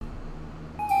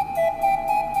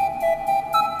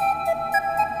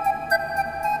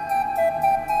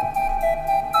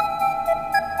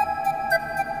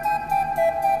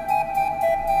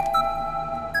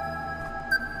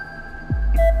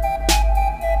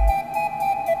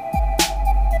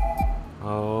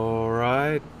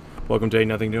Welcome to Ain't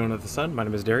Nothing New Under the Sun. My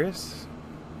name is Darius.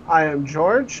 I am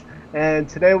George, and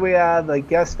today we have a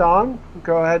guest on.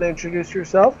 Go ahead and introduce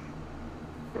yourself.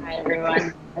 Hi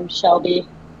everyone, I'm Shelby.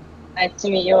 Nice to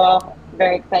meet you all.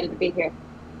 Very excited to be here.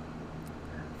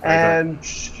 And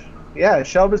yeah,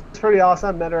 Shelby's pretty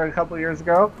awesome. Met her a couple years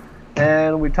ago,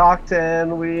 and we talked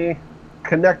and we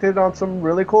connected on some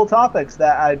really cool topics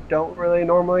that I don't really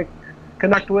normally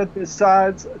connect with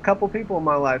besides a couple people in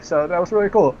my life. So that was really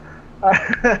cool.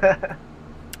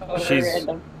 She's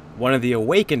Random. one of the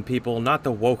awakened people, not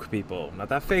the woke people. Not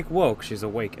that fake woke. She's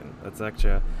awakened. That's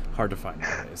actually hard to find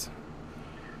nowadays.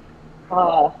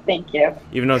 Oh, thank you.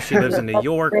 Even though she lives in New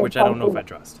York, which I don't know if I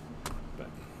trust.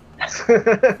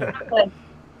 Brooklyn.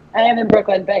 I am in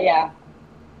Brooklyn, but yeah,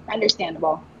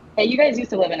 understandable. Hey, you guys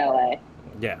used to live in LA.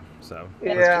 Yeah, so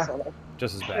Yeah.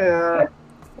 just as bad. Yeah,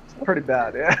 it's pretty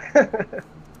bad. Yeah.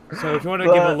 So if you want to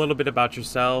give a little bit about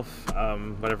yourself,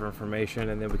 whatever information,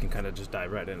 and then we can kind of just dive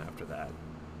right in after that.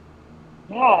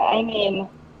 Yeah, I mean,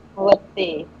 let's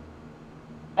see.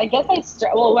 I guess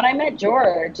well, when I met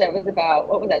George, that was about,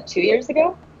 what was that, 2 years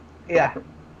ago? Yeah.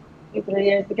 3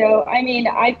 years ago. I mean,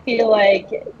 I feel like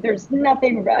there's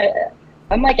nothing.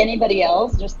 I'm like anybody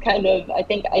else. Just kind of. I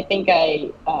think I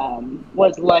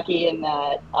was lucky in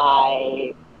that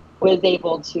I was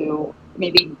able to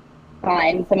maybe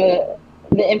find some of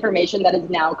the information that is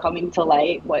now coming to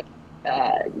light.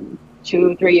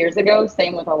 2-3 years ago.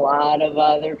 Same with a lot of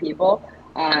other people.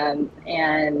 And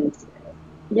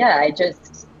yeah,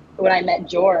 when I met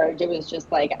George, it was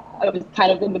just like, I was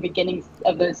kind of in the beginnings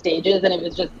of those stages, and it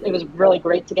was really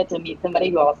great to get to meet somebody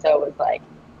who also was like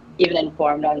even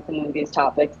informed on some of these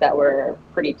topics that were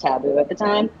pretty taboo at the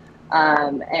time.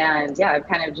 And yeah, I've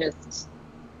kind of just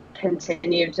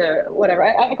continued to whatever.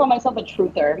 I call myself a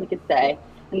truther, you could say.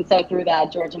 And so through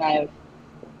that, George and I have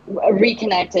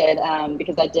reconnected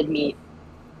because I did meet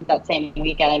that same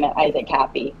weekend. I met Isaac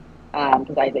Cappy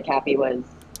because Isaac Cappy was,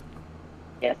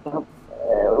 yes,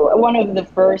 one of the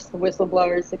first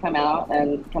whistleblowers to come out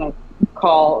and kind of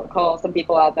call some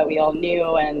people out that we all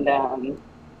knew, and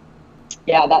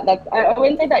yeah, that's I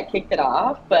wouldn't say that kicked it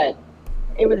off, but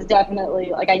it was definitely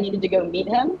like I needed to go meet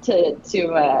him to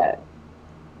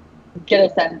get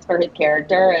a sense for his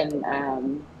character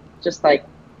and just like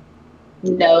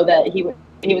know that he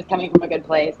was coming from a good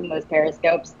place in those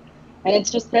periscopes. And it's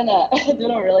just been it's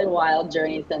been a really wild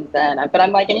journey since then. But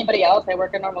I'm like anybody else. I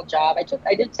work a normal job.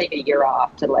 I did take a year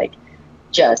off to like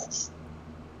just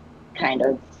kind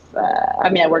of. I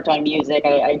mean, I worked on music.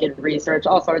 I did research,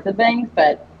 all sorts of things.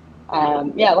 But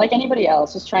yeah, like anybody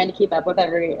else, just trying to keep up with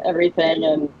everything.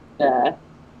 And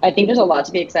I think there's a lot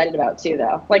to be excited about too,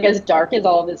 though. Like as dark as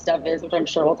all of this stuff is, which I'm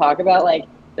sure we'll talk about. Like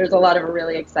there's a lot of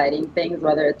really exciting things,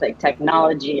 whether it's like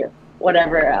technology or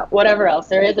whatever else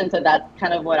there is, and so that's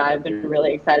kind of what I've been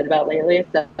really excited about lately.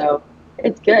 So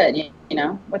it's good, you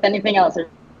know. With anything else, there's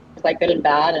like good and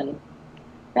bad, and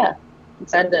yeah, I'm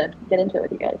excited to get into it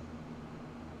with you guys.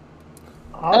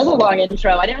 Awesome. That was a long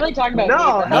intro. I didn't really talk about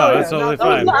No, me. No, that's totally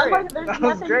fine. There's That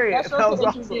was nothing great. special That to was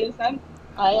awesome. introduce.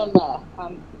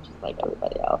 I'm just like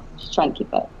everybody else, just trying to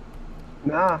keep up.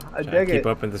 Nah, I Trying dig to keep it.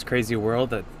 up in this crazy world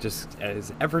that just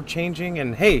is ever changing.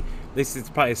 And hey, this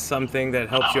is probably something that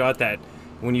helps you out. That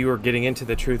when you were getting into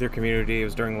the truther community, it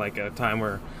was during like a time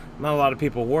where not a lot of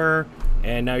people were,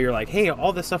 and now you're like, hey,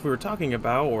 all this stuff we were talking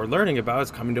about or learning about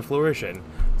is coming to fruition.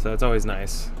 So it's always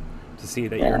nice to see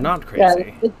that you're not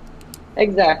crazy. Yeah,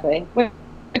 exactly.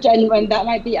 And that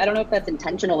might be, I don't know if that's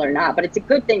intentional or not, but it's a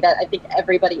good thing that I think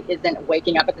everybody isn't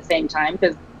waking up at the same time,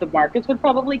 because the markets would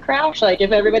probably crash. Like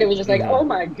if everybody was just like, oh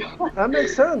my God. That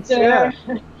makes sense. So Yeah.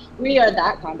 we are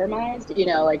that compromised, you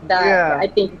know, like that. Yeah. I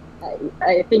think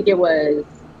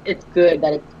it's good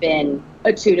that it's been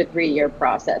a 2 to 3 year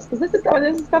process, because this is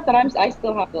stuff that I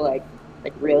still have to like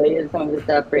really is some of this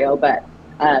stuff real, but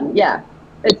yeah,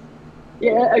 it's.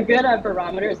 Yeah, a good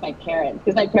barometer is my parents,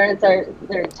 because my parents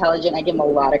they're intelligent. I give them a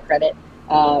lot of credit,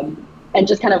 and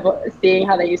just kind of seeing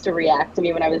how they used to react to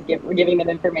me when I was giving them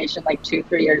information like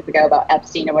 2-3 years ago about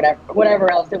Epstein or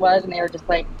whatever else it was, and they were just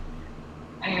like,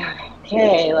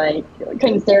 okay, like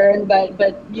concerned,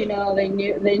 but you know they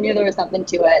knew there was something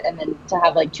to it, and then to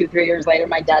have like 2-3 years later,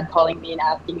 my dad calling me and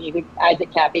asking me who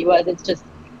Isaac Cappy was,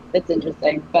 it's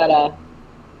interesting, but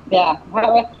yeah.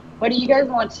 What do you guys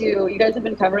want to? You guys have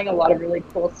been covering a lot of really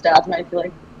cool stuff, and I feel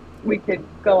like we could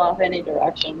go off any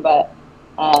direction. But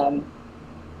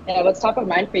yeah, what's top of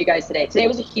mind for you guys today? Today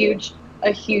was a huge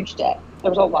day.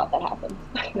 There was a lot that happened.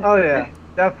 Oh yeah,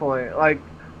 definitely. Like,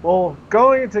 well,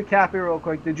 going into Cappy real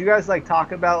quick, did you guys like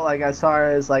talk about like as far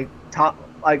as like Tom,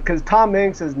 like because Tom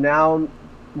Hanks is now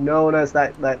known as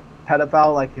that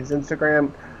pedophile, like his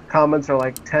Instagram comments are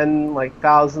like 10, like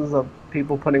thousands of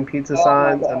people putting pizza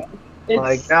signs, and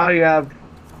like It's, now you have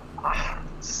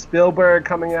Spielberg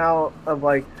coming out of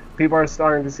like people are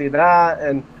starting to see that,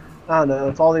 and I don't know,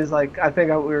 it's all these like I think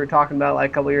we were talking about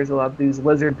like a couple years ago about these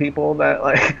lizard people that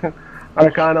like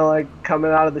are kind of like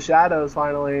coming out of the shadows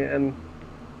finally, and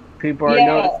people are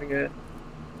noticing it.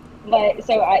 But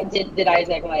so I did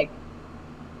Isaac like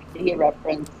did he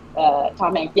reference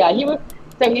Tom Hanks? Yeah, he was.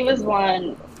 So he was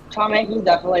one. Tom Hanks was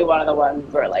definitely one of the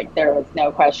ones where like there was no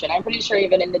question. I'm pretty sure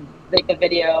even in the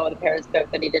video, the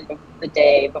Periscope that he did the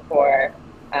day before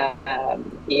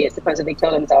he supposedly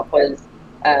killed himself was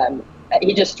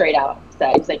he just straight out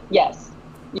said he's like yes,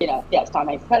 yes, Tom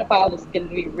Hanks is a pedophile. This is going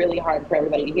to be really hard for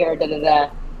everybody to hear. Da da da.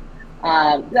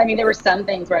 I mean, there were some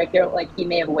things where I feel like he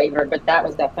may have wavered, but that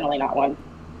was definitely not one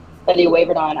that he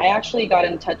wavered on. I actually got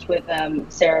in touch with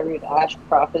Sarah Ruth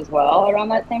Ashcroft as well around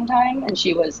that same time, and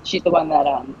she's the one that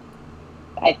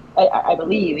I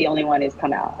believe the only one who's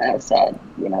come out and has said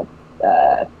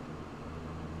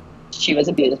she was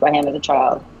abused by him as a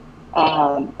child.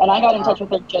 And I got in touch with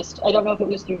her I don't know if it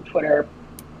was through Twitter.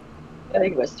 I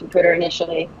think it was through Twitter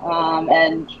initially,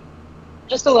 and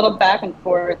just a little back and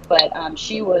forth, but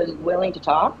she was willing to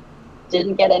talk.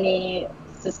 Didn't get any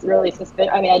really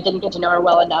suspicious. I mean, I didn't get to know her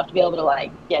well enough to be able to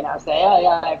say, oh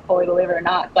yeah, I fully believe her or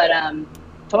not. But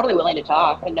totally willing to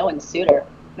talk, and no one's sued her.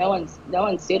 No one's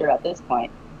sued her at this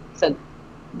point. So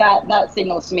that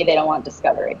signals to me they don't want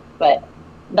discovery. But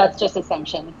that's just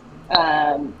assumptions.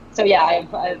 So yeah, I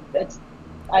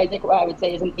think what I would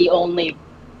say isn't the only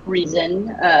reason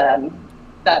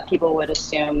that people would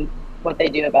assume what they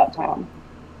do about Tom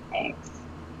Hanks.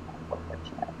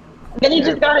 And then he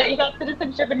just got it. He got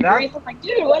citizenship in Greece. I'm like,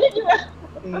 dude, what did you?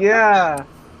 Yeah.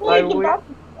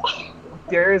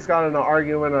 Gary's got in an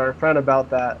argument with our friend about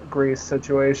that Greece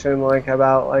situation, like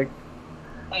about like.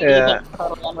 Yeah.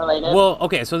 Totally unrelated. Well,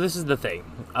 okay, so this is the thing.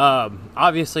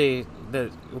 Obviously,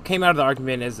 what came out of the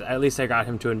argument is, at least I got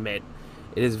him to admit,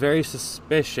 it is very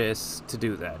suspicious to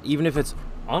do that, even if it's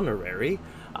honorary.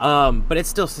 But it's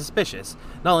still suspicious.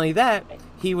 Not only that,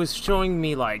 he was showing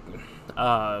me like,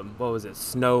 what was it,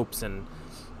 Snopes, and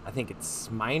I think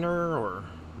it's Minor or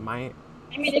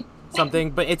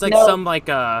something, but it's like some like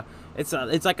it's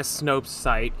like a Snopes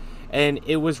site, and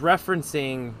it was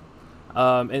referencing,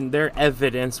 and their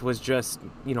evidence was just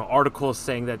articles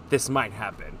saying that this might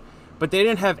happen, but they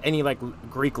didn't have any like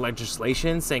Greek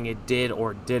legislation saying it did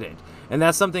or didn't, and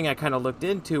that's something I kind of looked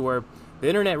into where. The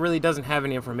internet really doesn't have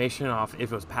any information off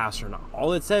if it was passed or not.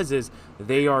 All it says is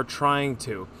they are trying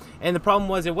to. And the problem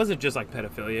was it wasn't just like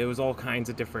pedophilia. It was all kinds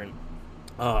of different,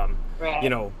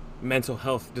 mental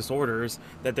health disorders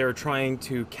that they were trying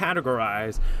to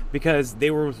categorize because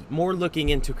they were more looking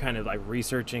into kind of like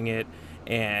researching it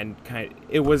and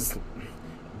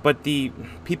but the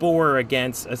people were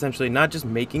against essentially not just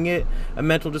making it a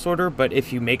mental disorder, but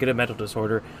if you make it a mental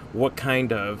disorder, what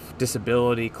kind of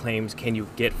disability claims can you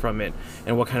get from it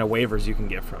and what kind of waivers you can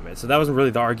get from it. So that was really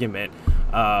the argument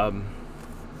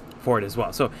for it as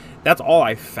well. So that's all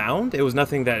I found. It was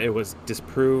nothing that it was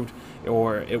disproved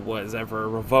or it was ever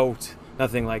revoked,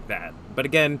 nothing like that. But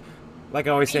again, like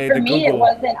I always say, for me, it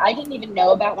wasn't. I didn't even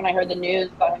know about when I heard the news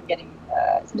about him getting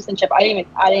citizenship. I didn't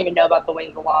even know about the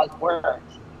way the laws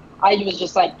worked. I was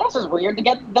just like, that's just weird to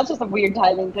get. That's just a weird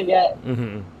timing to get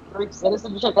Greek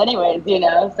citizenship, anyways.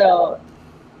 So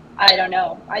I don't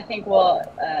know. I think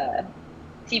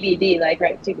TBD, like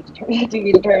right to be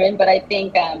determined. But I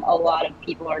think a lot of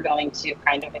people are going to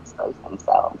kind of expose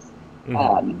themselves.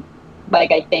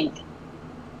 I think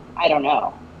I don't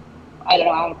know. I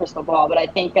don't have a crystal ball, but I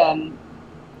think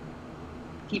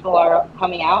people are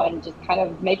coming out and just kind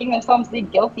of making themselves be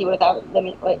guilty without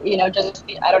them. I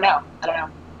don't know.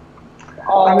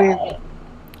 I mean,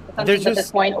 there's at this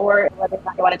point, or whether or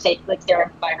not you want to take like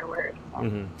Sarah by her word.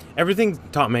 Everything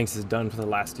Tom Hanks has done for the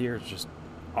last year is just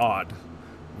odd.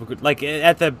 Like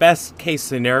at the best case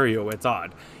scenario, it's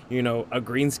odd. A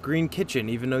green screen kitchen,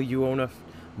 even though you own a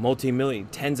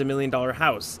tens of $million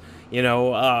house.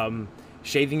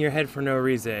 Shaving your head for no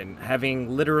reason,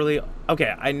 having literally.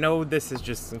 Okay, I know this is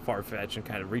just far fetched and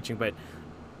kind of reaching, but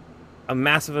a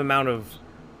massive amount of.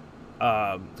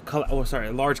 A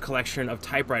large collection of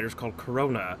typewriters called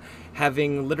Corona,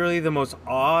 having literally the most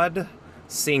odd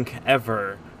sink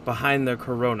ever behind the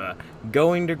Corona,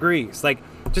 going to Greece, like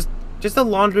just a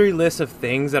laundry list of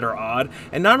things that are odd.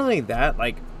 And not only that,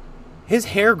 like his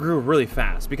hair grew really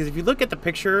fast, because if you look at the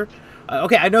picture,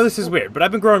 okay, I know this is weird, but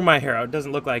I've been growing my hair out. It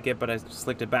doesn't look like it, but I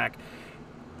slicked it back.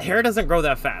 Hair doesn't grow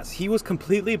that fast. He was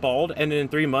completely bald, and in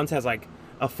 3 months has like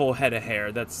a full head of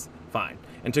hair. That's fine,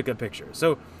 and took a picture.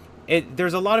 So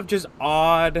there's a lot of just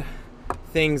odd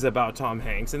things about Tom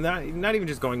Hanks, and not even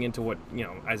just going into what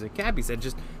Isaac Cappy said,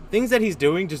 just things that he's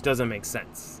doing just doesn't make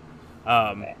sense.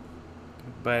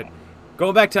 But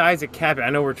going back to Isaac Cappy, I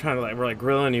know we're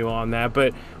grilling you on that,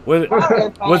 but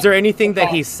was there anything that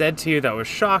he said to you that was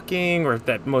shocking or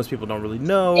that most people don't really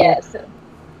know? Yes.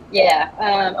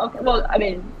 Yeah. Okay. Well, I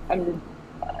mean,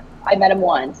 I met him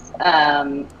once.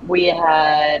 We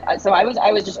had so I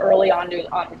was just early on his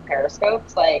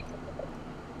Periscopes, like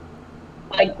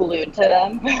glued to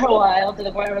them for a while, to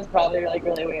the point where it was probably like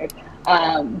really weird.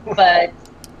 But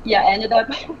yeah, ended up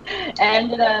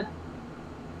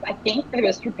I think it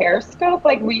was through Periscope.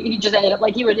 Like he just ended up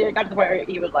it got to the point where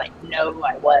he would know who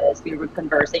I was. We were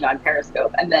conversing on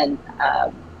Periscope, and then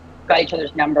got each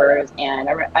other's numbers. And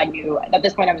I knew at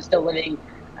this point I was still living.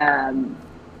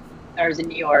 I was in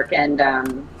New York, and I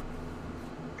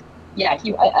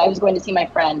was going to see my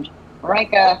friend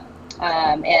Marenka,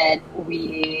 and I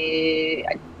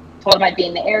told him I'd be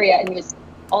in the area, and he was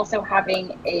also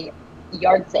having a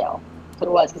yard sale. That's what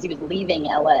it was, because he was leaving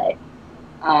LA.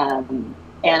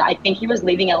 And I think he was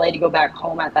leaving LA to go back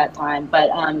home at that time. But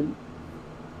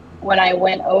when I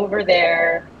went over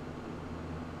there,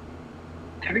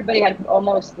 everybody had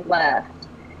almost left.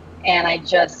 And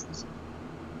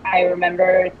I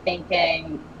remember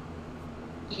thinking,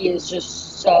 he is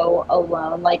just so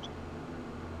alone. Like,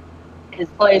 his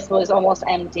place was almost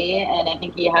empty, and I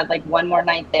think he had one more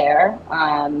night there.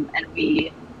 And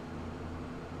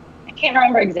I can't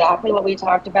remember exactly what we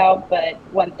talked about, but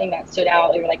one thing that stood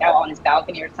out, we were out on his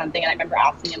balcony or something, and I remember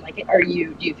asking him do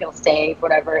you feel safe,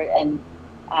 whatever, and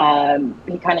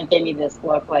he kind of gave me this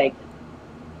look, I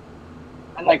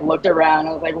looked around,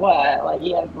 I was like, what?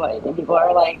 Yeah, what? And people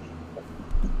are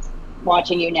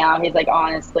watching you now. He's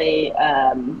honestly,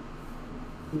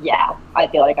 yeah, I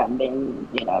feel like I'm being,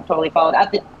 totally followed.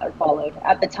 At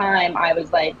the time, I was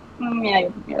yeah,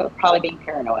 you're probably being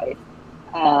paranoid.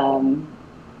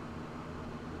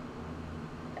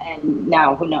 And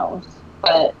now, who knows?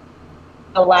 But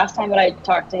the last time that I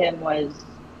talked to him was,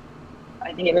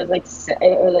 I think it was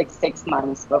 6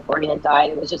 months before he had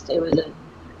died. It was a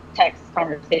text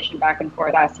conversation back and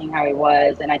forth asking how he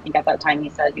was, and I think at that time he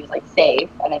said he was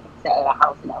safe, and I think he at a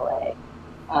house in LA.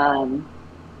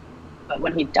 But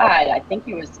when he died, I think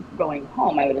he was going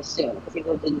home, I would assume, because he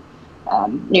lived in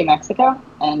New Mexico,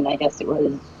 and I guess it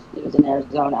was in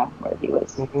Arizona where he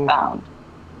was found.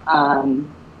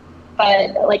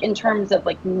 But in terms of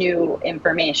new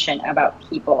information about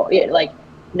people,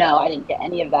 no, I didn't get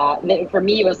any of that. For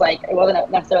me, it was it wasn't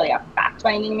necessarily a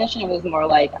fact-finding mission. It was more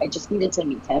I just needed to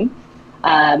meet him,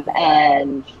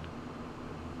 and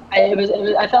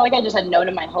I felt like I just had known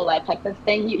him my whole life, type of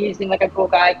thing. He seemed like a cool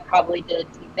guy. Probably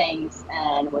did some things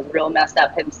and was real messed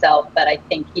up himself, but I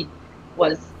think he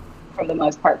was, for the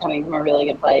most part, coming from a really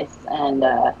good place, and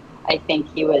I think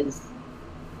he was.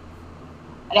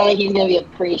 I don't think he's going to be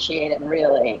appreciated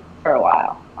really for a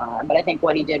while, but I think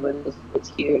what he did was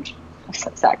huge.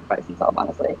 Sacrifice himself,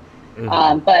 honestly.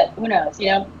 But who knows?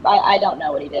 I don't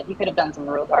know what he did. He could have done some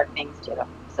real dark things too.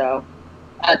 So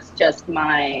that's just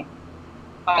my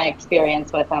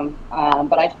experience with him.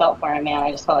 But I felt for him, man.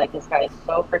 I just felt like this guy is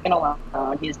so freaking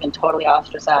alone. He's been totally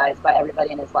ostracized by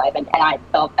everybody in his life, and I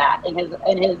felt that in his.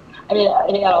 I mean,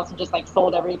 he had also just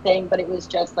sold everything, but it was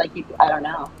just I don't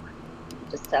know.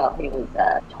 Just tell he was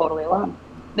totally alone.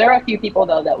 There are a few people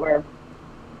though that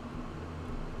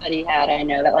he had, I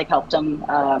know, that helped him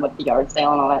with the yard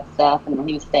sale and all that stuff, and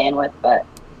he was staying with. But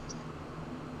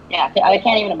yeah, I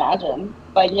can't even imagine.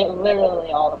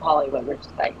 Literally all of Hollywood were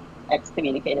just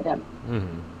excommunicated him.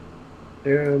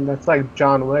 Dude, that's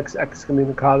John Wick's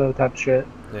excommunicado type shit.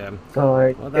 Yeah.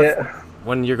 So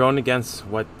when you're going against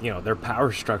what their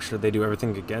power structure, they do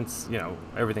everything against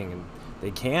everything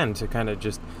they can to kind of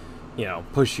just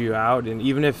push you out, and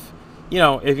even if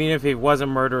he wasn't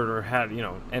murdered or had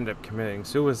ended up committing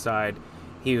suicide,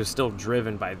 he was still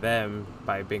driven by them,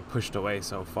 by being pushed away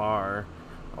so far,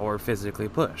 or physically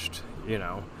pushed.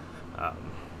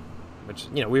 Which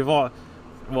we've all,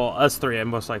 us three,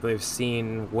 most likely have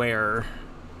seen where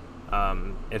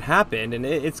it happened, and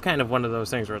it's kind of one of those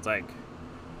things where it's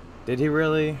did he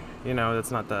really?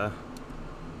 That's not the.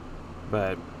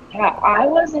 But yeah, I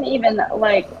wasn't even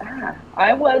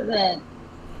I wasn't.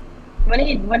 When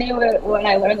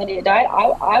I learned that he had died,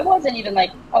 I wasn't even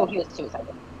oh, he was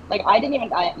suicidal. I didn't even,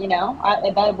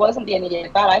 that wasn't the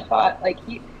immediate thought. I thought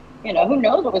he, who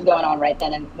knows what was going on right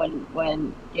then, and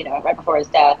when right before his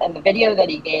death, and the video that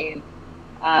he gave,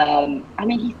 I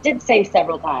mean, he did say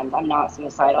several times, "I'm not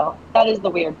suicidal." That is the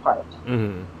weird part.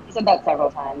 He said that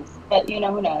several times, but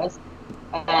who knows?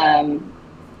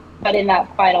 But in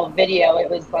that final video, it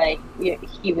was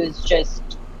he was just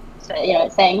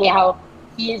saying how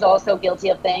he is also guilty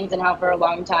of things and how for a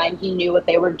long time he knew what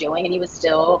they were doing and he was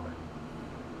still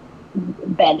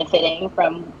benefiting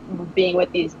from being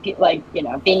with these, like,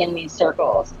 being in these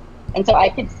circles. And so I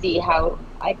could see how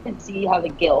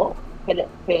the guilt could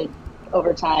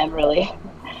over time really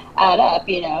add up,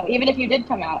 even if you did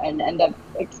come out and end up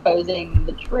exposing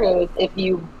the truth, if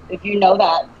you know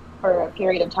that for a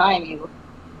period of time you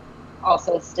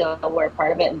also still were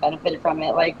part of it and benefited from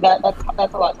it, like that's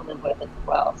a lot to live with as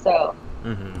well. So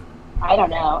I don't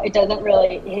know, it doesn't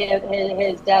really,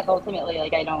 his death ultimately,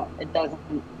 like, it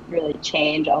doesn't really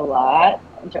change a lot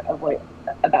of it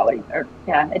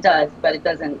does, but it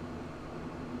doesn't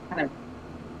kind of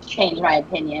change my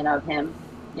opinion of him,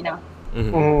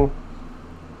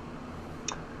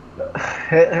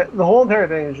 The whole entire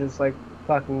thing is just like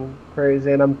fucking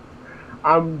crazy, and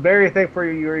I'm very thankful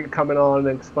you coming on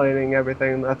and explaining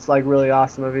everything. That's like really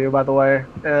awesome of you, by the way.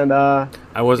 And I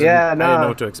didn't know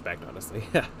what to expect, honestly.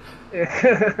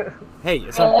 Hey,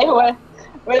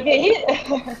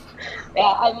 yeah,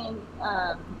 I mean,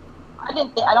 I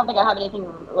don't think I have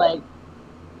anything like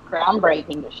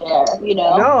groundbreaking to share,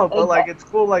 No, but like it's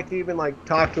cool, like even like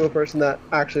talk to a person that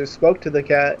actually spoke to the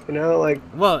cat, like.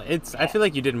 Well, I feel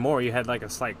like you did more. You had like a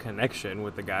slight connection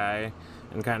with the guy,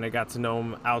 and kind of got to know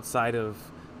him outside of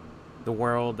the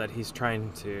world that he's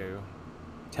trying to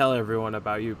tell everyone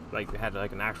about. You like had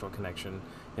like an actual connection,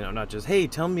 not just, hey,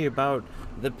 tell me about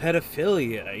the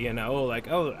pedophilia, like,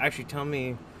 oh, actually tell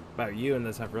me about you, and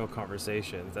let's have real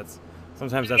conversations.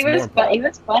 Sometimes that's more important. He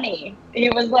was funny. He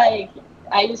was like,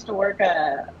 I used to work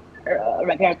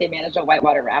my parents, they managed a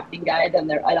whitewater rafting guide,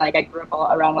 and I grew up all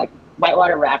around like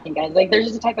whitewater rafting guides. Like, there's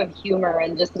just a type of humor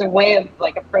and just a way of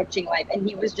like approaching life, and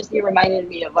he reminded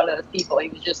me of one of those people. He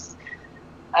was just,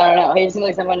 I don't know, he seemed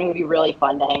like someone who would be really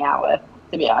fun to hang out with,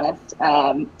 to be honest.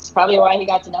 It's probably why he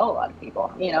got to know a lot of people.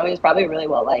 He was probably really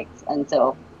well liked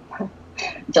until he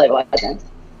wasn't.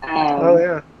 Oh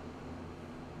yeah.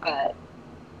 But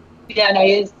yeah, no,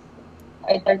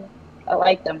 I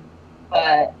liked him,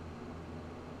 but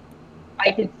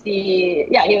I could see,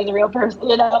 yeah, he was a real person.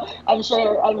 I'm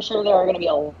sure there are going to be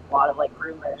a lot of like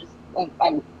rumors. I don't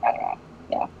know.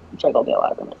 Yeah, I'm sure there'll be a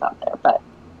lot of rumors out there, but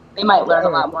they might learn a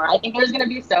lot more. I think there's going to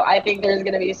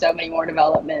be so many more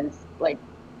developments like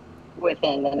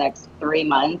within the next 3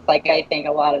 months. Like, I think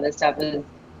a lot of this stuff is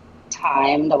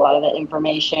timed, a lot of the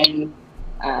information,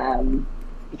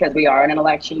 because we are in an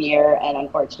election year, and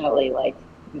unfortunately, like,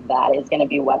 that is going to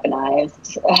be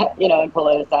weaponized, and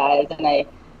politicized. And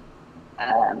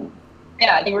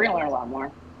I think we're going to learn a lot more.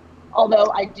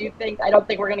 Although I don't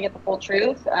think we're going to get the full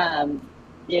truth. I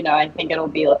think it'll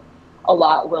be a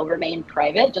lot will remain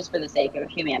private just for the sake of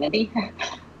humanity.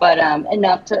 But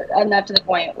enough to the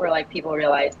point where like people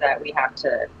realize that we have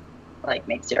to like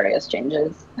make serious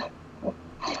changes.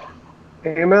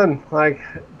 Amen. Like,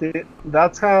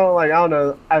 that's how, like, I don't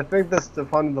know. I think this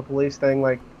defunding the police thing,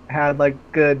 like, had like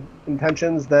good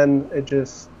intentions. Then it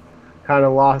just kind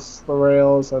of lost the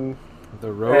rails, and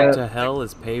the road to hell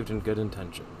is paved in good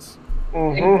intentions.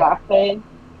 Exactly.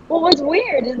 Well, what's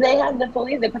weird is they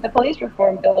put the police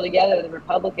reform bill together. The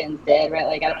Republicans did, right?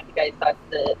 Like, I don't know if you guys saw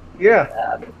the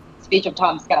speech of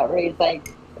Tom Scott, where he's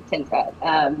like, Tim Scott,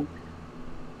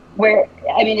 where,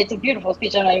 I mean, it's a beautiful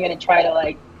speech. I'm not even going to try to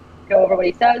like go over what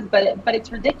he says, but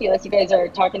it's ridiculous. You guys are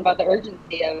talking about the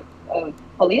urgency of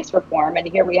police reform, and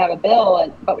here we have a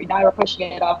bill, but now we're pushing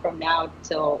it off from now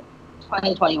till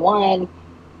 2021,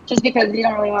 just because you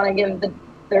don't really want to give the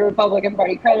Republican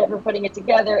Party credit for putting it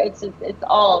together. It's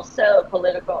all so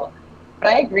political. But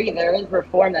I agree, there is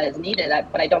reform that is needed,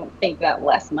 but I don't think that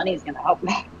less money is going to help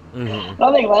that. I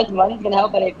don't think less money is going to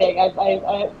help anything. I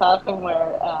saw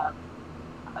somewhere, I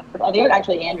think it was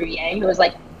actually Andrew Yang, who was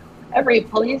like, every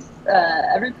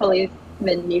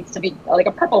policeman needs to be like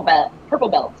a purple belt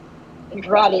in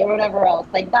karate or whatever else.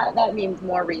 Like that means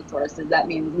more resources. That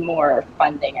means more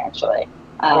funding, actually.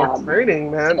 It's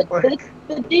training, man. The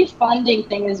defunding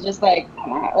thing is just like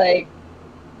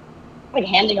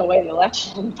handing away the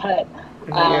election, but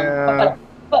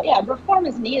yeah, reform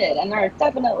is needed, and there are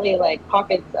definitely like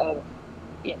pockets of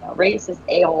racist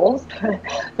a-holes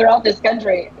throughout this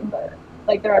country. But,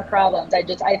 like, there are problems. I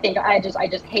just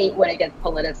hate when it gets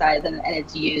politicized and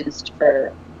it's used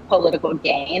for political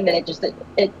gain. That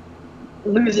it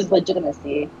loses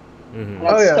legitimacy. And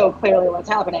that's so clearly what's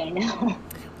happening.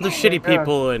 There's shitty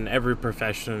people in every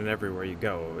profession and everywhere you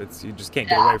go. You just can't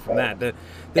get away from that.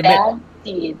 Bad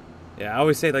seeds. Yeah, I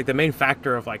always say like the main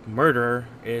factor of like murder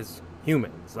is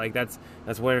humans. Like that's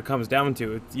what it comes down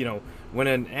to. It's, when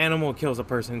an animal kills a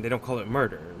person, they don't call it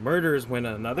murder. Murder is when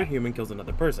another human kills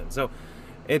another person. So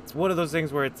it's one of those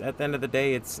things where it's at the end of the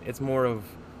day, it's more of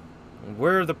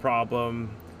where the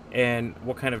problem and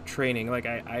what kind of training. Like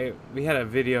we had a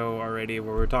video already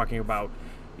where we were talking about,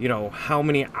 you know, how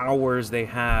many hours they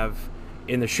have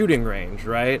in the shooting range,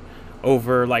 right?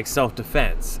 Over like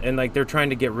self-defense, and like they're trying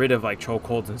to get rid of like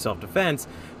chokeholds and self-defense,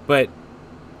 but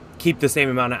keep the same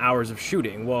amount of hours of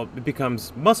shooting. Well, it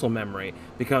becomes muscle memory,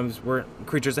 becomes we're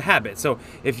creatures of habit. So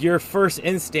if your first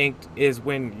instinct is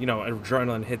when, you know,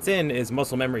 adrenaline hits in is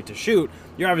muscle memory to shoot,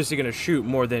 you're obviously going to shoot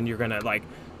more than you're going to like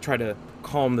try to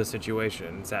calm the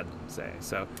situation, sad to say.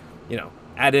 So, you know,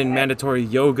 add in mandatory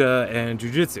yoga and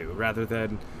jujitsu rather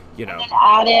than, you know,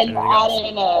 add in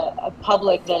a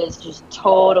public that is just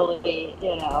totally,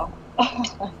 you know,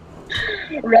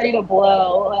 ready to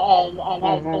blow and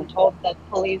has been told that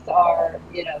police are,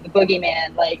 you know, the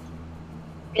boogeyman. Like,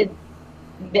 it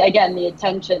again, the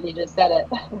attention, you just said it.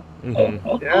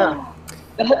 Yeah.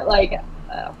 Like,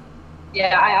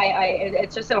 yeah,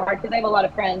 it's just so hard because I have a lot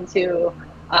of friends who,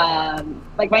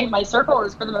 like my circle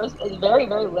is is very,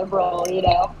 very liberal, you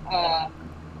know,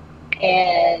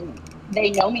 and they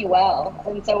know me well.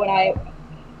 And so when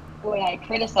I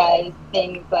criticize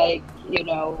things like, you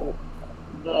know,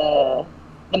 the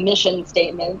mission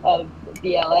statement of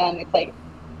BLM, it's like,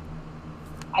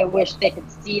 I wish they could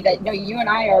see that, you know, you and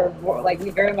I are like,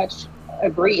 we very much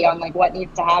agree on like what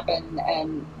needs to happen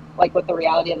and like what the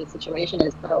reality of the situation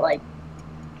is, but like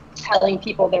telling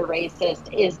people they're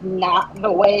racist is not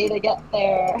the way to get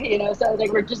there, you know. So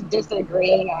like we're just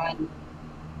disagreeing on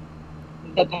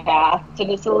the path to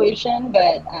the solution,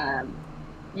 but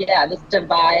yeah, this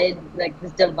divide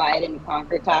and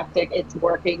conquer tactic, it's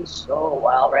working so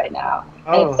well right now.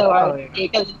 And it's so hard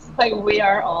because it's like we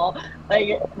are all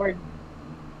like we're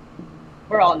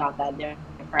all not that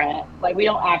different. Like we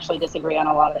don't actually disagree on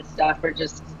a lot of stuff. We're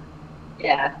just,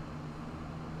 yeah.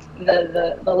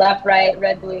 The left, right,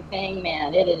 red, blue thing,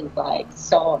 man, it is like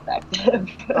so effective.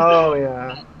 Oh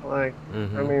yeah, like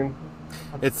I mean,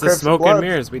 it's the smoke and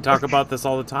mirrors. We talk about this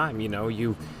all the time. You know,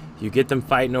 you get them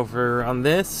fighting over on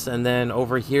this, and then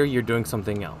over here you're doing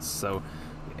something else. So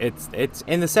it's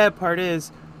and the sad part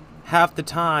is, half the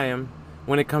time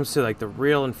when it comes to like the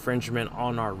real infringement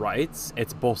on our rights,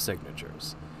 it's both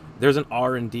signatures. There's an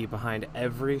R&D behind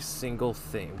every single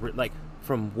thing. Like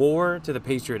from war to the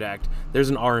Patriot Act, there's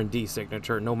an R&D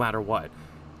signature no matter what.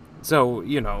 So,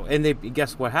 you know, and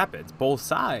guess what happens? Both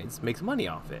sides makes money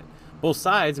off it. Both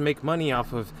sides make money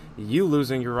off of you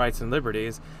losing your rights and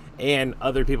liberties and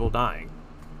other people dying.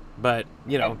 But,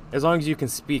 you know, as long as you can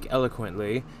speak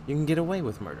eloquently, you can get away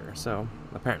with murder. So,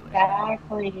 apparently.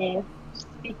 Exactly.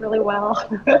 Speak really well.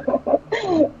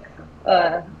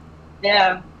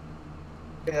 Yeah.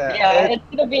 Yeah, it's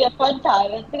gonna be a fun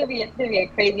time. It's gonna be a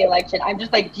crazy election. I'm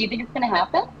just like, do you think it's gonna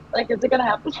happen? Like, is it gonna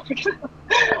happen?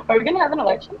 Are we gonna have an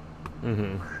election?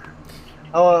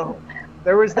 Oh,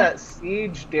 there was that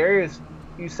siege, Darius.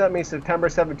 You sent me September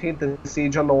 17th, the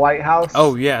siege on the White House.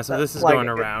 Oh yeah, so this is like, going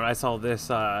around. I saw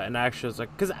this, and actually, was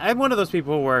like, because I'm one of those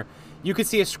people where you could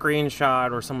see a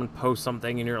screenshot or someone post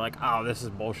something, and you're like, oh, this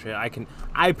is bullshit.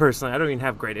 I personally, I don't even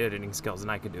have great editing skills, and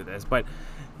I could do this, but.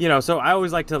 You know, so I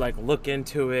always like to like look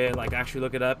into it, like actually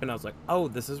look it up, and I was like, oh,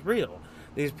 this is real.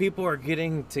 These people are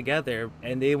getting together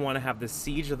and they want to have the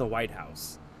siege of the White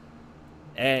House.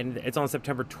 And it's on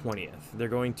September 20th. They're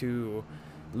going to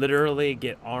literally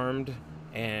get armed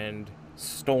and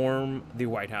storm the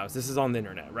White House. This is on the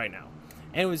internet right now.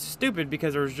 And it was stupid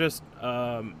because there was just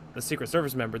a Secret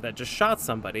Service member that just shot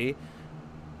somebody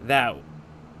that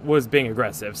was being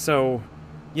aggressive. So,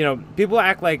 you know, people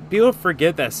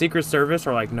forget that Secret Service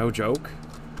are like no joke.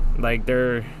 Like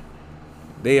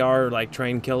they are like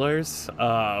trained killers.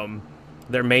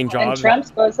 Their main job. And Trump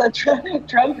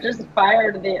just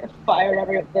fired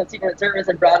the Secret Service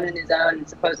and brought in his own. And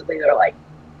supposedly they're like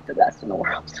the best in the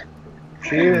world.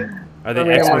 Are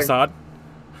they ex-Mossad?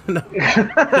 No.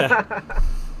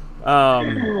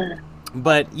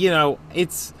 But you know,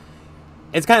 it's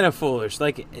kind of foolish.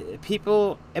 Like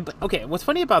people. Okay, what's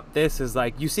funny about this is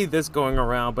like you see this going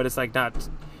around, but it's like not.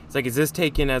 It's like, is this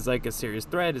taken as like a serious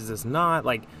threat? Is this not?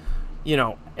 Like, you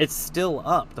know, it's still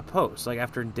up, the post, like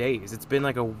after days. It's been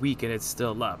like a week and it's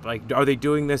still up. Like, are they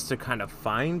doing this to kind of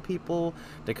find people,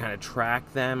 to kind of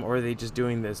track them, or are they just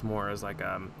doing this more as like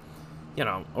you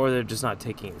know, or they're just not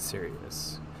taking it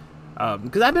serious?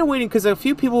 Because I've been waiting, because a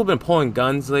few people have been pulling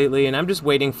guns lately, and I'm just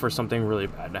waiting for something really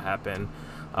bad to happen.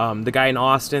 The guy in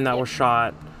Austin that was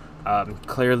shot,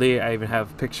 clearly, I even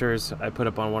have pictures I put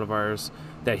up on one of ours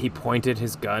that he pointed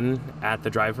his gun at the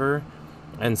driver.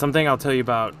 And something I'll tell you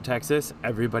about Texas,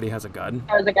 everybody has a gun.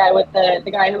 There was a guy with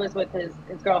the guy who was with his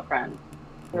girlfriend.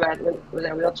 Was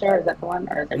it a wheelchair? Is that the one,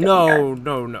 or is it a different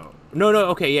No.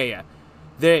 Okay, yeah.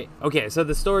 So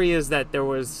the story is that there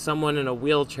was someone in a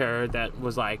wheelchair that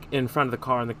was like in front of the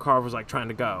car, and the car was like trying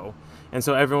to go, and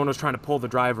so everyone was trying to pull the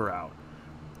driver out.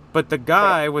 But the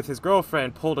guy with his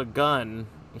girlfriend pulled a gun.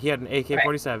 He had an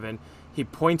AK-47. Right. He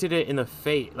pointed it in the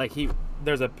face. Like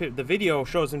the video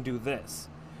shows him do this.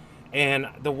 And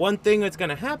the one thing that's going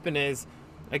to happen is,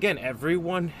 again,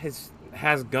 everyone has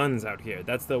guns out here.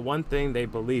 That's the one thing they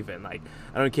believe in. Like,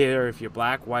 I don't care if you're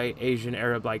black, white, Asian,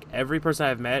 Arab, like every person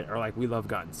I've met are like, we love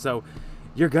guns. So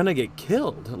you're going to get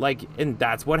killed. Like, and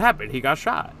that's what happened. He got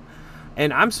shot.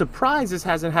 And I'm surprised this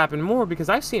hasn't happened more, because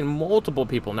I've seen multiple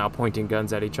people now pointing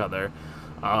guns at each other.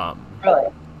 Really?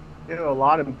 A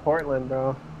lot in Portland,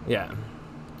 bro. Yeah.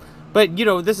 But,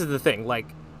 this is the thing.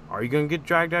 Like, are you going to get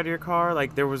dragged out of your car?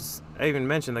 Like, I even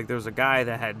mentioned, like, there was a guy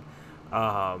that had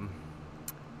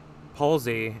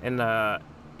palsy, and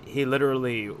he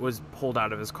literally was pulled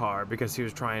out of his car because he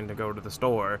was trying to go to the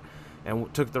store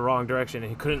and took the wrong direction, and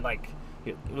he couldn't, like...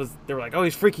 They were like, oh,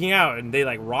 he's freaking out, and they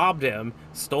like robbed him,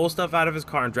 stole stuff out of his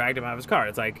car, and dragged him out of his car.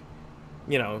 It's like,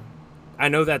 I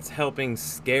know that's helping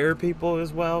scare people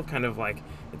as well, kind of like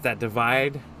it's that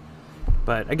divide.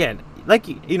 But again, like,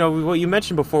 what you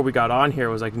mentioned before we got on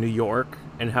here was like New York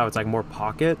and how it's like more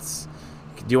pockets.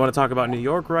 Do you want to talk about New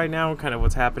York right now, kind of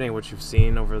what's happening, what you've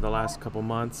seen over the last couple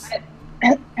months?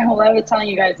 Well, I was telling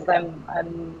you guys, I'm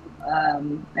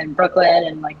in Brooklyn,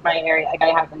 and like my area, like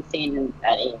I haven't seen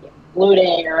any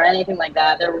looting or anything like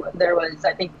that. There was,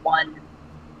 I think, I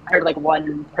heard like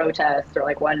one protest or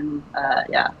like one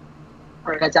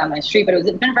protest down my street, but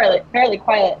it's been fairly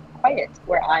quiet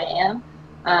where I am.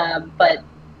 But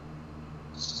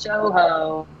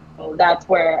Soho, that's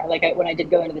where, like, when I did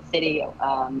go into the city,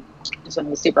 just when it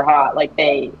was super hot, like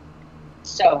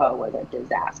Soho was a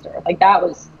disaster. Like that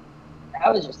was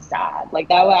just sad. Like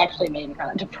that actually made me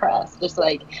kind of depressed. Just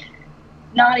like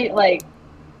not like.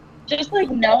 Just like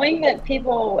knowing that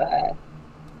people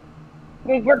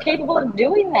we're capable of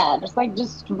doing that, just like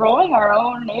destroying our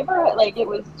own neighborhood. Like it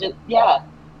was just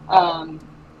I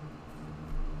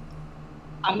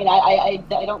mean, I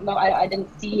don't know. I didn't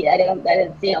see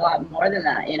a lot more than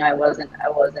that. I wasn't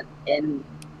in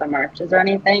the marches or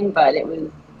anything, but it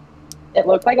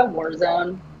looked like a war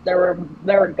zone. There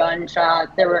were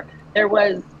gunshots. There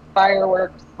was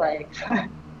fireworks, like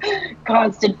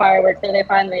constant fireworks. They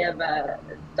finally have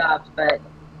stopped, but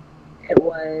it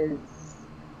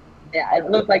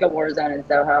looked like a war zone in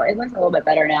Soho. It looks a little bit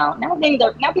better now. Now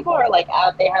people are like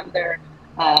out. They have their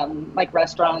like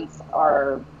restaurants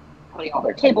are putting all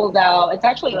their tables out. It's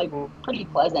actually like pretty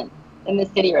pleasant in the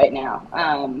city right now.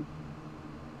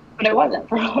 But it wasn't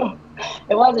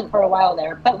for a while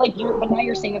there. But like but now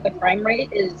you're seeing that the crime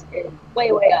rate is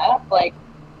way up. Like,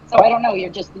 so I don't know.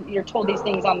 You're told these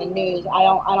things on the news.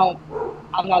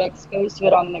 I'm not exposed to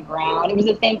it on the ground. It was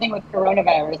the same thing with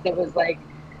coronavirus. It was like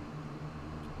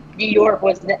New York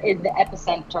was the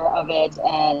epicenter of it,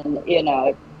 and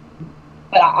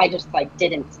but I just like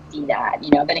didn't see that.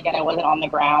 Then again, I wasn't on the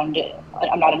ground.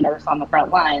 I'm not a nurse on the front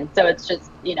line, so it's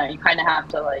just you kind of have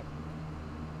to like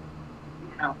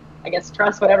I guess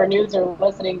trust whatever news you're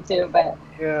listening to. But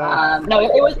no,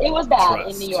 it was bad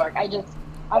in New York.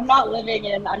 I'm not living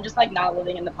in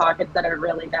the pockets that are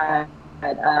really bad.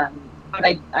 But I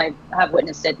have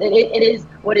witnessed it. It is,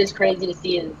 what is crazy to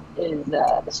see is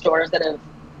the stores that have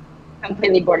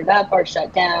completely boarded up or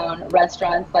shut down.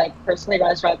 Restaurants, like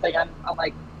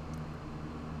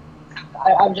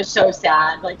I'm just so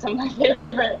sad. Like some of my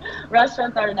favorite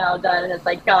restaurants are now done, and it's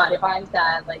like, God, if I'm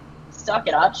sad, like suck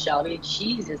it up, Shelby.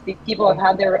 Jesus, these people have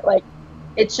had their like.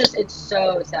 It's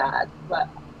so sad, but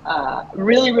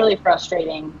really, really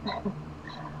frustrating.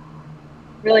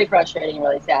 Really frustrating,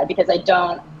 really sad, because I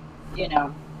don't,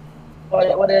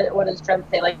 what does Trump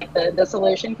say? Like the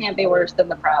solution can't be worse than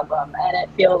the problem, and it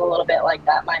feels a little bit like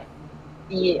that might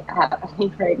be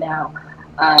happening right now,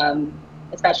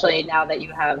 especially now that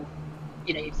you have,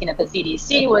 you've seen that the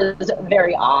CDC was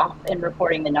very off in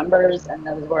reporting the numbers, and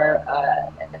those were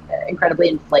incredibly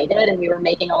inflated, and we were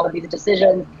making all of these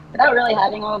decisions without really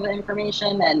having all of the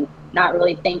information and not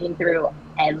really thinking through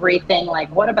everything.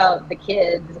 Like, what about the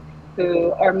kids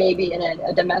who are maybe in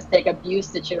a domestic abuse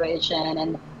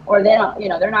situation, or they don't,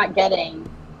 they're not getting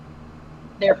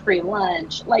their free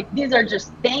lunch. Like, these are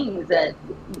just things that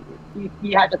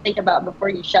you have to think about before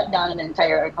you shut down an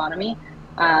entire economy.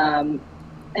 And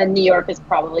New York is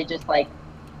probably just like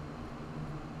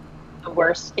the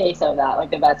worst case of that, like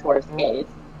the best worst case.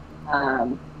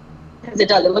 Because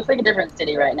it looks like a different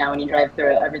city right now when you drive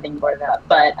through it, everything boarded up.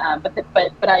 But I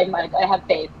have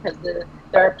faith, because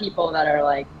there are people that are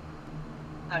like,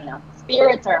 I don't know,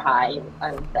 spirits are high,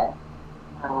 I would say.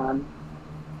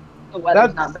 The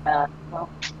weather's not bad. Well,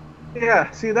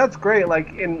 Yeah, see, that's great.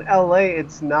 Like in LA,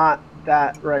 it's not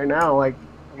that right now. Like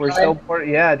we're still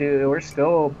yeah, dude, we're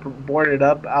still boarded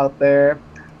up out there.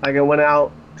 Like I went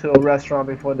out to a restaurant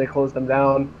before they closed them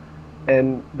down,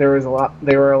 and there was a lot.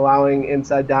 They were allowing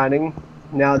inside dining.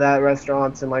 Now that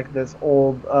restaurant's in like this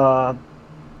old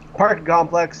park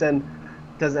complex and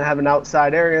doesn't have an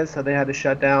outside area, so they had to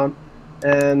shut down.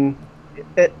 And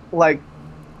it like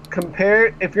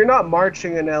compared, if you're not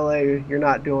marching in LA, you're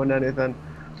not doing anything.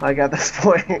 Like at this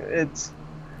point, it's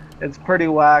pretty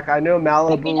whack. I know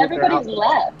Malibu. I mean, everybody's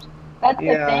left. That's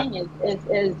the thing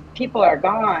is people are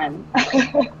gone. Like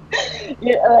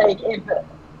if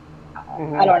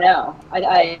I don't know.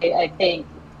 I think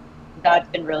that's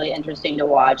been really interesting to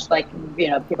watch. Like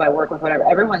people I work with, whatever.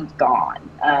 Everyone's gone.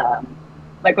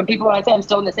 Like when when I say I'm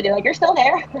still in the city, like you're still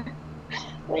there.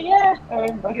 Like yeah.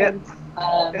 It's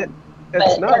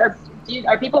but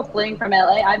are people fleeing from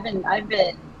LA? I've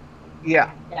been.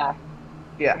 Yeah.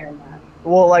 Yeah.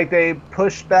 Well, like they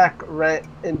pushed back rent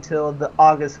until the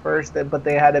August 1st, but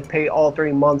they had to pay all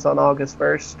 3 months on August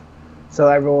 1st. So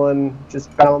everyone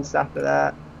just bounced after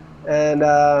that. And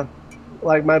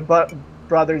like my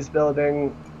brother's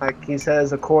building, like he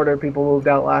says, a quarter of people moved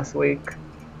out last week.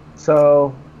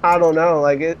 So I don't know.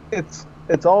 Like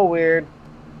it's all weird.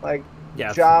 Like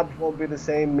jobs won't be the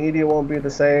same, media won't be the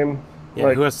same. Yeah,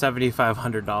 like, who has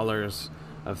 $7,500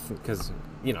 because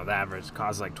the average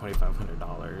costs like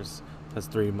 $2,500. That's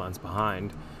 3 months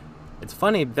behind. It's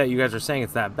funny that you guys are saying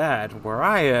it's that bad. Where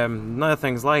I am,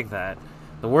 nothing's like that.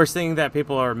 The worst thing that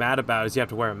people are mad about is you have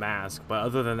to wear a mask. But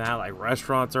other than that, like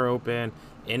restaurants are open,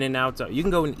 In-N-Out. You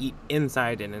can go and eat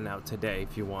inside In-N-Out today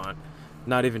if you want.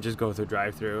 Not even just go through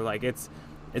drive-through. Like it's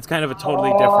kind of a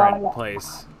totally different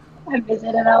place. I'm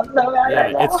visiting out so bad. Yeah,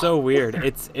 right now. it's so weird.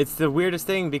 It's the weirdest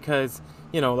thing because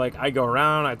like I go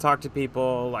around, I talk to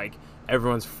people, like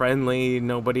everyone's friendly,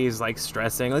 nobody's like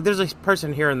stressing. Like there's a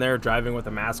person here and there driving with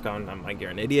a mask on. I'm like, you're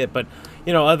an idiot. But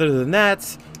other than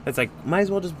that, it's like might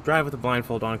as well just drive with a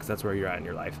blindfold on because that's where you're at in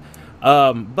your life.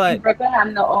 But in Brooklyn,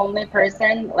 I'm the only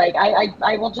person. Like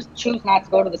I will just choose not to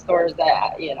go to the stores that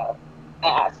I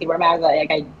ask you wear masks.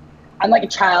 I'm like a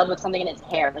child with something in its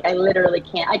hair. Like I literally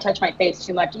can't. I touch my face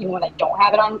too much even when I don't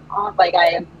have it on. Like I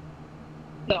am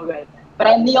no good. But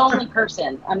I'm the only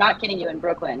person, I'm not kidding you, in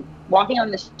Brooklyn, walking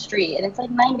on the street, and it's like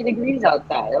 90 degrees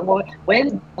outside. The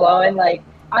wind's blowing. Like,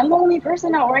 I'm the only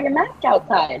person not wearing a mask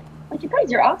outside. Like, you guys,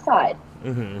 you're outside.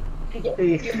 Mm-hmm.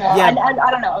 And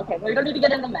I don't know. Okay, we don't need to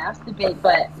get into the mask debate,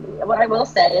 but what I will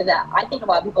say is that I think a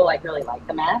lot of people, really like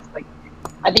the mask. Like,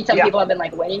 I think some people have been,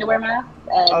 waiting to wear masks,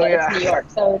 and it's New York.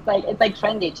 So it's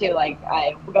trendy, too. Like,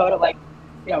 I go to,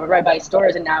 we're right by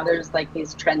stores, and now there's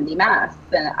these trendy masks,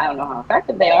 and I don't know how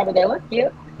effective they are, but they look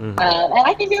cute. Mm-hmm. And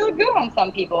I think they look good on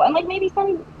some people, and maybe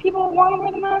some people want to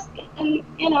wear the mask, and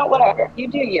whatever, you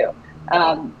do you.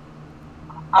 It's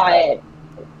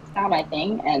not my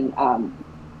thing, and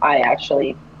I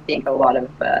actually think a lot of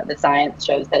the science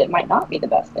shows that it might not be the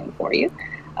best thing for you.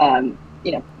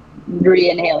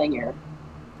 Re-inhaling your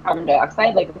carbon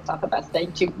dioxide, it's not the best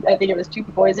thing. I think it was 2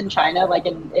 boys in China,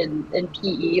 in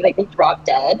PE, they dropped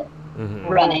dead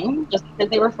running just because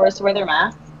they were forced to wear their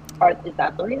masks. Is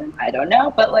that the reason? I don't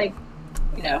know, but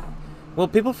Well,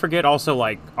 people forget also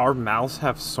our mouths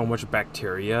have so much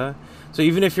bacteria. So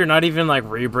even if you're not even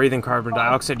rebreathing carbon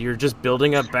dioxide, you're just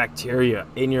building up bacteria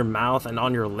in your mouth and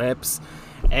on your lips.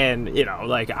 And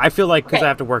I feel because I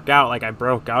have to work out, I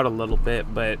broke out a little bit,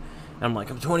 but I'm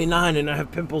I'm 29 and I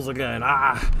have pimples again.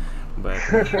 But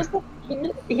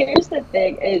here's the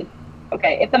thing is,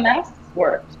 okay, if the masks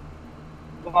worked,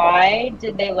 why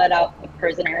did they let out the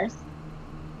prisoners?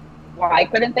 Why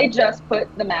couldn't they just put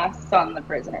the masks on the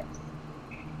prisoners?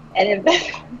 And if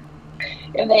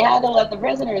they had to let the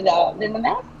prisoners out, then the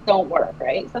masks don't work,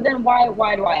 right? So then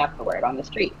why do I have to wear it on the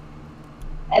street?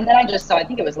 And then I just saw, I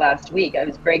think it was last week, it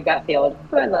was Greg Gutfield,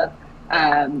 who I love,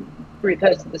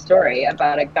 reposted the story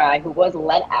about a guy who was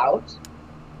let out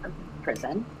of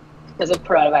prison because of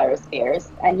coronavirus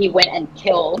fears, and he went and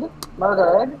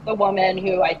murdered the woman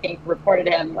who I think reported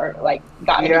him or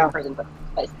got him in prison for the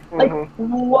place.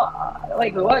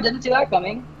 What? Didn't see that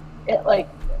coming.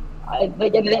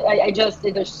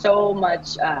 There's so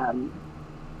much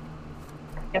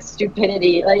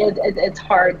stupidity. It's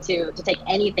hard to take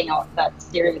anything else that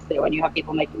seriously when you have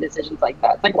people making decisions like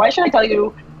that. Why should I tell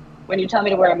you when you tell me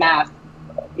to wear a mask?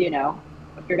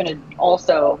 If you're gonna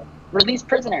also release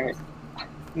prisoners.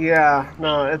 Yeah,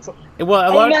 no, it's Well, a I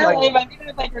lot know, of like, I'm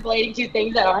even like relating to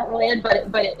things that aren't related,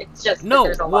 but it's just that no,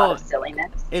 there's a lot well, of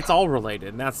silliness. it's all related,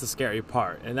 and that's the scary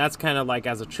part. And that's kind of like,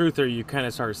 as a truther, you kind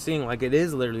of start seeing like it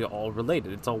is literally all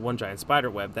related. It's all one giant spider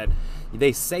web that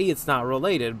they say it's not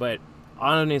related, but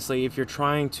honestly, if you're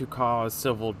trying to cause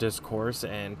civil discourse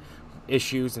and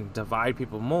issues and divide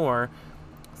people more,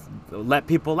 let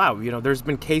people out. You know, there's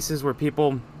been cases where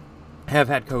people have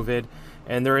had COVID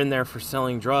and they're in there for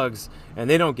selling drugs and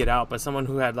they don't get out, but someone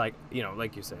who had, like, you know,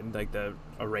 like you said, like a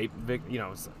rape you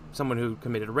know, someone who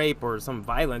committed rape or some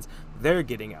violence, they're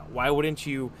getting out. Why wouldn't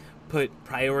you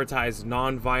prioritize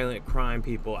non-violent crime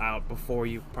people out before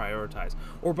you prioritize?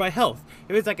 Or by health,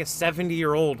 if it's like a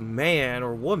 70-year-old man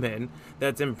or woman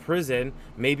that's in prison,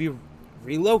 maybe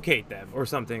relocate them or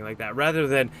something like that, rather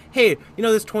than, hey, you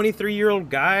know, this 23-year-old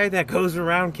guy that goes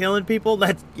around killing people,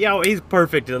 that's, you know, he's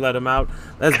perfect to let him out,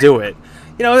 let's do it.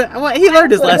 You know, he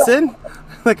learned his lesson.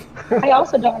 Like, I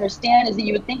also don't understand is that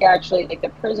you would think actually like the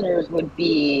prisoners would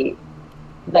be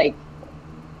like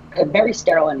a very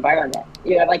sterile environment.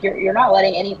 You know, like you're not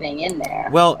letting anything in there.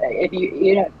 Well, if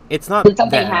you know, it's not did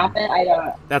something them. happen? I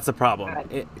don't. That's the problem.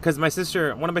 Because one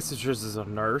of my sisters is a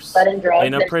nurse Let in drugs,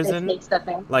 in a prison. they sneak stuff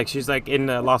in. Like, she's like in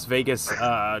the Las Vegas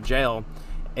jail,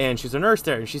 and she's a nurse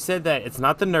there. And she said that it's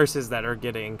not the nurses that are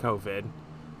getting COVID,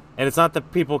 and it's not the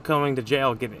people coming to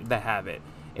jail that have it.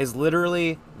 Is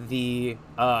literally the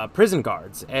prison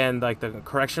guards and like the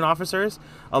correction officers.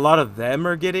 A lot of them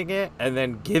are getting it and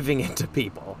then giving it to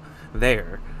people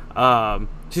there.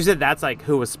 She said that's like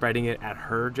who was spreading it at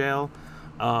her jail,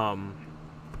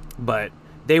 but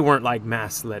they weren't like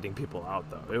mass letting people out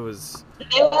though. It was. Did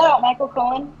they let out Michael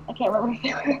Cohen? I can't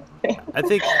remember. I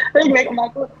think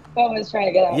Michael Cohen was trying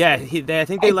to get out. Yeah, I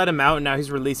think they let him out, and now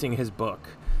he's releasing his book,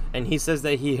 and he says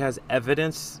that he has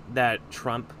evidence that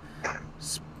Trump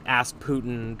asked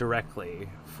Putin directly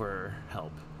for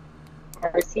help.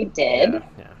 Of course he did.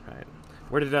 Yeah, right.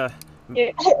 Where did I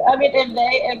mean,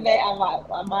 if they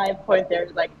on my point there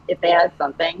is like if they had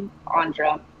something on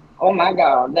Trump, oh my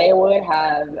God, they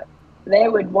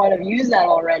would want to use that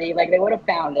already. Like they would have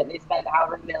found it. They spent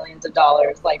however millions of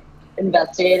dollars like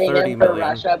investigating it for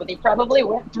Russia, but they probably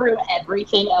went through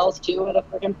everything else too with a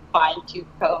freaking fine-tooth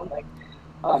comb. Like,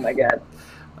 oh my God.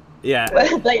 Yeah.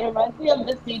 But like, it reminds me of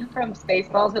the scene from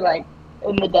Spaceballs, where like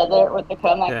in the desert with the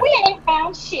comb, like, Yeah. we ain't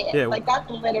found shit. Yeah. Like that's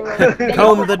literally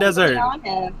Comb the desert. on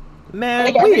him. Man,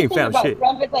 Like, we ain't everything found about shit.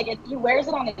 Trump is like he wears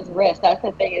it on his wrist. That's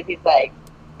the thing, is he's like,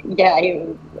 yeah, he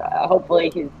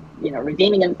hopefully he's, you know,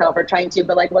 redeeming himself or trying to,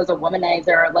 but like was a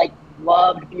womanizer, like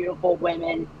loved beautiful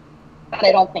women. But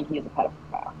I don't think he's a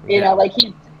pedophile. You know, like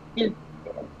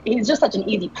he's just such an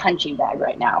easy punching bag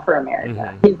right now for America.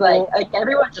 Mm-hmm. He's like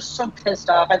everyone's just so pissed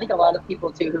off. I think a lot of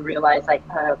people too who realize like,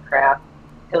 oh crap,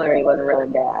 Hillary was really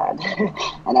bad,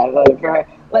 and I voted for her.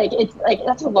 Like it's like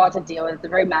that's a lot to deal with. It's a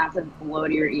very massive blow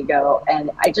to your ego,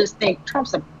 and I just think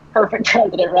Trump's a perfect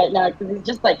president right now because he's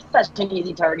just like such an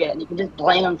easy target, and you can just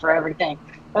blame him for everything.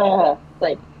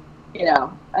 Like, you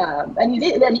know, and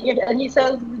he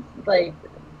says like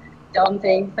dumb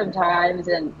things sometimes,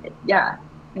 and yeah,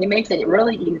 he makes it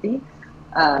really easy.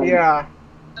 Yeah.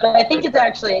 But I think it's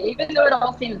actually, even though it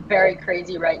all seems very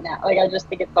crazy right now, like I just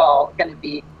think it's all going to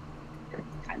be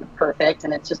kind of perfect,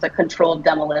 and it's just a controlled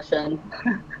demolition.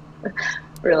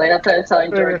 Really, that's what I was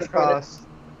telling George.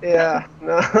 Yeah.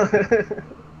 No.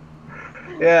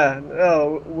 Yeah.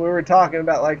 No. We were talking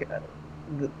about like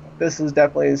this was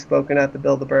definitely spoken at the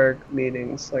Bilderberg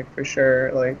meetings, like for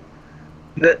sure. Like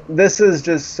this is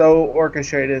just so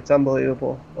orchestrated. It's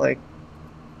unbelievable. Like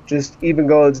just even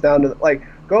goes down to like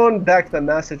going back to the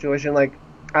mask situation. Like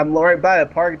I'm right by a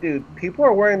park, dude. People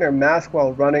are wearing their mask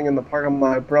while running in the park. I'm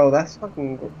like, bro, that's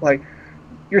fucking like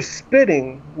you're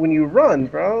spitting when you run,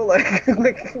 bro. Like.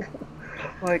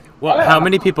 Well, how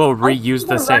many people reuse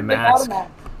the same mask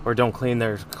mask or don't clean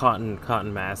their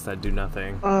cotton masks that do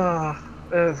nothing?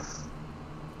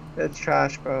 It's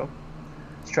trash, bro.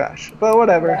 It's trash. But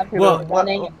whatever. Yeah, you well,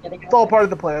 know, it's all part of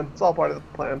the plan. It's all part of the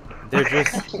plan.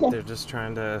 They're just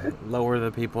trying to lower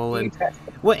the people, and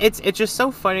well, it's just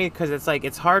so funny because it's like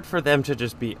it's hard for them to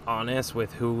just be honest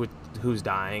with who's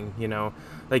dying. You know,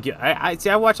 like I see.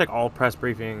 I watch like all press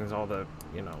briefings, all the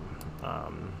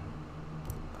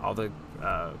all the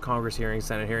Congress hearings,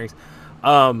 Senate hearings,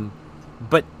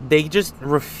 but they just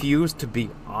refuse to be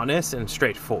honest and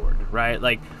straightforward, right?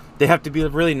 Like they have to be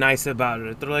really nice about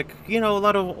it. They're like, you know, a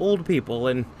lot of old people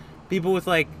and people with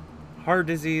like heart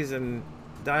disease and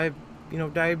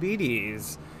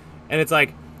diabetes, and it's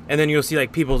like, and then you'll see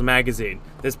like People's Magazine,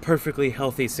 this perfectly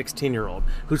healthy 16-year-old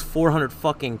who's 400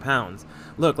 fucking pounds.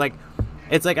 Look, like,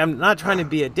 it's like I'm not trying to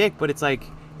be a dick, but it's like,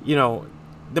 you know,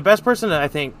 the best person that I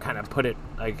think kind of put it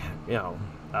like,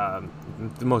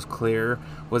 the most clear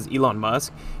was Elon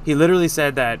Musk. He literally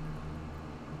said that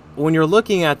when you're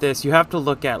looking at this, you have to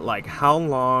look at like how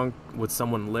long would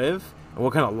someone live and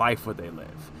what kind of life would they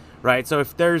live, right? So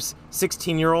if there's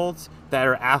 16-year-olds that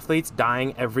are athletes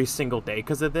dying every single day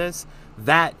because of this,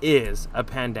 that is a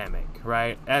pandemic,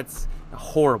 right? That's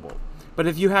horrible. But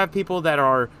if you have people that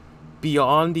are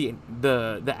beyond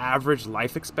the average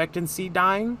life expectancy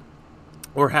dying,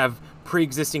 or have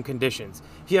pre-existing conditions,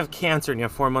 if you have cancer and you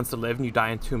have 4 months to live and you die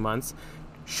in 2 months,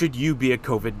 should you be a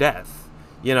COVID death?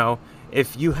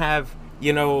 If you have,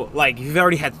 like you've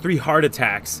already had 3 heart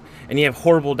attacks and you have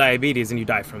horrible diabetes and you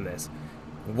die from this,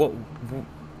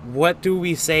 what do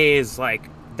we say is like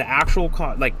the actual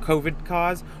like COVID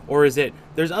cause, or is it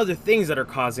there's other things that are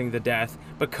causing the death,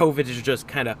 but COVID is just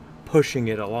kind of pushing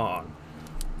it along?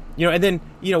 And then,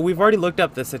 we've already looked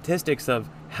up the statistics of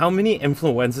how many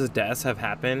influenza deaths have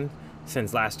happened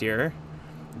since last year.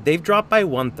 They've dropped by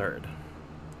 1/3.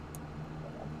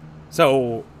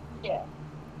 So, yeah.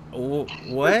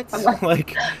 What?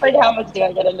 like how much do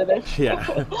I get into this?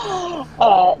 Yeah.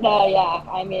 No, yeah.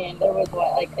 I mean, there was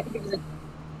I think it was in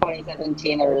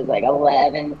 2017, there was like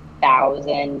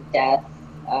 11,000 deaths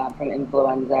from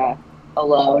influenza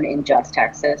alone in just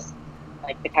Texas.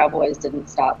 Like the Cowboys didn't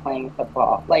stop playing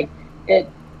football. Like it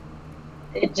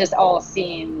just all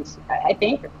seemed, I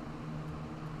think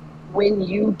when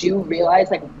you do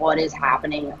realize like what is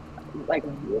happening, like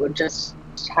just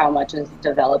how much is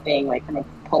developing, like from a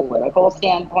political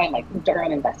standpoint, like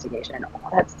Durham investigation and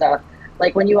all that stuff.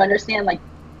 Like when you understand like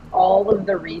all of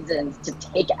the reasons to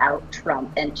take out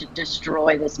Trump and to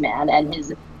destroy this man and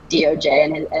his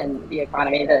DOJ and the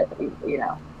economy that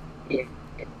he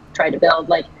tried to build,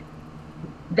 like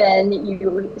then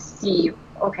you see,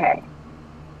 okay,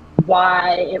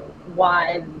 why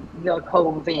the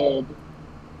COVID,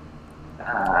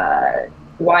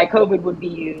 why COVID would be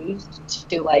used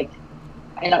to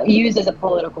used as a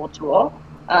political tool.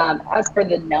 As for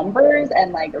the numbers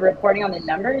and like reporting on the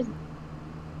numbers,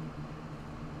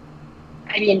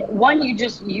 I mean, one,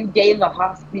 you gave a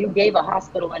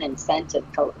hospital an incentive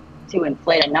to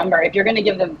inflate a number. If you're going to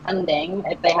give them funding,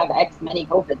 if they have X many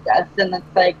COVID deaths, then that's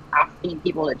like asking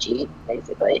people to cheat,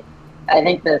 basically. I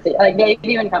think they've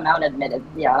even come out and admitted,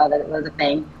 yeah, that was a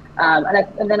thing.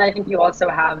 And then I think you also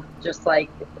have just like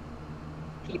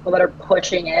people that are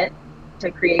pushing it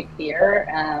to create fear,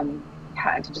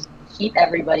 to just keep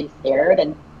everybody scared.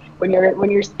 And when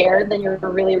you're scared, then you're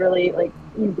really, really like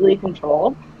easily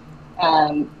controlled.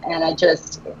 And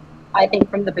I think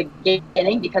from the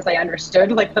beginning, because I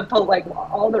understood like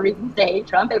all the reasons to hate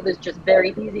Trump, it was just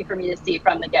very easy for me to see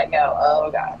from the get-go, oh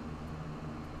God,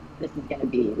 this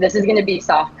is gonna be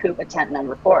soft coup attempt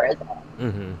number 4, isn't it?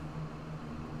 Mm-hmm.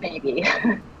 Maybe.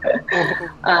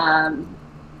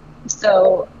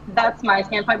 So that's my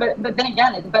standpoint. But then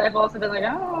again, but I've also been like,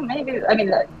 oh, maybe. I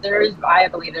mean, I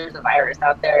believe there's a virus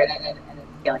out there and it's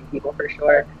killing people for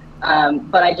sure.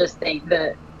 But I just think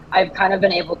that I've kind of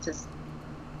been able to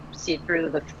see through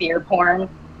the fear porn.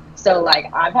 So like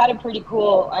I've had a pretty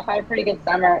good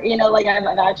summer. Like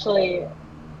I've actually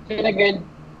been a good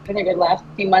last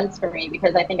few months for me,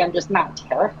 because I think I'm just not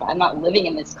terrified. I'm not living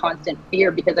in this constant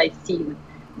fear, because I see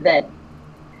that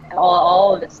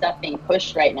all of the stuff being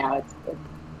pushed right now, it's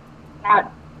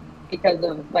not because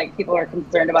of like people are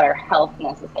concerned about our health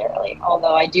necessarily.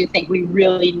 Although I do think we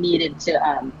really needed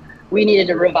to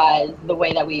revise the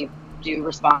way that we do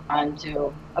respond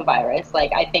to a virus.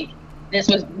 Like I think this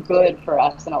was good for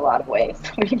us in a lot of ways.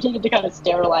 We needed to kind of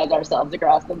sterilize ourselves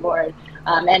across the board,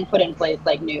 and put in place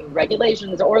like new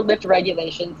regulations or lift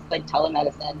regulations like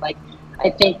telemedicine. Like I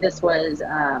think this was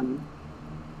kind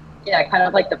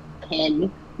of like the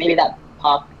pin, maybe that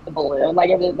popped the balloon. Like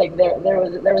it was like there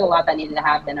was a lot that needed to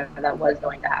happen, or that was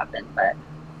going to happen, but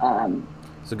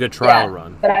it's a good trial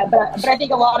run. But I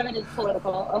think a lot of it is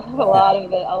political. A lot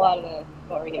of the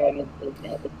what we're hearing is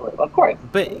political, of course.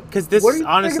 But because this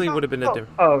honestly would have been a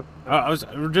different. I was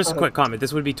just a quick comment.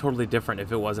 This would be totally different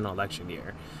if it was an election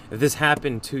year. If this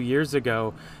happened 2 years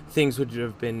ago, things would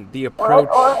have been the approach.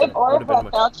 Or if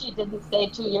Fauci didn't say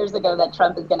 2 years ago that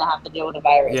Trump is going to have to deal with a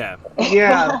virus. Yeah.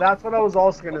 Yeah, that's what I was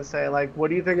also going to say. Like, what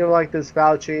do you think of like this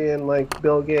Fauci and like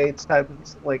Bill Gates type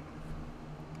of like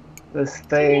this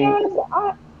thing?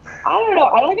 I don't know.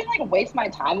 I don't even like waste my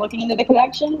time looking into the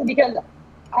connections, because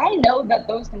I know that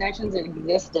those connections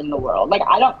exist in the world. Like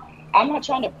I'm not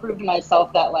trying to prove to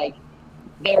myself that like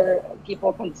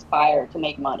people conspire to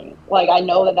make money. Like I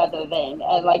know that that's a thing,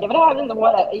 and like if it happens,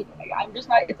 I'm just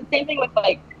not. It's the same thing with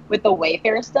the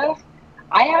Wayfair stuff.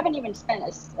 I haven't even spent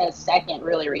a second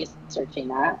really researching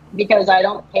that because I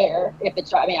don't care if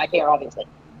it's, I mean, I care obviously,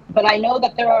 but I know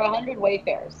that there are 100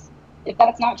 Wayfarers. If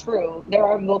that's not true, there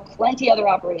are plenty other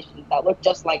operations that look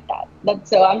just like that.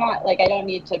 So I'm not like, I don't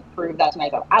need to prove that to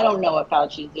myself. I don't know what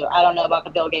Fauci's doing. I don't know about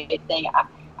the Bill Gates thing.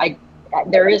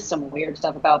 There is some weird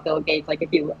stuff about Bill Gates. Like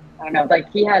if you, I don't know,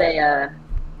 like he had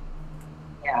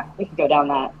yeah, we could go down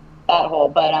that hole.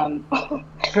 But on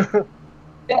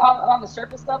the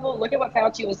surface level, look at what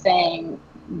Fauci was saying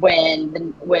when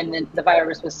the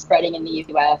virus was spreading in the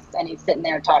U.S. and he's sitting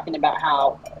there talking about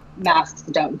how masks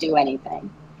don't do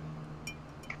anything.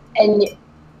 And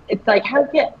it's like, how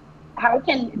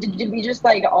can did we just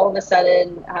like all of a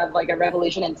sudden have like a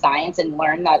revolution in science and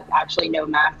learn that actually no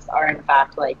masks are in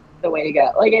fact like the way to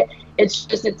go? Like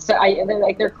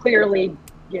they're clearly,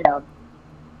 you know,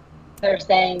 they're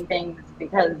saying things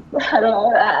because I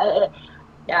don't know.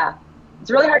 Yeah, it's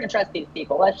really hard to trust these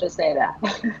people. Let's just say that.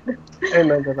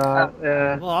 Amen to that.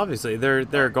 Yeah. Well, obviously,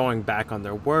 they're going back on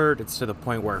their word. It's to the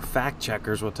point where fact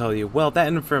checkers will tell you, well, that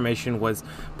information was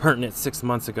pertinent 6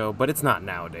 months ago, but it's not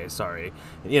nowadays. Sorry,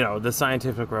 you know, the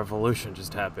scientific revolution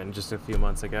just happened just a few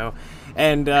months ago,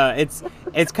 and it's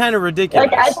kind of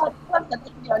ridiculous. Like I thought something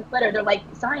on Twitter, they're like,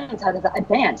 science has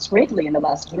advanced greatly in the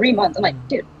last 3 months. I'm like,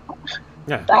 dude,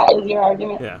 yeah, that is your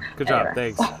argument. Yeah, good job,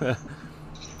 thanks.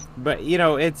 But you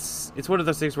know, it's one of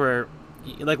those things where,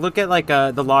 like, look at like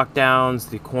the lockdowns,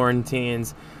 the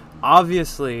quarantines.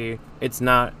 Obviously, it's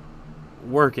not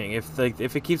working. If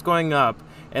it keeps going up,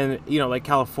 and you know, like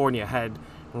California had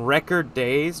record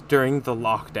days during the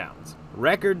lockdowns.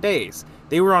 Record days.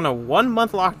 They were on a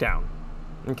 1-month lockdown.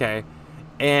 Okay,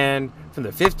 and from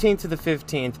the 15th to the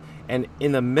 15th. And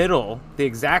in the middle, the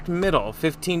exact middle,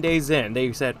 15 days in,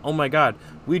 they said, oh my God,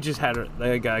 we just had,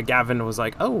 Gavin was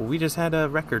like, oh, we just had a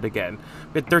record again.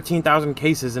 We had 13,000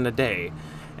 cases in a day.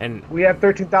 And we had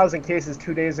 13,000 cases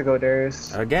 2 days ago,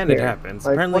 Darius. Again, it happens.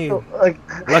 Like, apparently,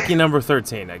 lucky number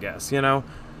 13, I guess, you know?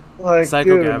 Like,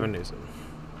 Psycho dude. Gavin Newsom.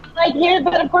 Like here,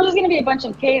 but of course there's going to be a bunch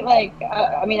of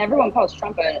I mean, everyone calls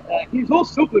Trump he's so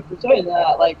stupid for saying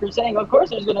that. Like, for saying, of course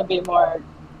there's going to be more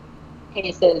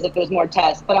cases if there's more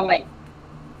tests, but I'm like,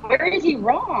 where is he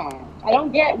wrong? I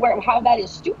don't get how that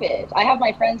is stupid. I have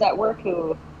my friends at work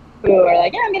who are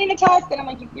like, yeah, I'm getting a test, and I'm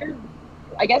like,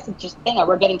 I guess it's just a thing.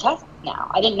 We're getting tests now.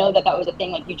 I didn't know that was a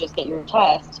thing. Like, you just get your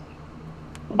test.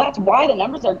 Well, that's why the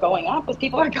numbers are going up, because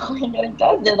people are going and getting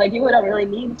tested. Like, people who don't really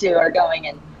need to are going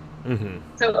and. Mm-hmm.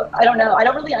 So I don't know. I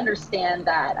don't really understand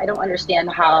that. I don't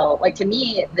understand how, like, to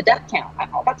me, the death count,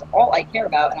 that's all I care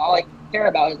about. And all I care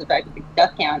about is the fact that the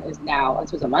death count is now,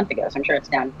 this was a month ago, so I'm sure it's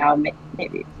down now,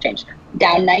 maybe it's changed,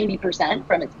 down 90%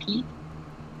 from its peak.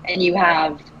 And you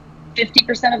have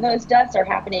 50% of those deaths are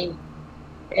happening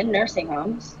in nursing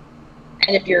homes.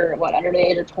 And if you're, under the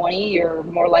age of 20, you're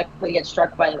more likely to get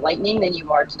struck by lightning than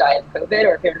you are to die of COVID.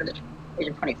 Or if you're under the age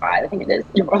of 25, I think it is,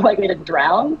 you're more likely to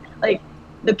drown. Like,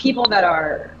 the people that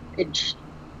are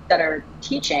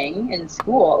teaching in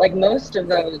school, like most of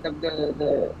those,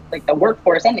 the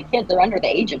workforce and the kids are under the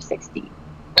age of 60.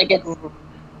 Like, it's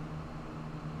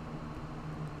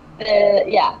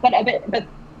but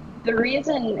the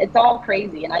reason it's all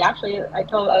crazy, and I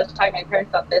was talking to my parents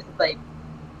about this. It's like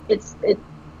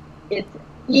it's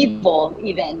evil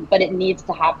even, but it needs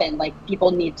to happen. Like,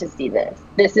 people need to see this.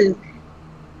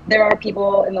 There are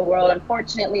people in the world,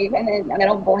 unfortunately, and I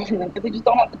don't blame them, because they just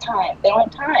don't have the time. They don't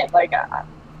have time. Like,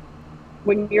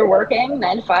 when you're working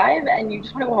 9 to 5 and you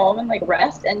just want to go home and like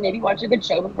rest and maybe watch a good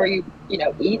show before you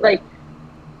eat, like,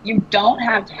 you don't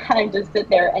have time to sit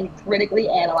there and critically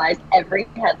analyze every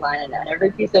headline and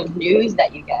every piece of news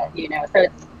that you get. So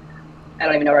it's, I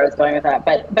don't even know where I was going with that,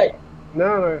 but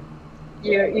no.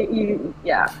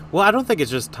 Yeah. Well, I don't think it's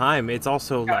just time. It's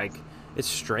also like, it's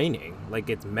straining. Like,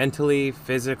 it's mentally,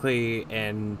 physically,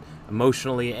 and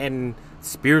emotionally, and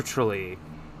spiritually.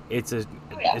 It's a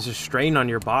strain on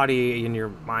your body and your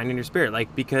mind and your spirit.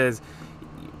 Like, because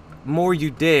more you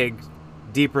dig,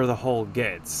 deeper the hole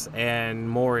gets, and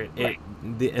more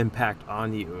the impact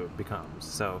on you becomes.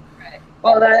 So. Right.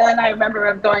 Well, and I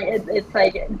remember going. It's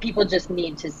like people just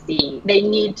need to see. They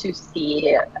need to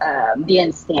see the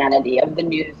insanity of the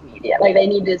news media. Like, they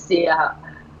need to see.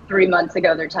 3 months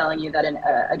ago, they're telling you that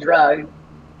a drug,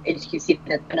 HQC,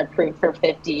 that's been approved for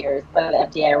 50 years by the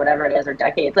FDA or whatever it is, or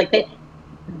decades. Like,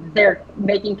 they're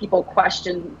making people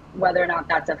question whether or not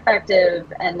that's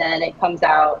effective, and then it comes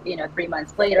out, 3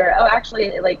 months later, oh,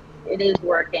 actually, like, it is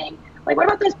working. Like, what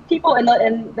about those people in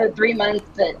the 3 months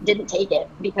that didn't take it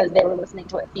because they were listening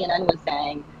to what CNN was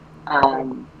saying?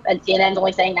 And CNN's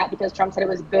only saying that because Trump said it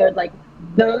was good. Like,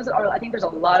 I think there's a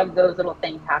lot of those little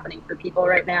things happening for people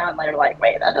right now, and they're like,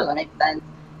 wait, that doesn't make sense.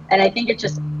 And I think it's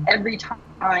just every time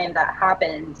that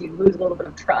happens, you lose a little bit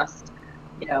of trust,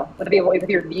 with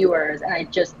your viewers. And I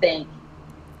just think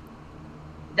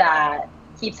that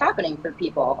keeps happening for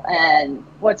people. And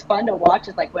what's fun to watch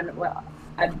is like when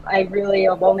I really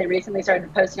have only recently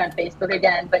started posting on Facebook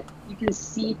again, but you can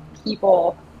see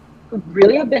people who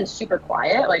really have been super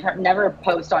quiet, like have never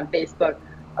posted on Facebook,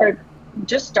 are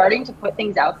just starting to put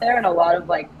things out there. And a lot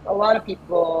of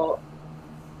people,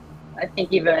 I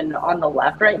think even on the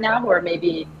left right now, who are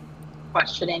maybe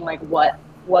questioning like what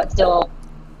still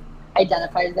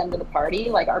identifies them to the party,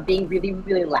 like are being really,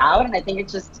 really loud. And I think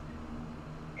it's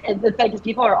like because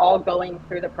people are all going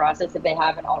through the process, if they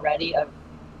haven't already, of,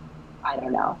 I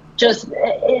don't know, just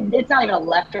it's not even a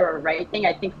left or a right thing.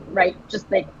 I think just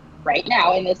like right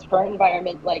now in this current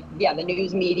environment, like the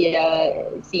news media,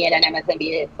 CNN,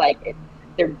 MSNBC, it's like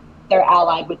they're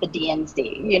allied with the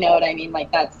DNC. You know what I mean?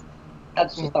 Like that's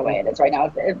just the way it is right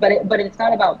now. But it's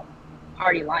not about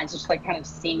party lines. It's just like kind of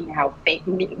seeing how fake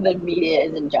the media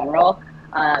is in general.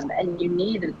 And you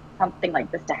need something like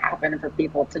this to happen for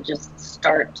people to just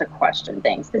start to question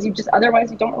things, because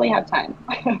otherwise you don't really have time.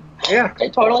 Yeah, I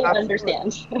totally absolutely.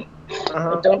 understand.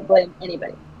 But don't blame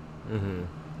anybody. Mm-hmm.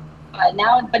 But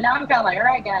now I'm kind of like, all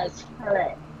right, guys, all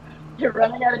right, you're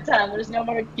running out of time. There's no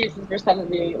more excuses for some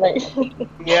of you. Like,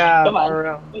 yeah, come on, for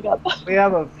real. wake up. We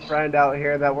have a friend out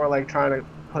here that we're like trying to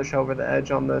push over the edge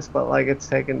on this, but like it's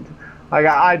taken. Like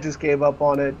I just gave up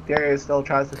on it. Darius still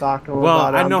tries to talk to him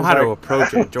about it. I I'm know just how like, to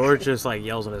approach it. George just like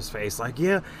yells in his face, like,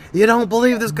 "Yeah, you don't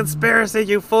believe this conspiracy,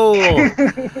 you fool!" And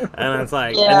it's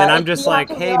like, Yeah, and then I'm just you have like,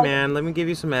 to "Hey, realize- man, let me give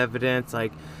you some evidence.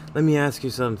 Like, let me ask you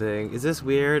something. Is this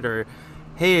weird?" Or,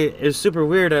 "Hey, it's super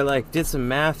weird. I like did some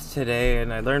math today,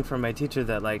 and I learned from my teacher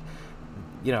that like,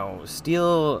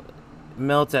 steel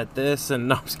melts at this, and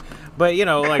no, but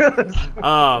like,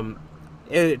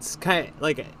 it's kind of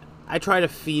like." I try to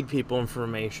feed people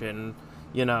information,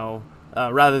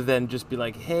 rather than just be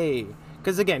like, hey,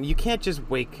 because again, you can't just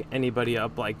wake anybody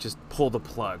up, like just pull the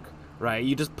plug, right?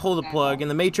 You just pull the plug in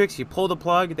the Matrix, you pull the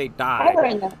plug, they I die.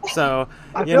 learned that. So,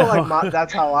 I feel like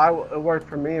that's how it worked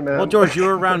for me, man. Well, George, you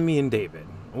were around me and David,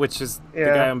 which is the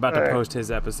Yeah, guy I'm about to alright. post his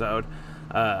episode.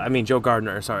 Joe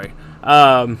Gardner, sorry.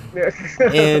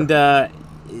 And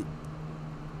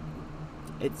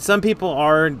some people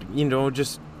are,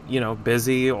 just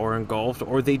busy or engulfed,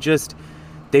 or they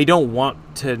don't want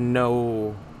to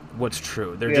know what's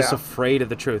true. They're just Yeah. afraid of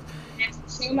the truth.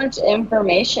 It's too much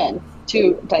information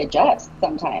to digest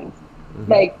sometimes.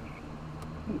 Mm-hmm.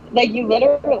 Like you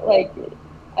literally, like,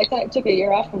 I took a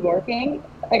year off from working.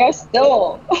 Like I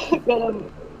still, I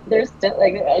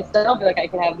still feel like I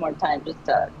could have more time just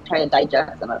to try to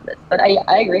digest some of this. But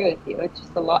I agree with you. It's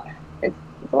just a lot. It's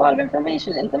a lot of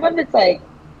information, and some of it's like,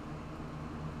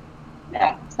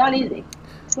 yeah, it's not easy.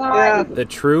 It's not easy. The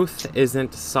truth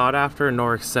isn't sought after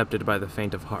nor accepted by the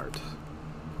faint of heart.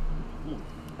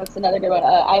 That's another good one.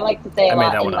 I like to say I a made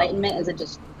lot, that one up. enlightenment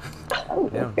is oh,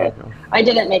 Yeah, that's there good. you go. I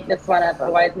didn't make this one up. A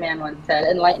wise man once said,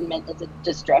 enlightenment is a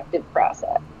destructive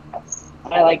process.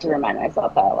 I like to remind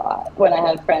myself that a lot. When I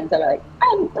have friends that are like,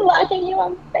 I'm blocking you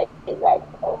on Facebook.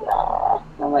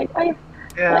 I'm like,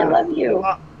 I love you.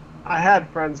 I had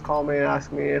friends call me and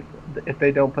ask me if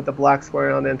they don't put the black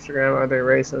square on Instagram, are they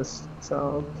racist?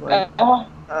 So I was like,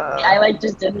 I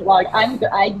just didn't log.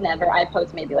 I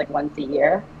post maybe like once a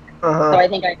year. So I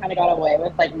think I kind of got away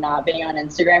with like not being on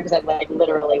Instagram because I like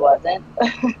literally wasn't.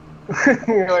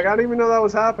 You're like, I didn't even know that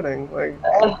was happening. Like,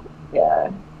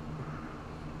 yeah.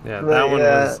 Yeah,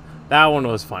 But, that one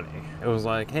was funny. It was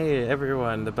like, hey,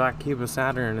 everyone, the black cube of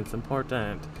Saturn, it's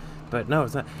important. But no,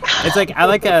 it's not. It's like, I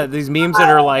like these memes that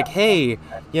are like, hey,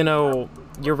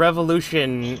 your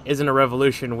revolution isn't a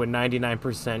revolution when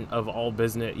 99% of all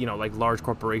business, like large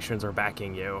corporations are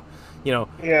backing you. yeah.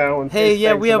 When Hey, Fish yeah,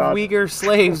 thinks we have about- Uyghur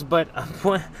slaves, but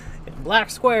black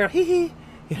square, hee hee,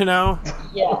 Yeah.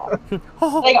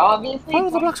 Oh, Like obviously, follow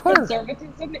the black square.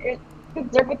 conservatism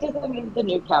is the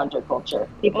new counterculture.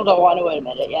 People don't want to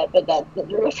admit it yet, but that's the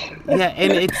truth. Yeah,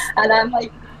 and it's, And I'm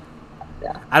like,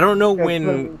 I don't know It's when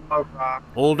really punk rock.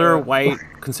 older Yeah. white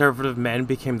conservative men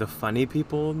became the funny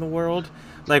people in the world.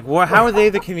 Like, how are they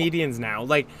the comedians now?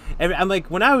 Like, and I'm like,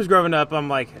 when I was growing up, I'm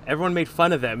like, everyone made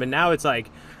fun of them, and now it's like,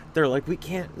 they're like, we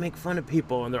can't make fun of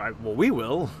people, and they're like, well, we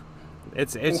will.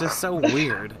 It's just so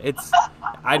weird. It's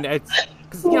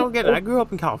because again, I grew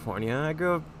up in California. I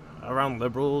grew up around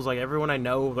liberals. Like everyone I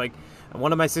know, like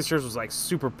one of my sisters was like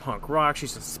super punk rock. She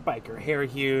used to spike her hair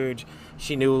huge.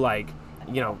 She knew like,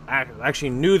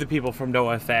 actually knew the people from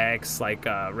NoFX, like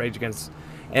Rage Against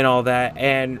and all that.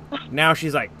 And now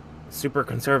she's like super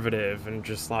conservative and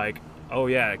just like, oh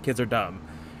yeah, kids are dumb,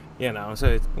 so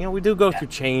it's, we do go through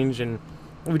change and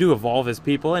we do evolve as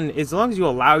people, and as long as you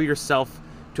allow yourself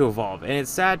to evolve. And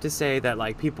it's sad to say that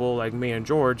like people like me and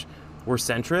George, we're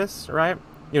centrists, right?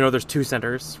 There's two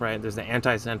centers, right? There's the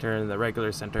anti-center and the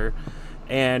regular center,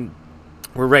 and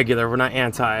we're regular, we're not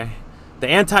anti. The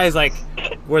anti is like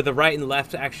where the right and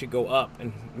left actually go up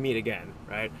and meet again,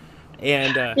 right?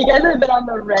 And you guys have been on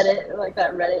the Reddit, like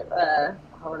that Reddit,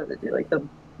 what does it do, like the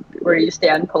where you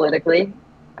stand politically?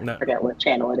 No. I forget what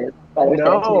channel it is. But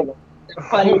No. It's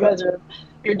funny,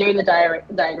 you're doing the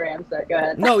diagram, so go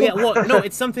ahead. No, yeah, well, no,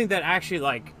 it's something that actually,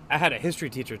 like, I had a history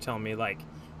teacher tell me, like,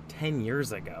 10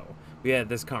 years ago. We had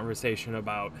this conversation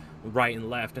about right and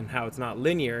left and how it's not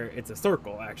linear, it's a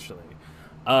circle, actually.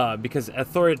 Because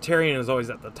authoritarian is always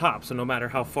at the top, so no matter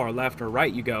how far left or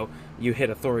right you go, you hit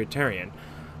authoritarian.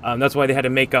 That's why they had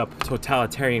to make up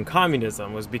totalitarian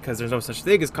communism, was because there's no such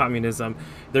thing as communism.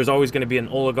 There's always going to be an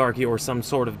oligarchy or some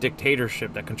sort of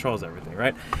dictatorship that controls everything,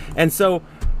 right? And so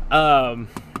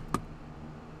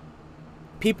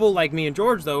people like me and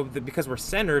George, though, because we're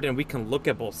centered and we can look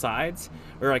at both sides,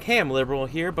 we're like, hey, I'm liberal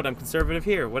here, but I'm conservative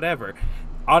here, whatever.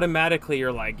 Automatically,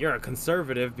 you're like, you're a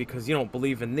conservative because you don't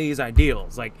believe in these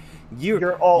ideals. Like,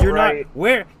 you're alt-right.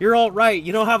 You're alt-right.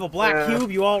 You don't have a black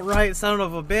cube, you alt-right son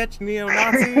of a bitch,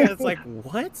 neo-Nazi. It's like,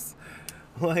 what?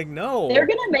 Like, no. They're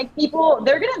gonna make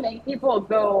people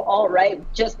go all right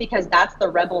just because that's the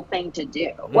rebel thing to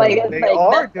do. Like, it's they like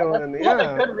are that's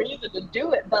a good reason to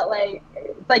do it. But like,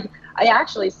 it's like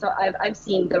I've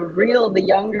seen the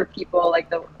younger people,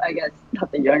 like I guess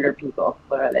not the younger people,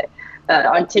 what are they?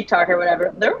 On TikTok or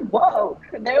whatever, they're woke.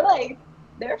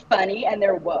 They're funny and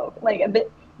they're woke. Like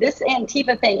this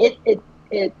Antifa thing, it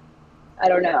I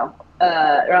don't know.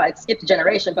 It skipped a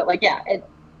generation, but like, yeah,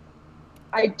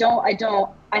 I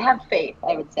have faith,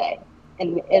 I would say,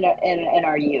 in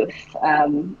our youth. I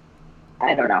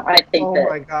don't know. I think oh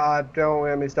my God, don't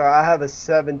let me start. I have a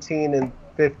 17 and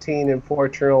 15 and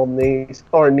 14-year-old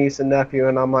niece and nephew,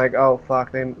 and I'm like, oh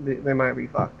fuck, they might be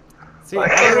fucked. See, I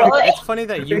don't know. It's funny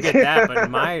that you get that, but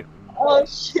oh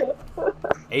shit.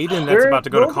 Aiden that's about to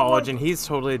go to college, and he's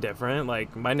totally different.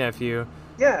 Like, my nephew,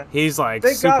 yeah, he's like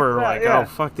super like, oh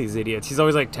fuck these idiots. He's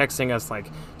always like texting us like,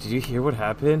 did you hear what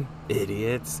happened?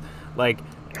 Idiots. Like,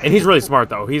 and he's really smart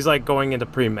though. He's like going into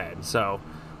pre-med, so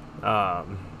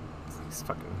he's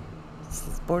fucking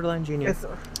borderline genius.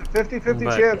 It's a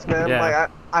 50-50 chance, man. Yeah.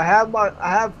 Like I have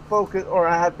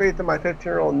faith in my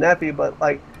 15-year-old nephew, but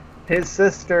like his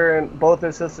sister and both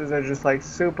his sisters are just like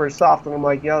super soft, and I'm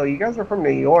like, yo, you guys are from New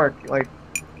York, like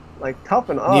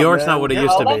toughen up. New York's man. not what it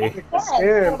used to be.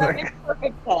 That makes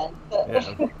perfect sense.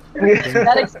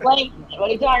 That explains it. What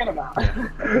are you talking about?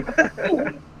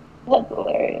 That's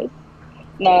hilarious.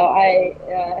 No, I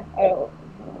don't know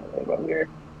what we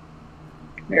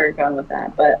were going with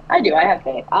that, but I have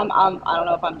faith. I don't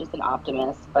know if I'm just an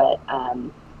optimist, but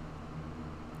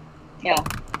yeah,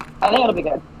 I think it'll be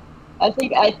good. I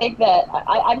think that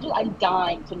I'm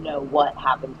dying to know what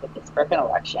happens with this frickin'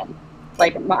 election.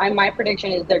 Like my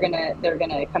prediction is they're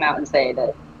gonna come out and say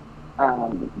that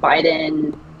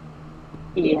Biden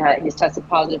he's tested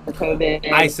positive for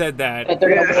COVID. I said that. But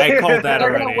I called that they're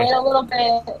already. gonna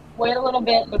wait a little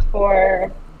bit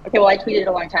before. Okay, well I tweeted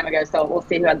a long time ago, so we'll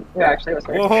see who actually was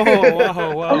first.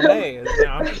 Whoa, hey.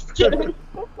 Just kidding.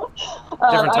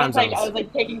 Different time zones. I was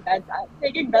like taking bets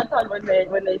on when they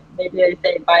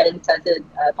say Biden tested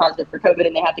positive for COVID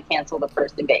and they have to cancel the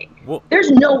first debate. Well,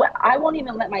 there's no way. I won't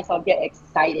even let myself get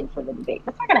excited for the debate.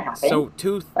 That's not gonna happen. So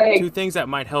two things that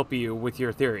might help you with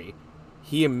your theory.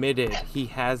 He admitted he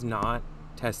has not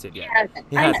tested yet.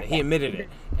 He hasn't. He admitted it.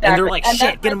 Exactly. And they're like,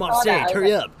 shit, get him off stage,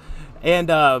 hurry up.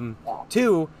 And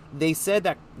two, they said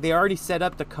that they already set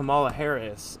up the Kamala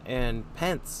Harris and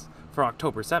Pence for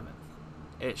October 7th.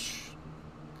 Ish.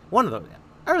 One of those.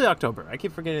 Early October. I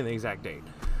keep forgetting the exact date.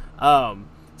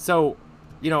 So,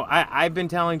 I've been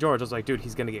telling George, I was like, dude,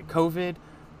 he's going to get COVID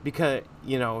because,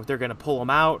 they're going to pull him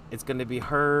out. It's going to be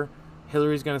her.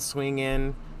 Hillary's going to swing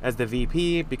in as the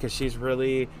VP because she's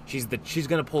going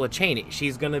to pull a Cheney.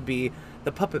 She's going to be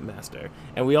the puppet master.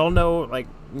 And we all know,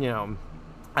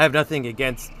 I have nothing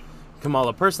against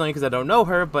Kamala personally because I don't know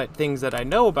her, but things that I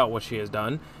know about what she has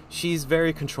done, she's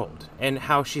very controlled, and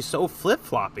how she's so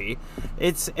flip-floppy.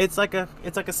 It's like a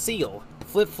seal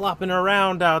flip-flopping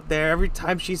around out there. Every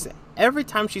time she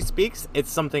speaks,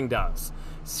 it's something does.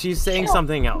 She's saying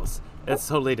something else. It's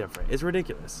totally different. It's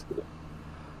ridiculous.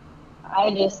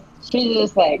 She's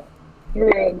just like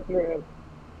through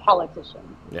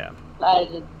politician. Yeah.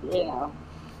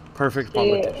 Perfect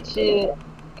politician.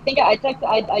 I think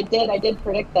I did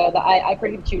predict though that I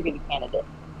predicted she would be the candidate.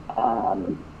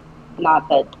 Not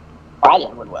that I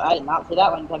did not see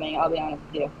that one coming. I'll be honest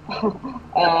with you.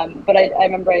 But I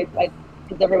remember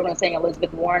because everyone was saying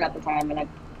Elizabeth Warren at the time, and I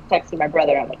texted my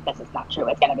brother. I'm like, this is not true.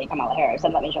 It's gonna be Kamala Harris,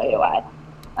 and let me show you why.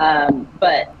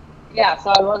 But yeah, so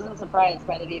I wasn't surprised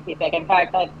by the VP pick. In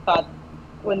fact, I thought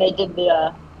when they did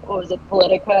the what was it,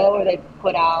 Politico, where they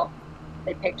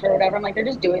picked her or whatever. I'm like, they're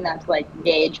just doing that to like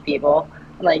gauge people,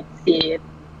 and, like see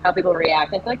how people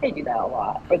react. I feel like they do that a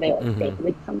lot, or they like fake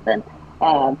leak something.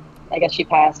 I guess she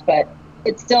passed, but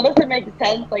it still doesn't make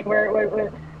sense. Like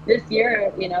we're this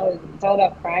year, you know, it's all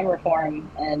about crime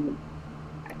reform, and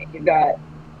I mean, you've got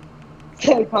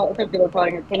some people are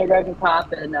calling her kindergarten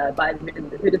cop, and Biden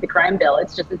who did the crime bill.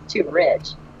 It's too rich.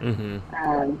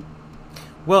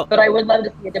 Well, but I would love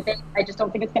to see a debate. I just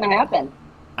don't think it's going to happen.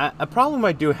 A problem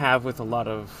I do have with a lot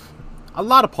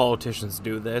of politicians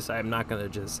do this. I'm not going to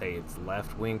just say it's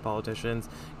left-wing politicians,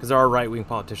 because there are right-wing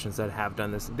politicians that have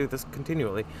done this and do this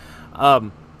continually.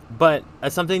 But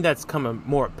something that's come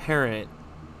more apparent,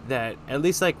 that at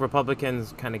least like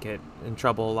Republicans kind of get in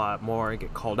trouble a lot more and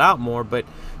get called out more, but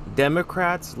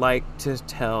Democrats like to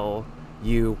tell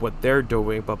you what they're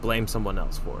doing but blame someone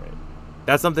else for it.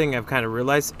 That's something I've kind of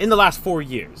realized in the last 4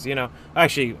 years, you know,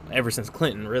 actually ever since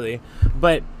Clinton, really.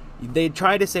 But they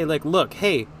try to say, like, look,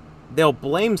 hey, they'll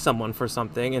blame someone for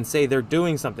something and say they're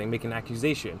doing something, make an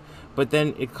accusation. But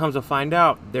then it comes to find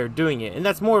out they're doing it. And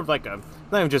that's more of like not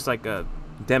even just like a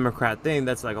Democrat thing.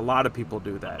 That's like a lot of people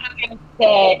do that.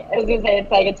 I was gonna say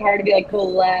it's like it's hard to be like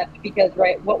cool left, because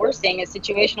what we're seeing is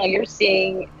situational. You're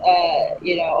seeing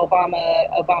you know,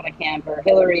 Obama camp or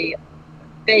Hillary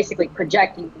basically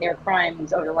projecting their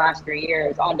crimes over the last 3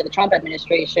 years onto the Trump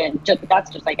administration. That's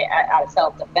just like out of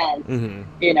self-defense.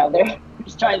 You know, they're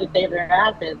just trying to save their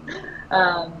asses.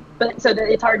 But so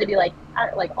it's hard to be like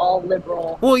all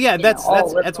liberal. Well, yeah, that's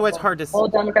why it's hard to. All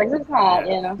Democrats, it's not,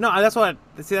 you know. No, that's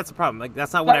the problem. Like,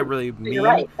 that's not what I really mean. You're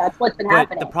right. That's what's been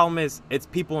happening. The problem is, it's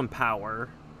people in power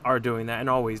are doing that and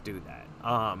always do that.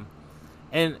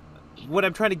 And what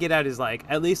I'm trying to get at is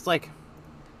at least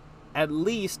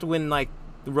when like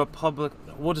the Republic,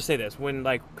 we'll just say this, when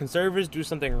like conservatives do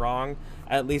something wrong,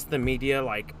 at least the media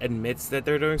like admits that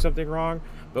they're doing something wrong.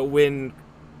 But when,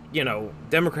 you know,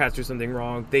 Democrats do something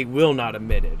wrong, they will not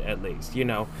admit it, at least, you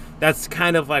know. That's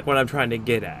kind of like what I'm trying to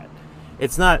get at.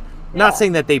 It's not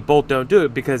saying that they both don't do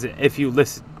it, because if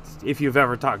you've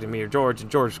ever talked to me or George,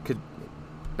 and George could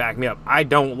back me up, I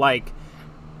don't like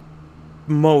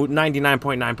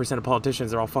 99.9% of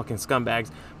politicians are all fucking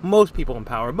scumbags. Most people in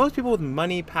power, most people with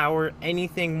money, power,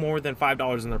 anything more than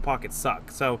 $5 in their pocket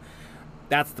suck. So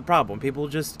that's the problem. People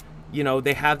just, you know,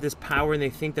 they have this power and they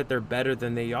think that they're better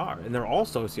than they are. And they're all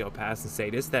sociopaths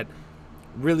and sadists that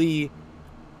really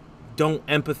don't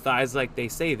empathize like they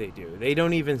say they do. They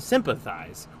don't even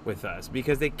sympathize with us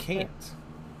because they can't.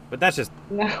 But that's just...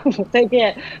 No, they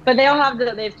can't. But they all have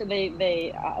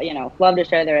they you know, love to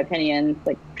share their opinions.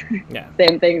 Like,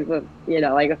 same things with, you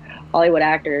know, like Hollywood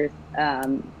actors,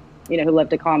 you know, who love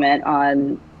to comment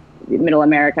on Middle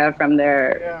America from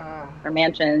their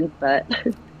mansions. But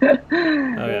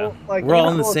we're all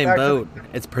in the same boat.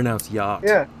 It's pronounced yacht.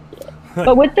 Yeah.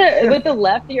 But with the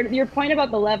left, your point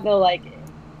about the left, though, like,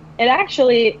 it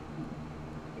actually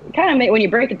kind of when you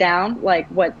break it down, like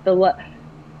what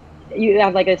you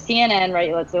have like a CNN,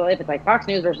 right? Let's say if it's like Fox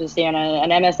News versus CNN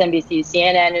and MSNBC.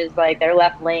 CNN is like they're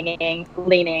left leaning,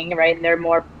 right? And they're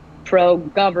more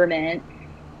pro-government.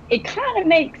 It kind of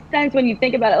makes sense when you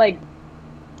think about it, like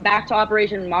back to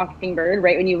Operation Mockingbird,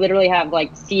 right? When you literally have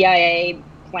like CIA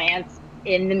plants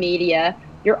in the media,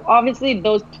 you're obviously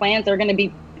those plants are going to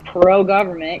be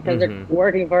pro-government because they're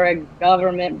working for a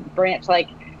government branch. Like,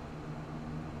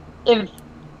 if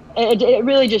it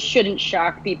really just shouldn't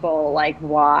shock people, like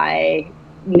why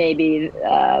maybe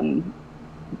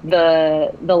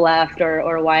the left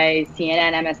or why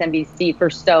CNN, MSNBC for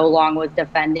so long was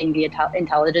defending the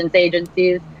intelligence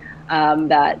agencies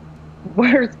that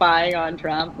were spying on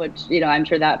Trump, which, you know, I'm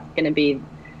sure that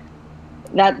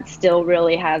still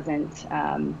really hasn't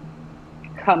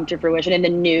come to fruition in the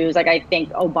news. Like, I think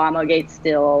Obamagate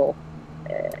still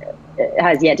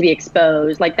has yet to be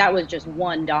exposed. Like, that was just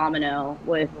one domino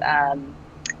with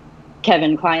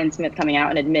Kevin Clinesmith coming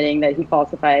out and admitting that he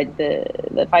falsified the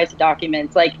FISA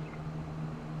documents. Like,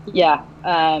 yeah.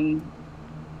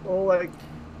 Well, like,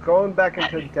 going back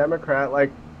into Democrat,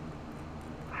 like,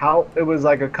 how it was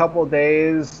like a couple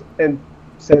days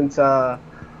since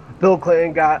Bill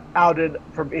Clinton got outed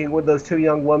for being with those two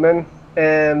young women,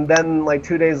 and then like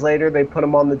 2 days later they put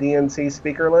him on the DNC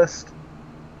speaker list.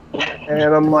 And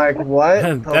I'm like, what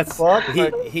the fuck?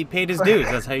 He paid his dues.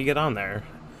 That's how you get on there.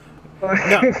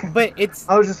 No, but it's.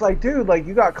 I was just like, dude, like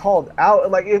you got called out.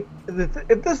 Like if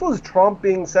this was Trump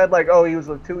being said, like, oh, he was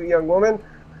with two young women,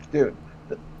 dude.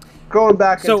 Going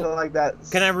back into like that.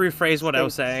 Can I rephrase what I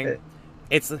was saying?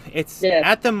 It's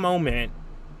at the moment,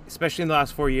 especially in the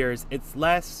last 4 years, it's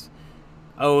less,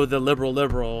 oh, the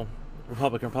liberal,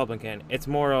 Republican. It's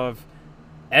more of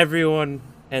everyone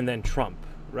and then Trump,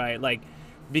 right? Like,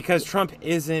 because Trump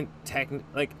isn't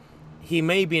like, he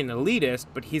may be an elitist,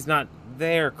 but he's not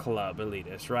their club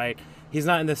elitist, right? He's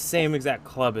not in the same exact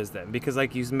club as them, because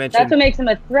like you mentioned, that's what makes him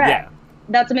a threat. Yeah.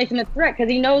 That's what makes him a threat, because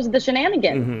he knows the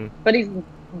shenanigans, but he's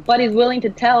willing to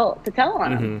tell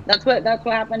on him. That's what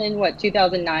happened in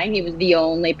 2009. He was the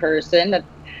only person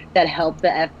that helped the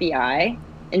FBI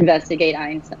investigate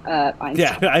Epstein,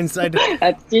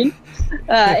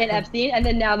 and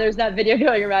then now there's that video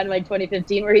going around in like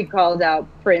 2015 where he calls out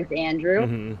Prince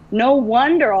Andrew. No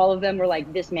wonder all of them were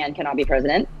like, this man cannot be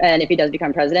president, and if he does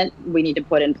become president, we need to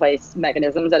put in place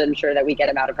mechanisms that ensure that we get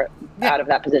him out of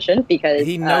that position, because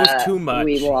he knows too much.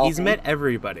 He's met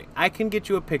everybody. I can get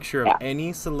you a picture of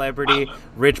any celebrity,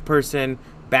 rich person,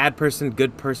 bad person,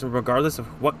 good person, regardless of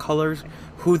what colors,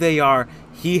 who they are.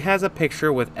 He has a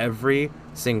picture with every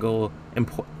single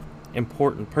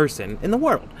important person in the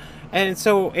world. And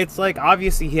so it's like,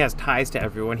 obviously he has ties to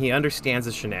everyone. He understands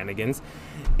the shenanigans,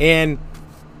 and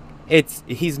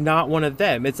he's not one of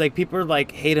them. It's like people are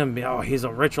like, hate him, oh, he's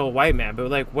a rich old white man. But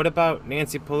like, what about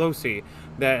Nancy Pelosi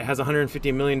that has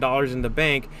 $150 million in the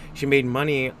bank? She made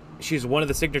money. She's one of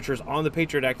the signatures on the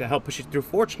Patriot Act to help push it through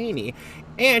for Cheney,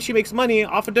 and she makes money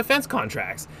off of defense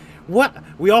contracts. What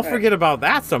we all forget about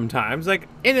that sometimes. Like,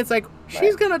 and it's like,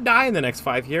 she's gonna die in the next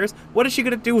 5 years. What is she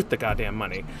gonna do with the goddamn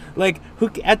money? Like,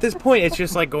 who? At this point, it's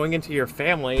just like going into your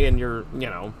family and your,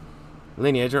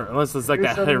 lineage, or unless it's like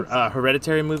that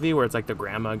Hereditary movie where it's like the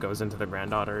grandma goes into the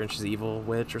granddaughter and she's an evil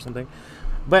witch or something.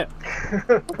 But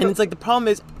and it's like, the problem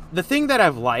is, the thing that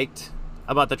I've liked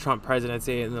about the Trump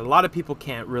presidency, and a lot of people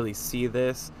can't really see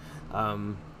this,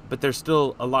 but there's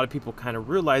still a lot of people kind of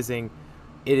realizing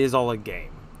it is all a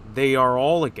game. They are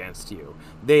all against you.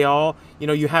 They all,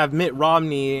 you have Mitt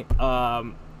Romney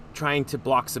trying to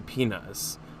block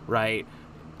subpoenas, right?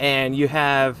 And you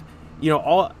have,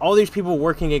 all these people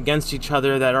working against each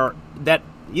other that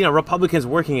Republicans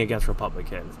working against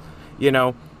Republicans,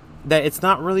 that it's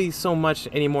not really so much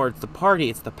anymore, it's the party,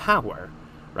 it's the power,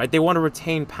 right? They want to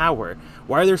retain power.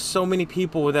 Why are there so many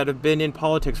people that have been in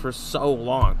politics for so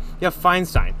long? You have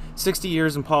Feinstein, 60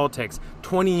 years in politics.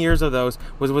 20 years of those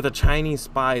was with a Chinese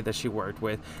spy that she worked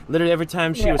with. Literally every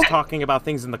time she was talking about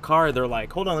things in the car, they're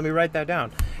like, hold on, let me write that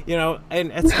down.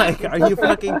 And it's like, are you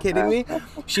fucking kidding me?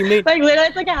 She made... Like, literally,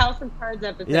 it's like a House of Cards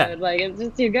episode. Yeah. Like, it's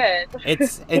just too good.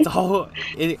 It's all...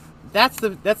 That's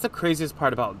the craziest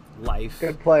part about life.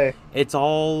 Good play. It's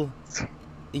all...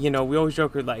 we always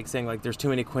joke with like saying like there's too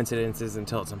many coincidences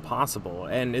until it's impossible,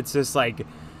 and it's just like,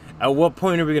 at what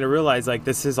point are we going to realize like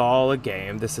this is all a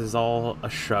game, this is all a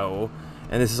show,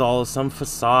 and this is all some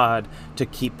facade to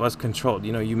keep us controlled?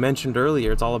 You mentioned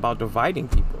earlier it's all about dividing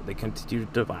people. They continue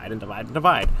to divide and divide and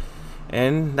divide,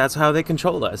 and that's how they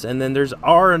control us. And then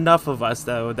are enough of us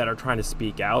though that are trying to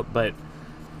speak out, but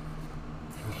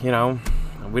we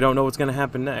don't know what's going to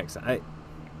happen next.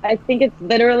 I think it's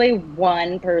literally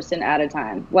one person at a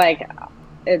time. Like,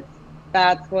 it's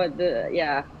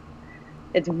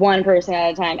one person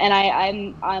at a time.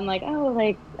 And I'm like, oh,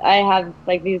 like, I have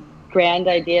like these grand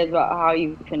ideas about how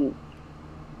you can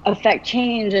affect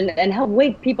change and help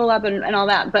wake people up and all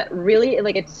that. But really,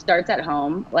 like, it starts at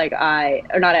home. Like, I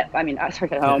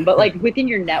start at home, but like within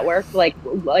your network, like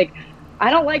I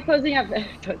don't like posting up.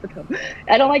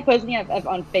 I don't like posting up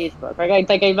on Facebook. Like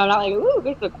I'm not like, ooh,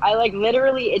 Facebook. I like,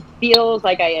 literally, it feels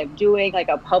like I am doing like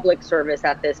a public service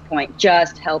at this point,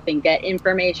 just helping get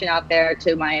information out there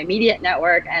to my immediate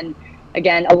network. And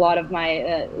again, a lot of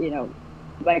my,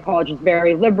 my college is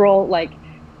very liberal. Like,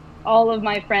 all of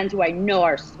my friends who I know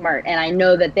are smart, and I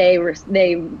know that they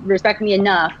respect me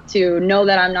enough to know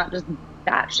that I'm not just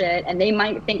batshit, and they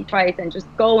might think twice and just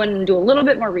go and do a little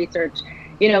bit more research.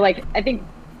 Like, I think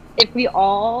if we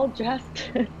all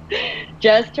just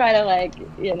try to, like,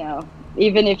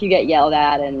 even if you get yelled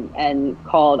at and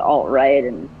called alt-right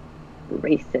and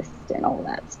racist and all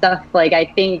that stuff, like, I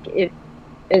think if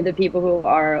the people who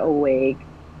are awake,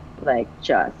 like,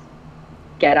 just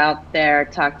get out there,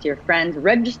 talk to your friends,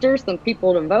 register some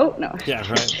people to vote. No. Yeah,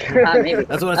 right. Maybe.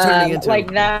 That's what it's turning into.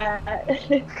 Like that.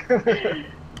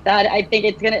 That, I think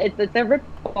it's a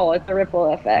ripple. It's a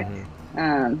ripple effect.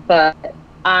 But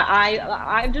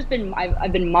I've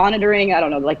been monitoring, I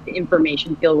don't know, like the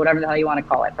information field, whatever the hell you want to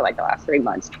call it, for like the last 3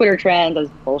 months. Twitter trends, as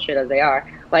bullshit as they are.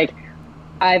 Like,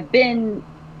 I've been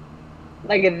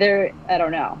like I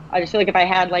don't know. I just feel like if I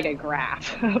had like a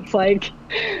graph of like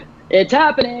it's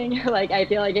happening, like I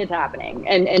feel like it's happening,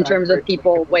 and in terms of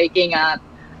people waking up,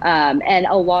 and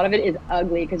a lot of it is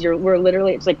ugly because we're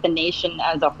literally, it's like the nation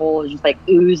as a whole is just like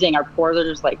oozing. Our pores are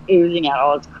just like oozing out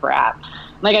all this crap.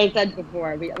 Like I said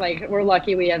before, we're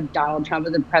lucky we have Donald Trump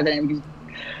as the president because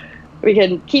we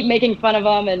can keep making fun of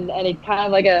him, and it's kind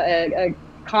of like a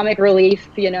comic relief,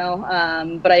 you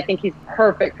know. But I think he's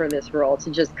perfect for this role,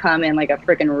 to just come in like a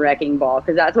freaking wrecking ball,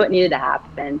 because that's what needed to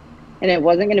happen. And it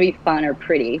wasn't going to be fun or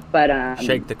pretty, but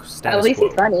shake the status at least quo.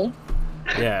 he's funny.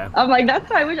 Yeah. I'm like,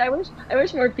 I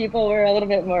wish more people were a little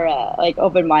bit more like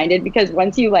open-minded, because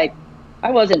once you like, I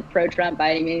wasn't pro-Trump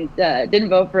by any means, didn't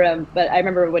vote for him, but I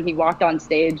remember when he walked on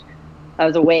stage, I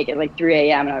was awake at like 3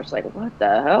 a.m. and I was like, what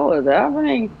the hell is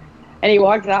happening? And he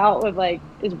walks out with like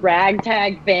his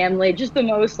ragtag family, just the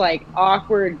most like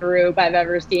awkward group I've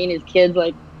ever seen. His kids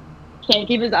like can't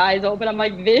keep his eyes open. I'm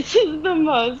like, this is the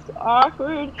most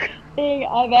awkward thing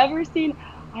I've ever seen.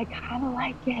 I kind of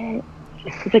like it.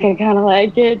 It's like, I kind of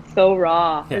like it. So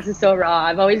raw. Yeah. This is so raw.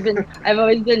 I've always been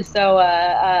so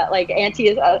like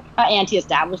not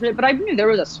anti-establishment, but I knew there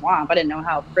was a swamp. I didn't know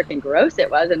how freaking gross it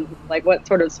was and like what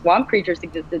sort of swamp creatures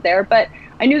existed there, but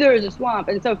I knew there was a swamp.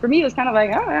 And so for me, it was kind of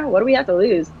like, oh, what do we have to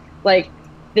lose? Like,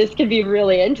 this could be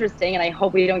really interesting, and I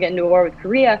hope we don't get into a war with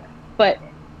Korea. But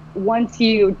once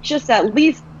you just at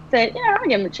least say, I'm gonna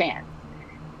give him a chance,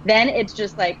 then it's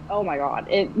just like, oh my God,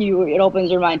 it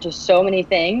opens your mind to so many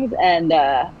things, and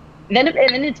then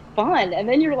it's fun, and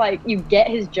then you're like, you get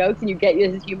his jokes and you get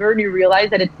his humor, and you realize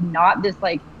that it's not this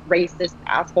like racist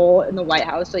asshole in the White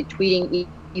House like tweeting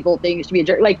evil things to be a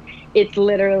jerk. Like, it's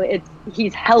literally,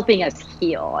 he's helping us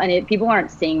heal, and people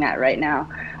aren't seeing that right now,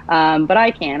 but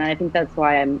I can, and I think that's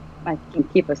why I can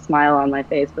keep a smile on my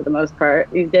face for the most part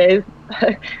these days.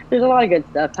 There's a lot of good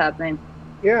stuff happening.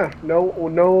 Yeah,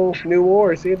 no new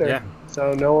wars either. Yeah.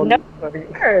 So no one.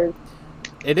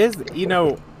 It is,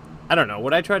 I don't know.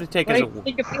 What I try to take as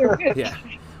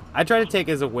I try to take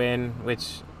as a win,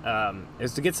 which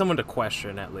is to get someone to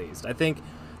question at least. I think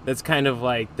that's kind of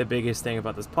like the biggest thing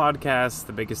about this podcast.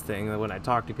 The biggest thing that when I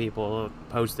talk to people,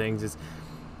 post things, is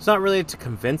it's not really to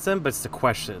convince them, but it's to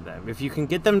question them. If you can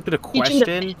get them to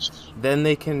question, then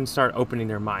they can start opening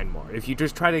their mind more. If you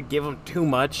just try to give them too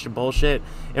much bullshit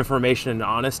information and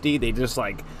honesty, they just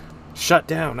like shut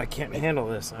down. I can't handle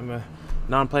this. I'm a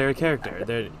non-player character. I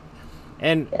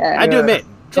do admit,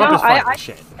 Trump is funny as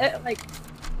shit.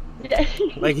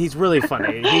 Like, he's really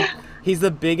funny. He's the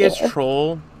biggest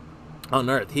troll on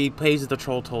earth. He pays the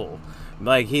troll toll.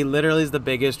 Like, he literally is the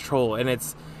biggest troll, and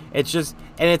it's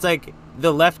like,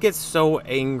 the left gets so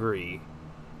angry.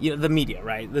 The media,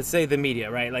 right? Let's say the media,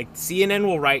 right? Like, CNN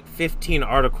will write 15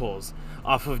 articles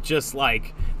off of just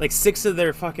like 6 of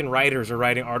their fucking writers are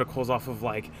writing articles off of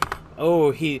like,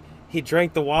 oh, he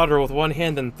drank the water with one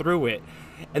hand and threw it.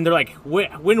 And they're like,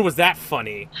 when was that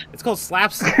funny? It's called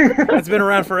slapstick. It's been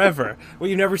around forever. Well,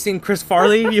 you've never seen Chris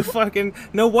Farley? You fucking...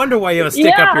 No wonder why you have a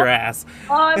stick up your ass.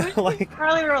 Oh, I wish Chris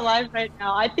Farley were alive right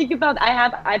now. I think about...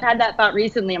 I've had that thought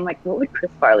recently. I'm like, what would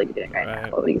Chris Farley be doing right now?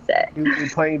 What would he say? He'd be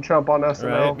playing Trump on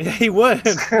SNL. Right. Yeah, he would.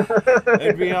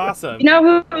 It'd be awesome. You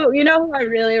know who I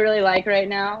really, really like right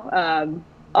now?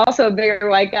 Also a bigger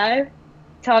white guy.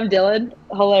 Tom Dillon.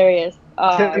 Hilarious.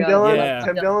 Tim Dillon? Yeah.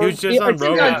 Tim Dillon? He was just on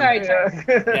Rogan. Sorry.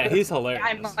 Yeah, he's hilarious.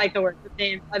 I'm like the worst with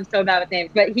names. I'm so bad with names.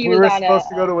 But we were supposed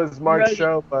to go to his March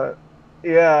show, but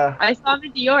yeah. I saw him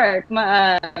in New York.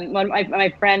 My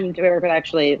friend who worked with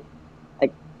actually,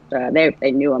 like,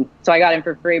 they knew him, so I got him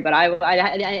for free. But I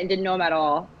didn't know him at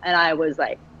all, and I was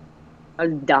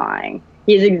dying.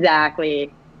 He's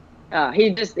exactly.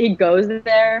 He goes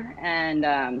there,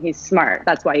 and he's smart.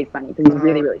 That's why he's funny, because he's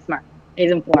really, really smart. He's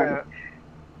informed. Yeah.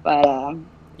 But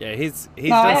yeah, he's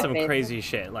done some crazy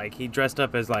shit. Like, he dressed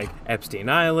up as like Epstein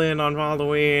Island on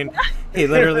Halloween. He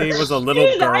literally was a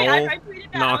little girl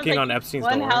knocking on Epstein's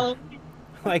door. Halloween.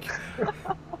 Like,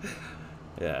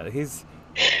 yeah,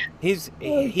 he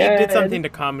did something to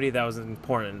comedy that was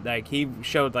important. Like, he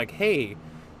showed like, hey,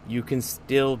 you can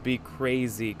still be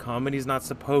crazy. Comedy's not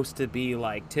supposed to be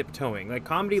like tiptoeing. Like,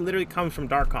 comedy literally comes from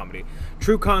dark comedy.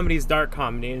 True comedy is dark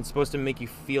comedy, and it's supposed to make you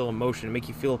feel emotion, make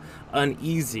you feel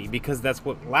uneasy, because that's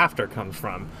what laughter comes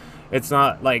from. It's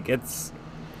not like, it's,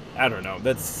 I don't know,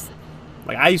 that's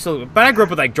like, I grew up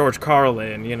with like George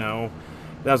Carlin,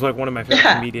 that was like one of my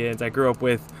favorite comedians. I grew up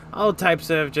with all types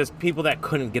of just people that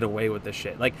couldn't get away with this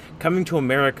shit. Like, Coming to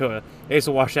America, I used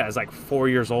to watch that as like 4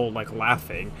 years old, like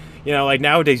laughing. Like,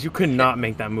 nowadays you could not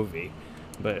make that movie.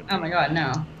 But oh my God,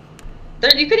 no.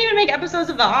 You couldn't even make episodes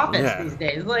of The Office these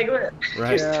days. Like, what?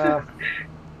 Right. Yeah.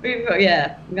 we've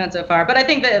gone so far. But I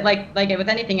think that like with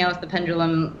anything else, the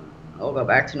pendulum will go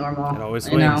back to normal. It always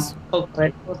swings.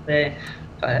 Hopefully, we'll see.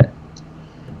 But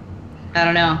I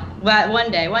don't know. But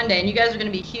one day, and you guys are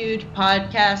gonna be huge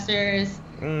podcasters.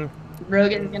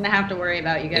 Rogan's gonna have to worry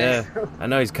about you guys. Yeah, I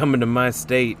know he's coming to my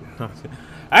state.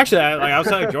 Actually, I was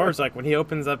telling George, like, when he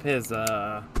opens up his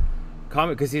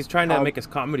comedy, because he's trying to make his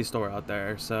comedy store out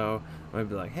there, so I'm gonna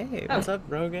be like, hey, what's up,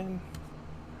 Rogan?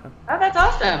 Oh, that's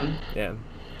awesome. Yeah,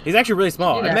 he's actually really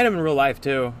small. I met him in real life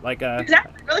too. Like,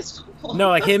 exactly, really small. No,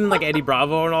 like him, like Eddie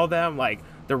Bravo and all them. Like,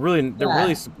 they're really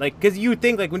like, because you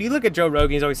think, like, when you look at Joe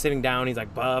Rogan, he's always sitting down, he's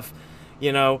like buff,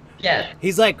 you know. Yeah.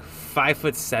 He's like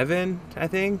 5'7", I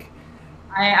think.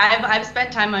 I've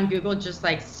spent time on Google just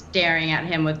like staring at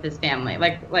him with his family,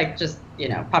 like just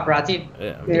paparazzi.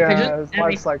 Yeah, his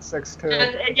wife's like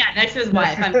 6'2". Yeah, next to his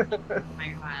wife. Oh my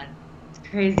god, it's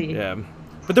crazy. Yeah,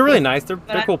 but they're really nice. They're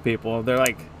cool people. They're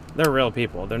real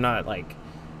people. They're not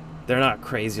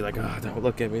crazy. Like, oh, don't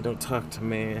look at me, don't talk to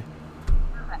me.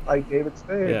 Like David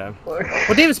Spade. Yeah. Well,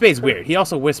 David Spade's weird. He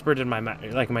also whispered in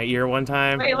my ear one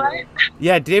time. Wait, what?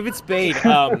 Yeah, David Spade.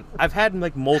 I've had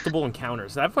like multiple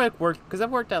encounters. I've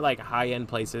worked at like high-end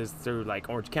places through like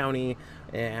Orange County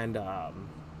and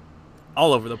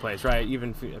all over the place, right?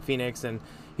 Even Phoenix, and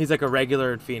he's like a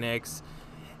regular at Phoenix,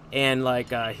 and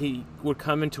like he would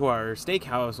come into our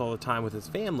steakhouse all the time with his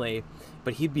family,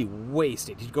 but he'd be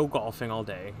wasted. He'd go golfing all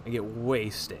day and get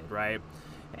wasted, right?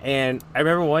 And I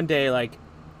remember one day, like,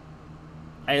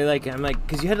 I'm like,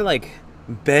 because you had to like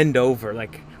bend over,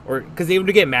 like, or because they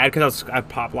would get mad because I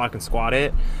pop lock and squat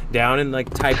it down and like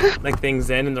type like things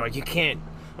in, and they're like, you can't.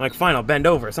 I'm like, fine, I'll bend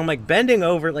over. So I'm like bending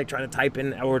over, like trying to type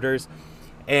in orders,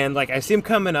 and like I see him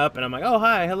coming up, and I'm like, oh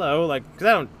hi, hello, like,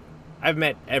 because I've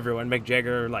met everyone, Mick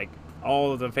Jagger, like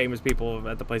all of the famous people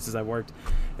at the places I've worked.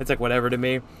 It's like whatever to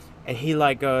me, and he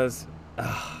like goes,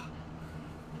 ugh.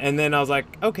 And then I was like,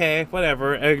 okay,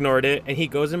 whatever. I ignored it. And he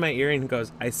goes in my ear and he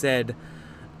goes, I said,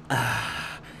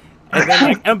 and then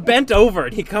like, I'm bent over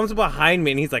and he comes behind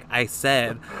me and he's like, I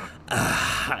said,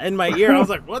 in my ear. I was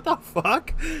like, what the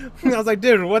fuck? And I was like,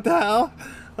 dude, what the hell?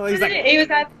 He's like, he was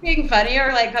that being funny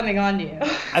or like coming on to you?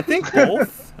 I think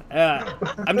both.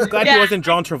 I'm just glad he wasn't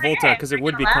John Travolta because it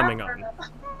would be coming on.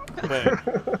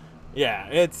 But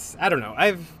yeah, I don't know.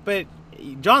 But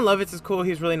John Lovitz is cool.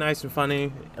 He's really nice and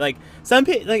funny. Like, some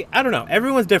people, like, I don't know.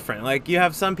 Everyone's different. Like, you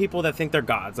have some people that think they're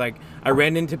gods. Like, I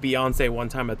ran into Beyonce one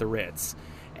time at the Ritz,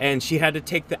 and she had to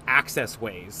take the access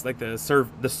ways, like the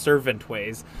servant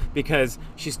ways, because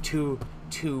she's too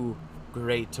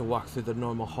great to walk through the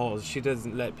normal halls. She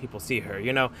doesn't let people see her,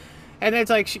 you know? And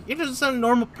it's like, you're just some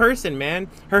normal person, man.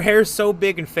 Her hair is so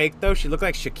big and fake, though. She looked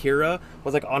like Shakira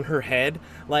was, like, on her head,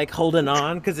 like, holding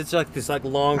on. Because it's, like, this, like,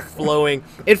 long flowing.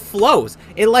 It flows.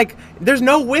 It, like, there's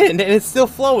no wind, and it's still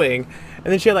flowing. And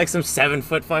then she had, like, some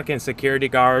 7-foot fucking security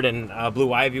guard, and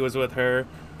Blue Ivy was with her.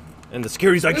 And the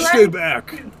security's like, stay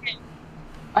back.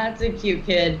 That's a cute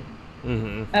kid.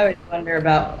 Mm-hmm. I always wonder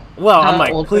about. Well, I'm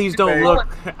like, please don't look.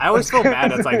 I always feel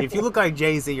bad. It's like, if you look like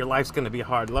Jay-Z, your life's gonna be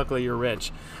hard. Luckily, you're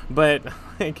rich, but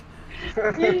like.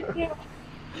 I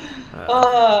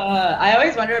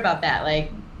always wonder about that,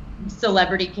 like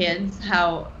celebrity kids.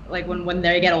 How like when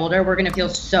they get older, we're gonna feel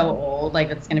so old.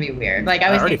 Like it's gonna be weird. Like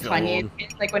I always think Kanye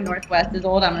kids. Like when Northwest is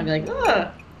old, I'm gonna be like,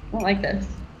 I don't like this.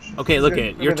 Okay, look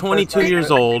it. You're 22 years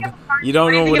old. You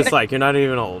don't know what it's like. You're not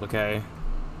even old. Okay.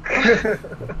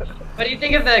 What do you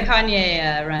think of the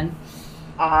Kanye run?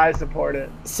 I support it.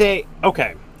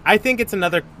 Okay. I think it's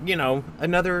another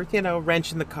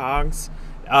wrench in the cogs.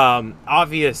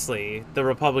 Obviously, the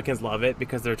Republicans love it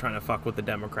because they're trying to fuck with the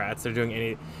Democrats. They're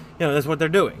doing that's what they're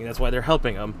doing. That's why they're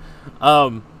helping them.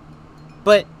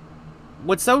 But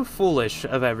what's so foolish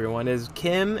of everyone is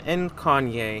Kim and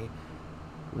Kanye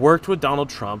worked with Donald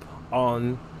Trump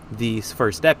on the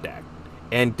First Step Act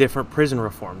and different prison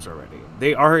reforms already.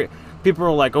 People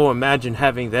are like, oh, imagine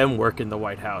having them work in the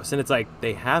White House. And it's like,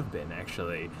 they have been,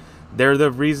 actually. They're the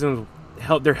reason,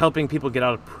 they're helping people get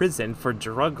out of prison for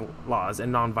drug laws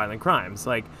and nonviolent crimes.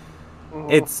 Like,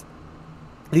 it's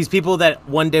these people that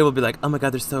one day will be like, oh my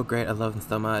God, they're so great, I love them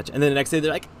so much. And then the next day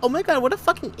they're like, oh my God, what a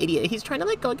fucking idiot. He's trying to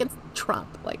like go against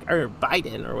Trump, like, or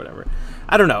Biden or whatever.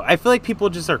 I don't know. I feel like people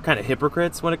just are kind of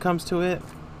hypocrites when it comes to it.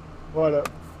 What up?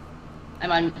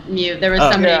 I'm on mute. There was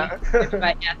somebody. Yeah.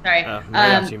 Sorry.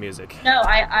 Mariachi music. No,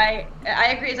 I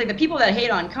agree. It's like the people that hate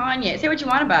on Kanye. Say what you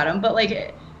want about him, but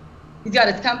like, he's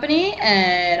got his company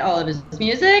and all of his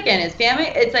music and his family.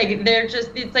 It's like they're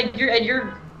just. It's like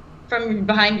you're from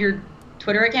behind your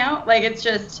Twitter account. Like it's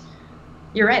just.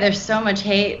 You're right. There's so much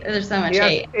hate. There's so much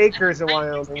hate. Acres in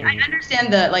Wyoming. I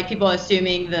understand the like people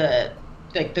assuming the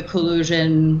like the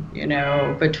collusion, you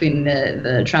know, between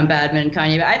the Trump admin and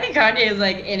Kanye. But I think Kanye is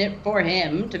like in it for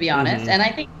him, to be honest. And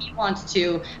I think he wants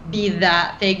to be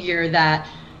that figure that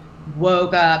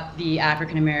woke up the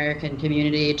African American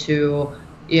community to,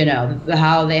 you know,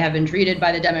 how they have been treated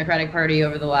by the Democratic Party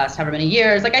over the last however many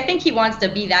years. Like, I think he wants to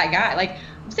be that guy. Like,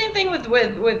 same thing with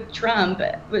Trump.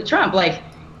 With Trump, like,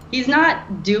 he's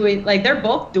not doing, like, they're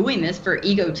both doing this for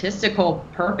egotistical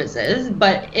purposes.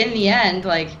 But in the end,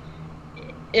 like,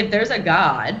 if there's a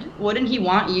God, wouldn't he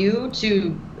want you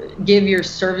to give your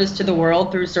service to the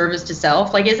world through service to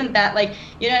self? Like, isn't that, like,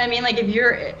 you know what I mean? Like,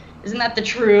 isn't that the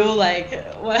true, like,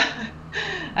 well,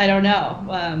 I don't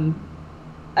know.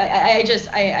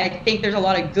 I think there's a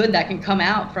lot of good that can come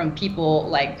out from people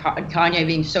like Kanye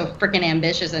being so freaking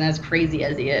ambitious and as crazy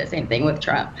as he is. Same thing with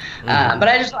Trump. But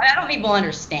I don't think people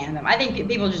understand them. I think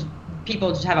people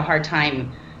just have a hard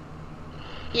time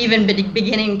even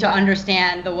beginning to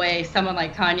understand the way someone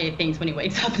like Kanye thinks when he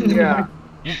wakes up in the morning.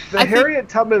 The Harriet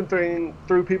Tubman thing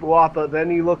threw people off, but then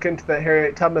you look into the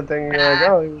Harriet Tubman thing and you're like,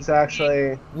 oh, he was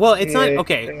actually... Well, it's not...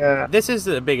 Okay, this is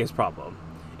the biggest problem.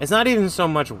 It's not even so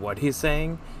much what he's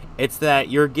saying. It's that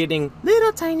you're getting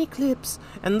little tiny clips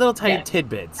and little tiny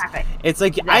tidbits. Exactly. It's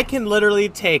like, I can literally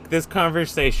take this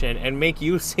conversation and make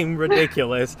you seem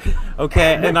ridiculous,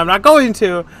 okay? And I'm not going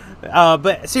to.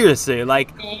 But seriously,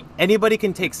 like, anybody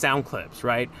can take sound clips,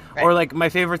 right? Or, like, my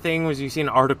favorite thing was you see an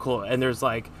article and there's,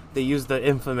 like, they use the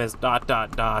infamous ...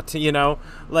 you know?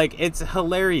 Like, it's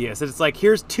hilarious. It's like,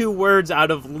 here's 2 words out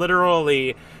of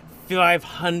literally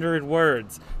 500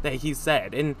 words that he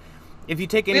said. And if you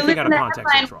take anything out of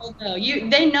context, it's wrong.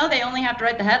 They know they only have to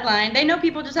write the headline. They know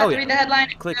people just have to read the headline.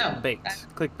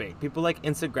 Clickbait. People like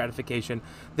instant gratification.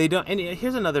 They don't. And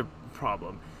here's another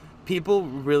problem. People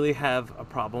really have a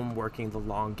problem working the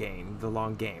long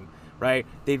game, right?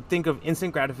 They think of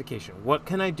instant gratification. What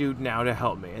can I do now to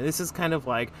help me? And this is kind of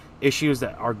like issues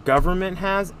that our government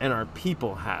has and our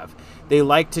people have. They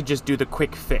like to just do the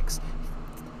quick fix.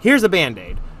 Here's a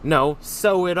Band-Aid. No,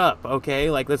 sew it up, okay?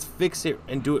 Like, let's fix it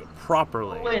and do it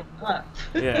properly. Sew it up.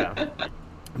 Yeah.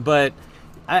 But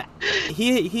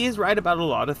he is right about a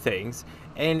lot of things.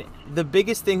 And the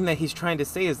biggest thing that he's trying to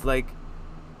say is, like,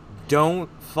 don't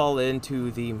fall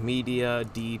into the media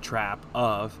trap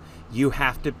of you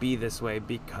have to be this way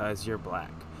because you're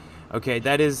black. Okay,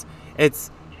 that is, it's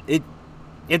you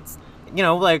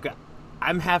know, like,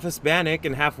 I'm half Hispanic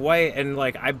and half white, and,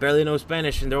 like, I barely know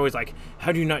Spanish, and they're always like,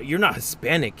 how do you not, you're not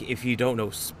Hispanic if you don't know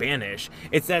Spanish.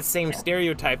 It's that same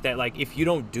stereotype that, like, if you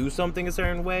don't do something a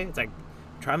certain way, it's like,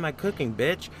 try my cooking,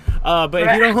 bitch. But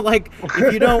if you don't, like,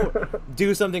 if you don't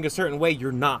do something a certain way,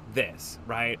 you're not this,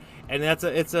 right? And it's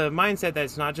a mindset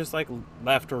that's not just, like,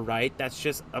 left or right. That's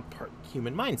just a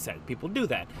human mindset. People do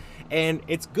that. And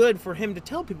it's good for him to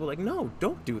tell people, like, no,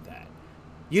 don't do that.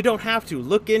 You don't have to.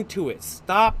 Look into it.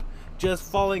 Stop just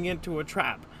falling into a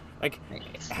trap. Like,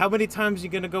 how many times are you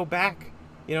gonna go back?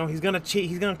 You know, he's gonna cheat.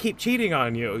 He's gonna keep cheating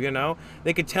on you. You know,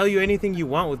 they could tell you anything you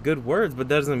want with good words, but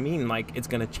that doesn't mean, like, it's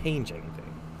gonna change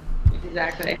anything.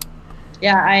 Exactly.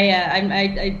 Yeah,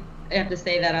 I have to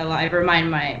say that I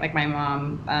remind my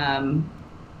mom.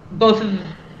 Both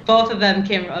of them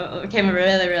came a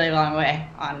really, really long way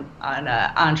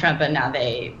on Trump, and now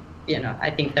they, you know, I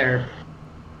think they're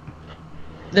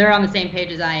on the same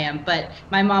page as I am. But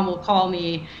my mom will call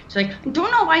me. She's like, I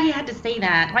don't know why he had to say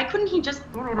that. Why couldn't he just?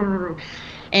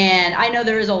 And I know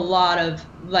there is a lot of,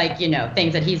 like, you know,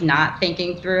 things that he's not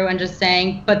thinking through and just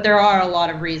saying. But there are a lot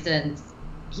of reasons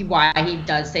why he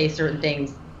does say certain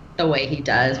things the way he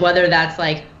does. Whether that's,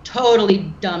 like,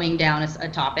 totally dumbing down a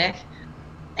topic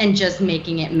and just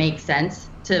making it make sense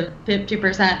to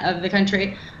 50% of the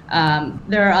country.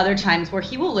 There are other times where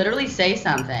he will literally say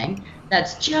something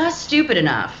that's just stupid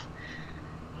enough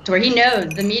to where he knows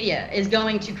the media is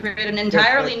going to create an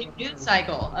entirely new news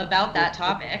cycle about that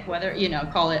topic, whether, you know,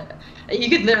 call it, you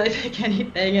could literally pick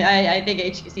anything. I think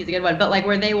HQC is a good one, but, like,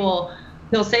 where he'll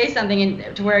say something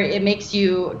to where it makes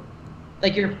you,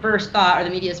 like, your first thought or the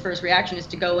media's first reaction is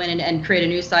to go in and create a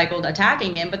news cycle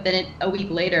attacking him, but then a week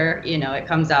later, you know, it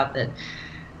comes out that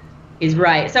he's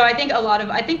right. So I think what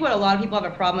a lot of people have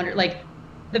a problem under, like,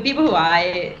 the people who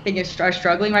I think are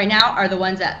struggling right now are the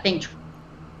ones that think.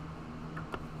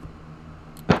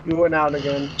 You went out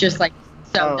again. Just, like,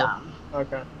 so dumb.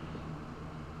 Okay.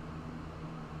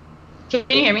 Can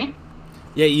you hear me?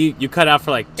 Yeah, you cut out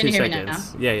for, like, 2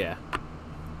 seconds. Yeah.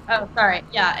 Oh, sorry.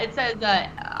 Yeah, it says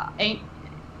Ain't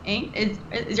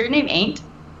is your name Ain't?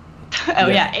 Oh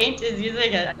yeah, Ain't is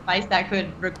using a device that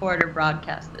could record or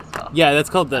broadcast this call. Yeah, that's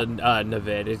called the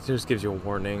Navid. It just gives you a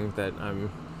warning that I'm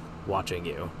watching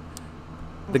you.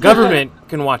 The government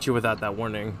can watch you without that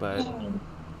warning, but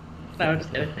No,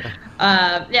 just kidding.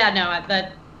 Yeah, no, I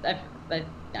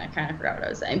kind of forgot what I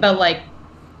was saying, but like,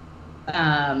 oh,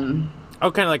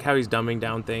 kind of like how he's dumbing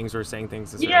down things or saying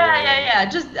things. yeah.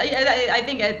 Just I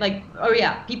think like, oh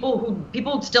yeah,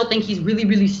 people still think he's really,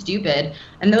 really stupid,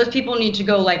 and those people need to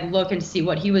go like look and see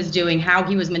what he was doing, how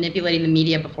he was manipulating the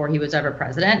media before he was ever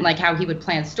president, like how he would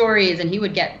plan stories and he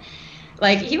would get.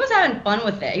 Like, he was having fun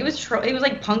with it. He was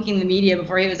like punking the media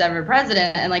before he was ever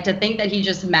president. And like to think that he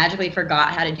just magically forgot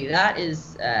how to do that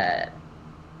is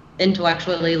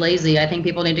intellectually lazy. I think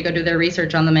people need to go do their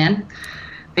research on the man.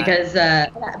 Because,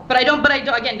 but I don't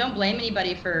blame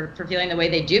anybody for feeling the way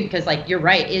they do, because like, you're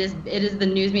right. It is the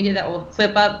news media that will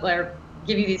clip up or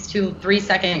give you these 2-3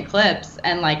 second clips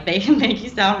and like they can make you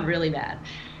sound really bad.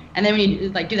 And then when you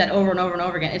like do that over and over and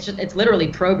over again, it's literally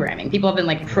programming. People have been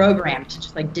like programmed to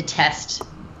just like detest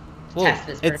this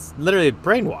person. It's literally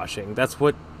brainwashing. That's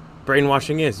what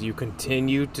brainwashing is. You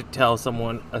continue to tell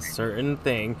someone a certain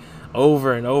thing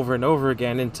over and over and over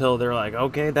again until they're like,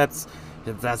 okay, that's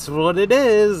what it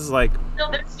is. Like, no,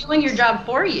 they're doing your job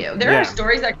for you. There are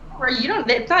stories that where you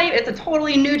don't. It's a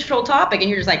totally neutral topic, and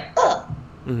you're just like, ugh,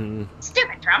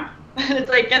 stupid Trump.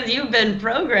 It's like, because you've been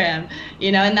programmed,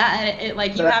 you know, and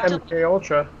like you have to. MK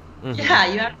Ultra. Yeah,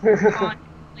 you have to.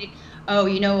 Oh,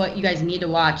 you know what you guys need to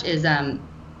watch is I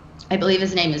believe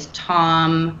his name is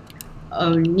Tom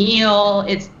O'Neill.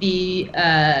 It's the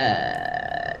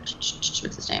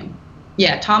what's his name?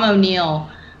 Yeah, Tom O'Neill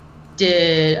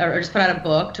or just put out a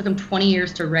book. Took him 20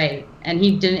 years to write, and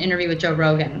he did an interview with Joe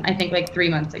Rogan, I think like 3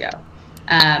 months ago,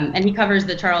 and he covers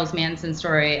the Charles Manson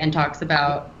story and talks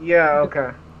about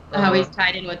how he's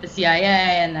tied in with the CIA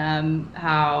and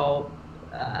how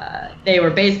they were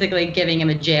basically giving him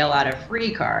a jail out of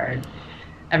free card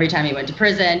every time he went to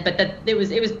prison, but that it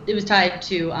was tied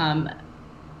to an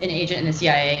agent in the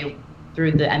CIA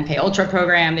through the MK Ultra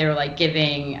program. They were like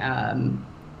giving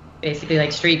basically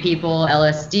like street people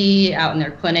LSD out in their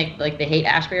clinic, like the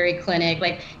Haight-Ashbury clinic,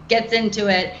 like gets into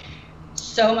it.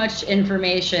 So much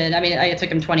information. I mean, it took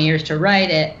him 20 years to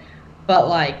write it, but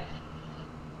like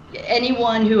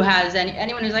anyone who has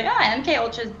anyone who's like, MK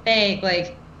Ultra's fake,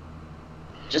 like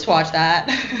just watch that.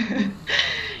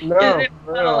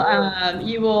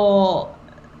 You will,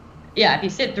 if you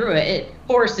sit through it, it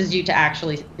forces you to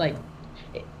actually like.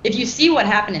 If you see what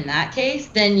happened in that case,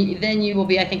 then you will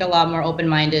be, I think, a lot more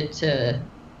open-minded to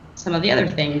some of the other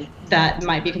things that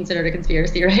might be considered a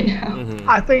conspiracy right now. Mm-hmm.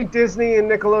 I think Disney and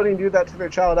Nickelodeon do that to their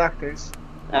child actors.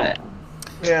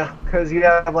 Yeah, because you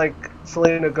have like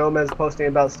Selena Gomez posting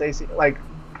about Stacey, like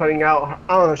putting out,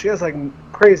 I don't know, she has like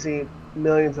crazy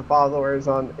millions of followers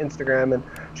on Instagram, and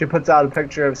she puts out a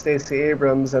picture of Stacey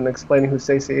Abrams and explaining who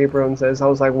Stacey Abrams is. I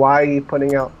was like, why are you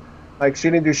putting out, like, she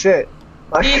didn't do shit.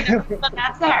 Like, but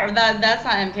that's not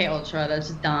MK Ultra. That's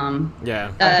just dumb.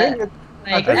 Yeah.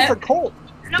 I think it's a cult.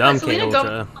 Dumb Selena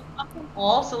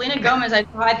Ultra. Selena Gomez, I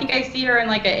think I see her in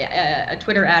like a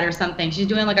Twitter ad or something. She's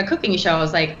doing like a cooking show. I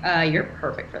was like, you're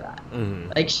perfect for that.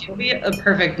 Mm-hmm. Like, she'll be a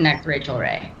perfect next Rachel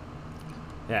Ray.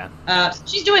 Yeah.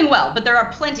 She's doing well, but there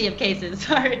are plenty of cases.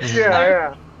 Sorry.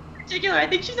 Yeah. In particular, I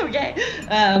think she's okay.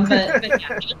 But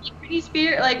yeah,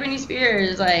 Britney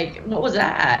Spears, like, what was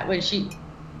that when she?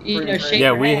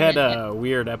 Yeah, we had a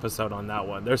weird episode on that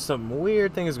one. There's some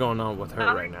weird things going on with her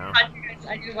right now.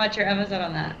 I did watch your episode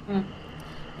on that.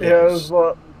 Yeah, it was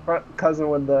cousin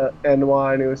with the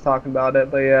NY, and he was talking about it.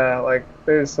 But yeah, like,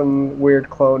 there's some weird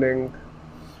cloning.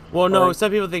 Well, no, some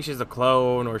people think she's a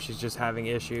clone or she's just having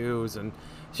issues, and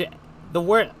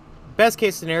best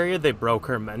case scenario, they broke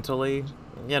her mentally,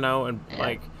 you know, and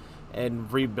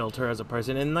and rebuilt her as a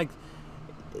person, and like.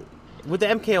 With the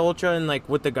MK Ultra and like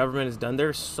what the government has done,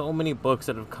 there's so many books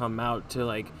that have come out to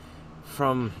like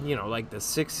from, you know, like the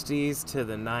 60s to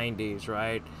the 90s,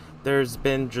 right? There's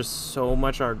been just so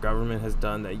much our government has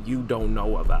done that you don't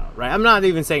know about, right? I'm not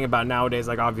even saying about nowadays,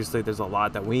 like obviously there's a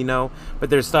lot that we know,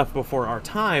 but there's stuff before our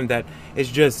time that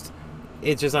is just,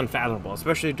 it's just unfathomable,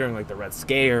 especially during like the Red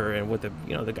Scare and with the,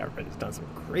 you know, the government has done some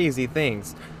crazy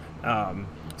things.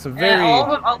 Some very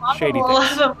shady things. A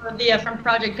lot of them from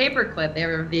Project Paperclip. They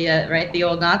were the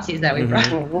old Nazis that we brought.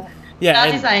 Yeah,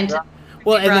 Nazi scientists.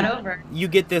 Well, and over. You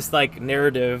get this like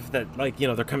narrative that like, you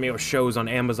know, they're coming out with shows on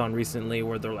Amazon recently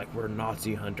where they're like, we're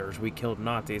Nazi hunters, we killed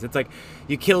Nazis. It's like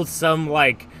you killed some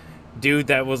like dude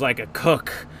that was like a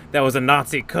cook, that was a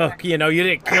Nazi cook, you know, you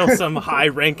didn't kill some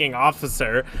high-ranking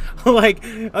officer. like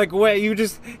what you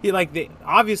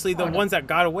obviously the ones that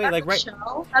got away, like right.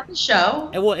 That's a show.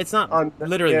 And, well, it's not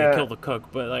literally they killed the cook,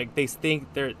 but like they think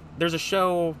there's a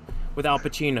show with Al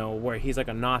Pacino where he's like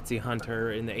a Nazi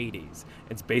hunter in the 80s.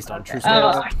 It's based on true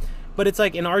stories. But it's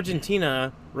like in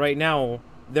Argentina right now,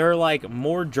 there are like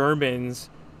more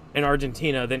Germans in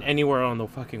Argentina than anywhere on the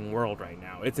fucking world right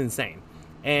now. It's insane.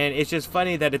 And it's just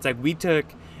funny that it's like we took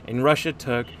and Russia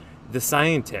took the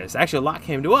scientists. Actually, a lot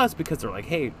came to us because they're like,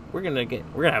 hey, we're gonna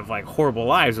have like horrible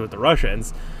lives with the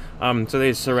Russians. So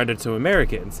they surrendered to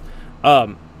Americans.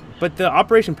 But the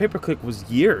Operation Paperclip was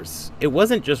years. It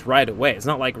wasn't just right away. It's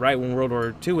not like right when World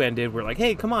War II ended, we're like,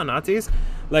 hey, come on, Nazis.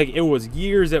 Like, it was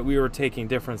years that we were taking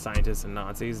different scientists and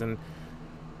Nazis. And,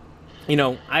 you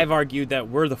know, I've argued that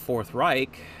we're the Fourth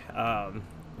Reich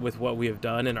with what we have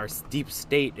done, and our deep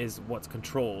state is what's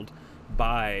controlled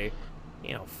by,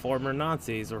 you know, former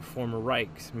Nazis or former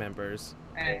Reich members.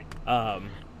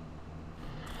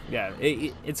 Yeah,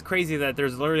 it's crazy that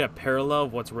there's literally a parallel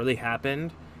of what's really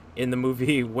happened in the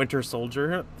movie Winter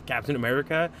Soldier, Captain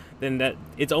America, then that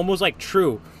it's almost like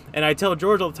true. And I tell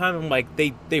George all the time, I'm like,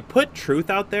 they put truth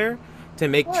out there to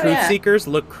make truth seekers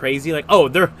look crazy. Like, oh,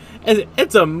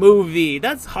 it's a movie.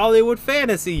 That's Hollywood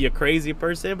fantasy, you crazy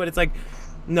person. But it's like,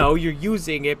 no, you're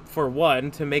using it for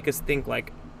one to make us think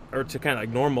like, or to kind of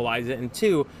like normalize it, and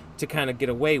two, to kind of get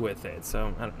away with it.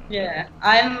 So I don't know.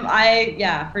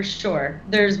 Yeah, for sure.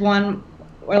 There's one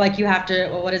where like you have to,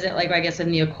 well, what is it like? I guess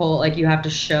in the occult, like you have to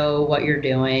show what you're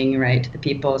doing, right, to the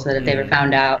people so that if they were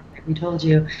found out, we told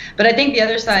you. But I think the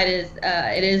other side is,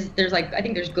 there's like, I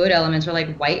think there's good elements or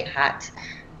like white hats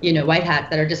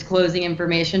that are disclosing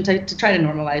information to try to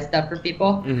normalize stuff for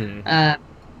people.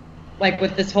 Like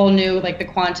with this whole new, like the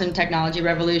quantum technology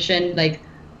revolution, like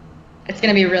it's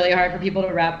going to be really hard for people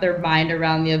to wrap their mind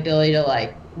around the ability to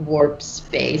like warp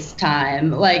space time.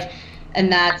 Like,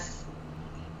 and that's,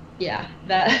 yeah,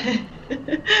 that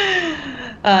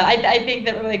I think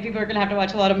that like people are gonna have to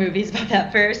watch a lot of movies about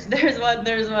that first. There's one.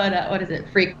 What is it?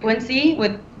 Frequency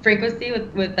with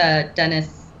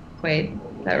Dennis Quaid.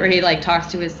 That where he like talks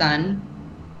to his son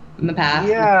in the past.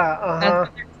 Yeah. That's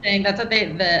what they're saying. That's what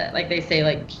they say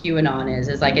like QAnon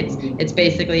is like it's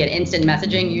basically an instant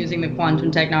messaging using the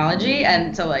quantum technology,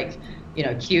 and so like, you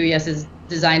know, QES is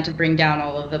designed to bring down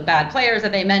all of the bad players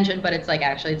that they mentioned, but it's like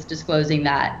actually it's disclosing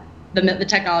that the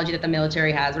technology that the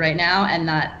military has right now, and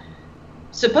that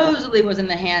supposedly was in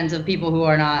the hands of people who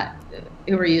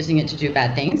are using it to do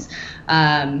bad things.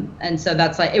 And so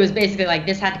that's like, it was basically like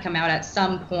this had to come out at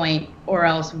some point, or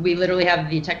else we literally have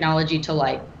the technology to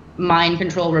like mind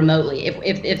control remotely.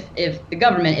 If the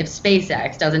government, if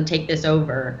SpaceX doesn't take this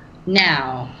over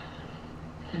now,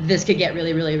 this could get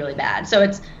really, really, really bad. So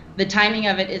it's, the timing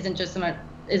of it isn't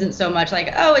so much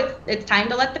like, oh, it's time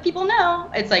to let the people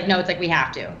know. It's like, no, it's like we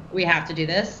have to do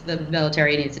this. The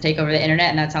military needs to take over the internet,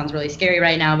 and that sounds really scary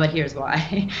right now, but here's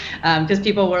why. Because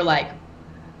people were like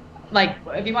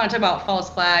if you want to talk about false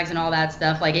flags and all that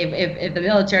stuff, like if the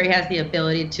military has the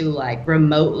ability to like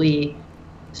remotely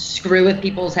screw with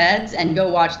people's heads, and go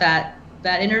watch that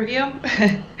interview,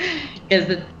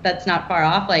 because that's not far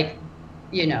off. Like,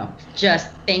 you know,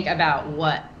 just think about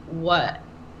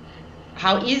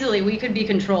how easily we could be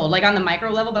controlled, like on the micro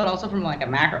level, but also from like a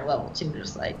macro level too,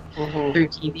 just like through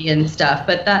TV and stuff.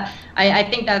 But that, I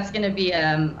think that's going to be,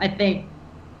 I think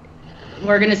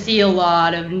we're going to see a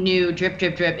lot of new drip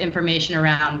information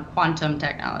around quantum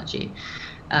technology.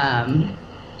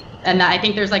 And I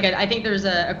think there's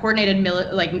a coordinated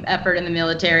effort in the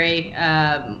military,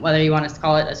 whether you want us to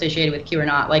call it associated with Q or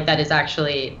not, like that is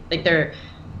actually like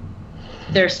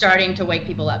they're starting to wake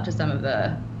people up to some of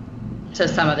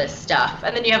this stuff.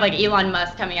 And then you have like Elon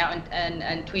Musk coming out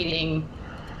and tweeting,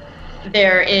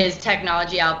 there is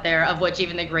technology out there of which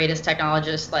even the greatest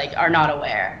technologists like are not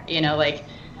aware. You know, like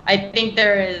I think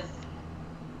we're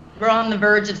on the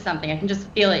verge of something. I can just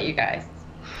feel it, you guys.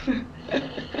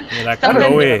 You're like,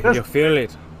 Chloe, you feel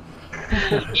it.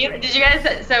 Did you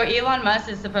guys? So Elon Musk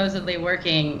is supposedly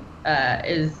working,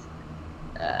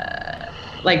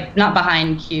 like not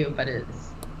behind Q, but is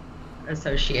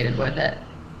associated with it.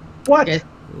 What? Do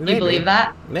you believe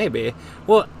that? Maybe.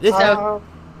 Well,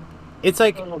 it's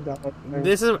like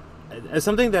this is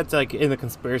something that's like in the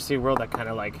conspiracy world that kind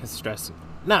of like has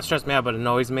not stressed me out, but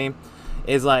annoys me,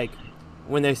 is like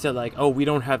when they said like, oh, we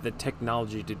don't have the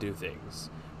technology to do things.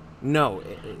 No,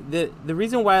 the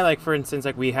reason why, like for instance,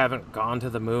 like we haven't gone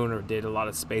to the moon or did a lot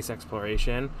of space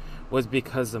exploration was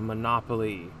because of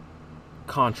monopoly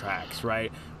contracts,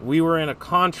 right? We were in a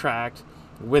contract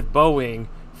with Boeing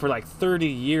for like 30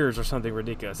 years or something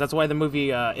ridiculous. That's why the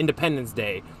movie Independence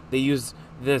Day, they used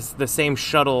the same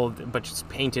shuttle but just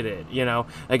painted it, you know,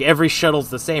 like every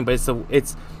shuttle's the same, but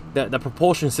it's the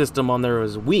propulsion system on there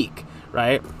was weak,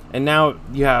 right? And now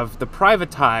you have the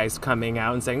privatized coming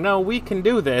out and saying, no, we can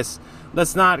do this,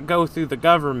 let's not go through the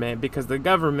government because the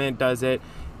government does it,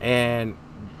 and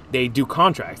they do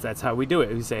contracts. That's how we do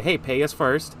it. We say, hey, pay us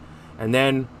first, and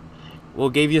then we'll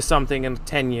give you something in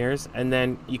 10 years, and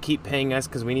then you keep paying us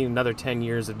because we need another 10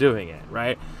 years of doing it,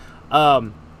 right?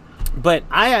 But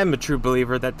I am a true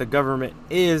believer that the government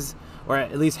is, or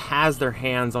at least has their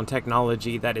hands on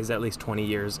technology that is at least 20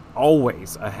 years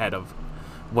always ahead of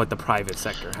what the private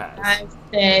sector has. I'd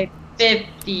say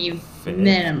 50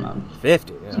 minimum.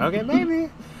 50, okay, maybe.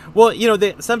 Well,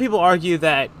 some people argue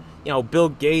that, Bill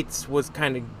Gates was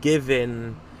kind of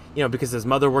given, because his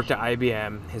mother worked at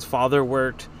IBM, his father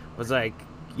was like,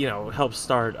 helped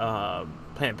start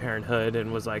Planned Parenthood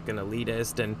and was like an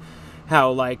elitist, and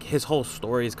how like his whole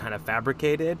story is kind of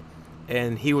fabricated,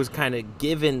 and he was kind of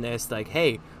given this like,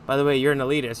 hey, by the way, you're an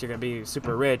elitist, you're gonna be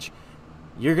super rich,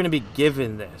 you're gonna be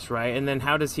given this, right? And then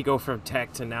how does he go from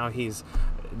tech to now he's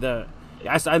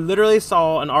I literally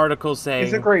saw an article saying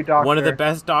he's a great doctor. One of the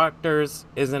best doctors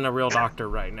isn't a real doctor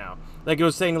right now. Like it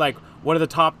was saying like one of the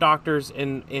top doctors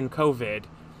in COVID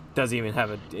doesn't even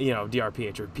have a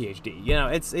DRPH or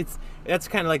PhD. That's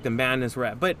kind of like the madness we're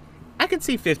at. But I could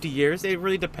see 50 years. It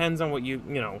really depends on what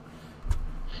Yeah,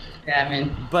 I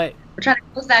mean, but we're trying to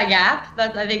close that gap.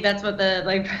 I think that's what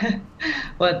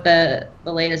what the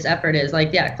latest effort is.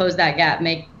 Like, yeah, close that gap.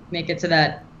 Make it so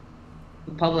that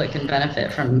the public can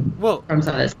benefit from some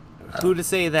of this. Who to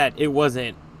say that it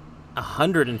wasn't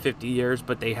 150 years,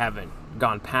 but they haven't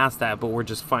gone past that, but we're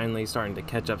just finally starting to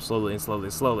catch up slowly,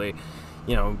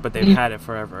 but they've had it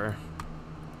forever.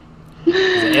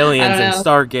 The aliens and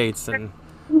Stargates and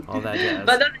all that jazz.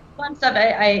 But the fun stuff,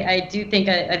 I do think,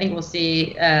 I think we'll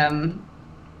see, I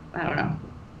don't know,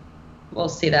 we'll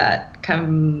see that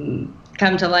come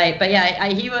to light. But yeah,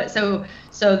 he was, so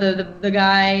the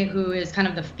guy who is kind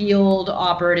of the field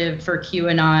operative for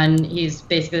QAnon, he's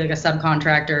basically like a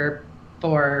subcontractor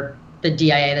for the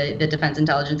DIA, the Defense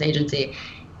Intelligence Agency.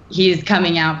 He's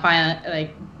coming out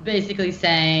basically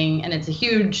saying, and it's a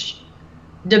huge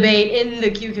debate in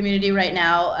the Q community right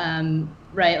now,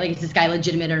 right? Like, is this guy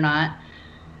legitimate or not?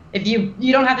 If you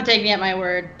don't have to take me at my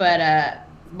word, but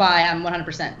I'm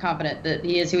 100% confident that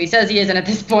he is who he says he is. And at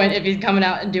this point, if he's coming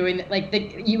out and doing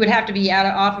you would have to be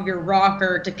off of your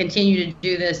rocker to continue to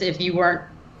do this if you weren't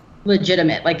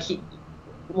legitimate. Like,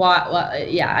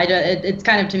 it's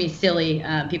kind of, to me, silly,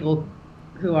 people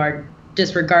who are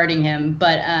disregarding him.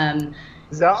 But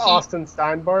is that Austin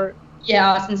Steinbart?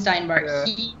 Yeah, Austin Steinbart.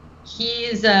 Yeah.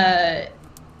 He's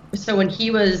so when he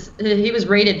was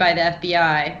raided by the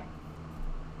FBI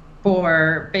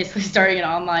for basically starting an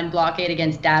online blockade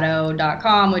against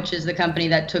Datto.com, which is the company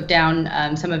that took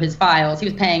down some of his files. He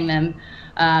was paying them.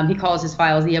 He calls his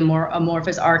files the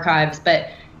amorphous archives, but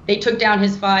they took down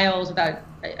his files without,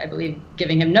 I believe,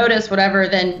 giving him notice, whatever.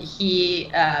 Then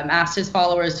he asked his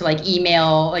followers to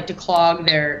email, to clog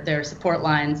their support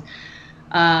lines.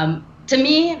 To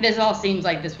me, this all seems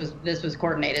like this was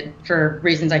coordinated for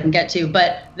reasons I can get to.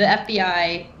 But the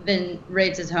FBI then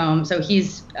raids his home, so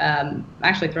he's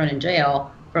actually thrown in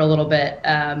jail for a little bit.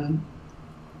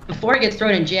 Before he gets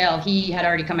thrown in jail, he had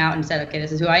already come out and said, "Okay,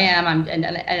 this is who I am." And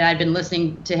I'd been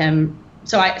listening to him.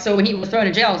 So when he was thrown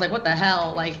in jail, I was like, "What the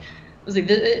hell?"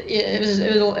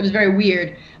 It was very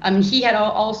weird. He had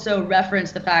also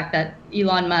referenced the fact that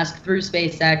Elon Musk through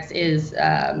SpaceX is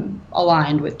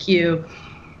aligned with Q.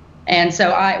 And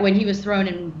so when he was thrown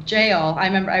in jail, I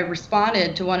remember I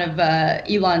responded to one of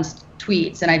Elon's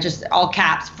tweets, and I just, all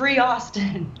caps, "Free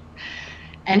Austin."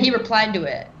 And he replied to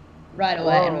it right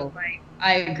away. Whoa. And was like,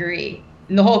 "I agree."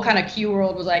 And the whole kind of Q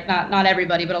world was like, not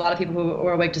everybody, but a lot of people who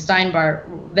were awake to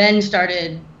Steinbart then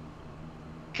started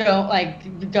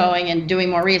going and doing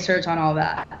more research on all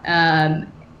that.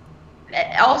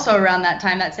 Also around that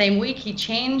time, that same week, he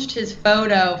changed his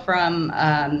photo from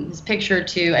his picture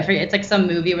to, I forget, it's like some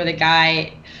movie where the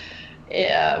guy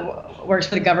works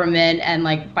for the government and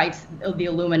fights the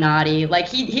Illuminati.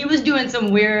 He was doing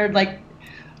some weird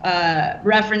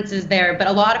references there. But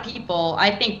a lot of people,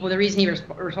 I think, the reason he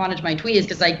responded to my tweet is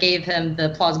because I gave him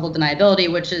the plausible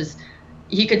deniability, which is,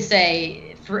 he could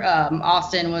say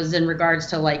Austin was in regards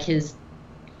to his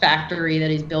factory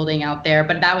that he's building out there,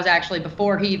 but that was actually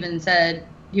before he even said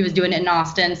he was doing it in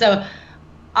Austin. So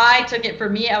I took it, for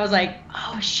me, I was like,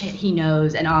 oh shit, he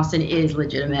knows, and Austin is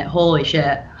legitimate. Holy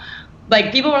shit.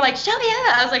 People were like, Shelby,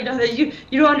 yeah. I was like, no,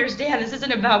 you don't understand. This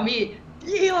isn't about me.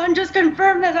 Elon just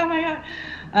confirmed this. Oh my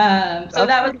god. So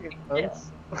that was,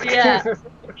 yeah.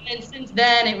 And since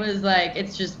then, it was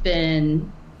it's just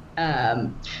been,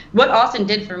 what Austin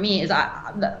did for me is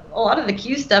a lot of the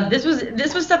Q stuff. This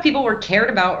was stuff people were cared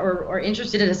about or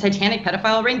interested in, a satanic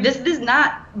pedophile ring. This is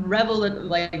not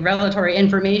revelatory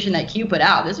information that Q put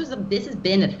out. This has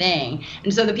been a thing,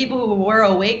 and so the people who were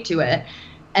awake to it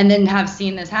and then have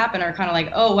seen this happen are kind of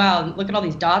like, oh wow, look at all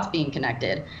these dots being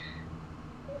connected.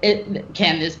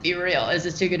 Can this be real? Is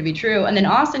this too good to be true? And then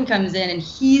Austin comes in, and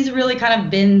he's really kind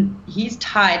of he's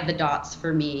tied the dots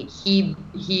for me. He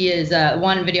is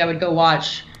one video I would go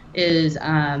watch is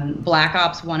Black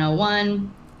Ops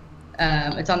 101.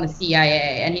 It's on the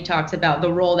CIA, and he talks about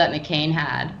the role that McCain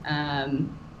had,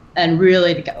 and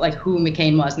really like who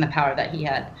McCain was and the power that he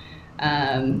had.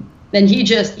 Then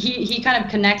he kind of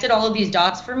connected all of these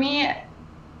dots for me,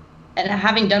 and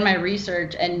having done my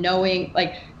research and knowing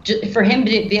like for him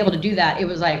to be able to do that, it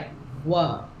was like,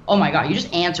 whoa, oh my God, you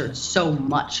just answered so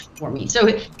much for me.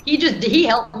 So he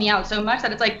helped me out so much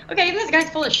that it's like, okay, this guy's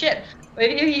full of shit.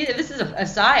 This is a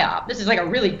psyop. This is like a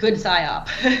really good psyop,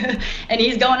 and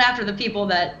he's going after the people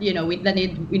that we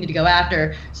need to go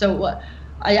after. So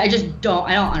I don't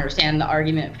understand the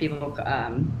argument for people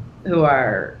who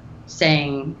are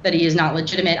saying that he is not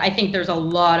legitimate. I think there are a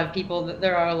lot of people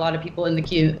in the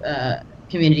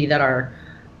community that are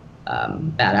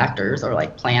bad actors or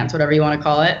like plants, whatever you want to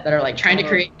call it, that are like trying to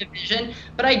create division.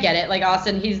 But I get it. Like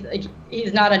Austin,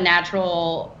 he's not a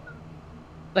natural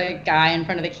like guy in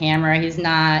front of the camera. He's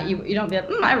not. You don't be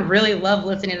like, I really love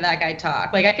listening to that guy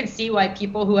talk. Like I can see why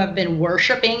people who have been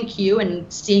worshiping Q and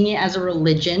seeing it as a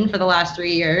religion for the last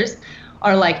 3 years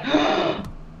are like,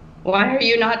 why are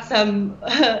you not some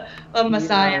a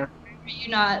messiah? Yeah. Why are you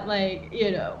not like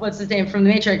what's his name from the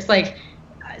Matrix? Like,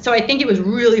 so I think it was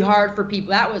really hard for people.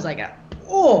 That was like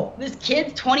this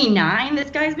kid's 29.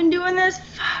 This guy's been doing this.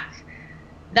 Fuck.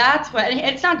 That's what.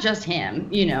 It's not just him,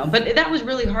 but that was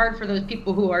really hard for those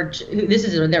people who this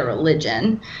is their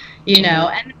religion,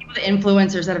 and the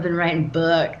influencers that have been writing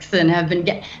books and have been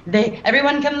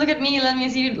everyone come look at me, let me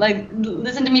see, like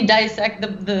listen to me dissect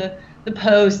the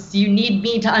posts. You need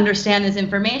me to understand this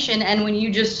information, and when you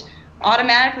just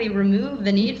automatically remove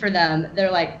the need for them,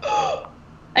 they're like,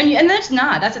 and that's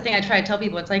the thing I try to tell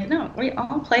people. It's like, no, we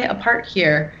all play a part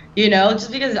here.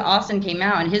 Just because Austin came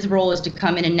out and his role is to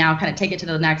come in and now kind of take it to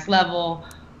the next level,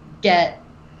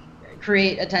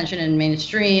 create attention in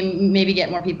mainstream, maybe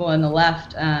get more people in the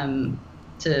left to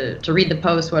read the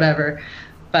post, whatever.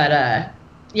 But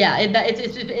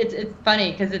it's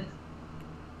funny because it's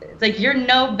like you're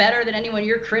no better than anyone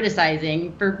you're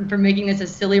criticizing for making this a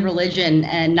silly religion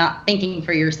and not thinking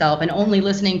for yourself and only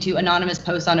listening to anonymous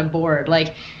posts on a board.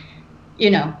 Like,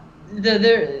 it's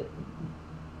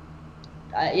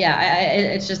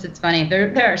funny.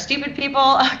 There are stupid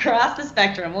people across the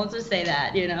spectrum. We'll just say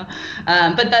that,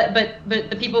 But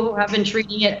the people who have been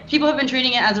treating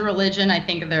it as a religion. I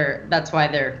think that's why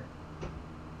they're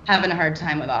having a hard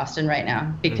time with Austin right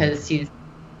now because he's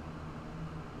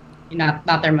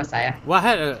not their messiah.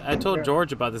 Well, I told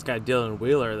George about this guy Dylan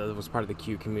Wheeler that was part of the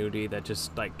Q community that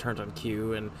just like turned on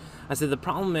Q, and I said the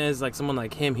problem is like someone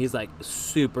like him, he's like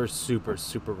super super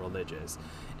super religious,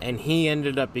 and he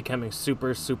ended up becoming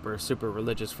super super super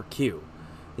religious for Q,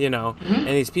 and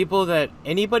these people that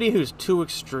anybody who's too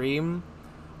extreme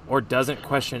or doesn't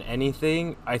question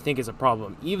anything, I think is a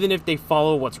problem, even if they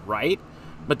follow what's right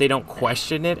but they don't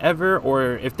question it ever,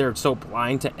 or if they're so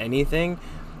blind to anything.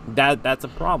 That's a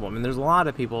problem, and there's a lot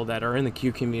of people that are in the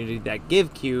Q community that give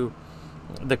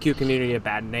the Q community a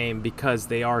bad name because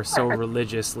they are so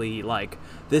religiously like,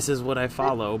 this is what I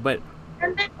follow. But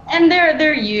and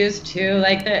they're used to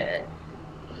like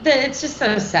it's just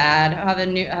so sad how the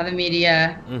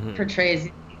media portrays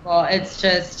these people. It's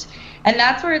just, and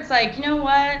that's where it's like, you know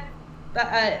what?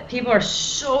 People are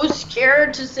so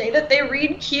scared to say that they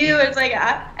read Q. It's like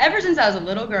ever since I was a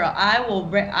little girl, I will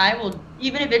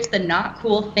even if it's the not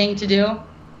cool thing to do,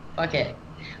 fuck it.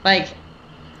 Like,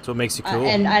 so it makes you cool.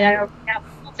 And I don't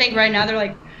think right now they're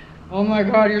like, oh my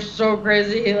God, you're so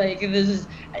crazy. Like this is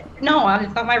it's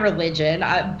not my religion.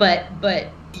 But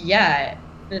yeah,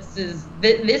 this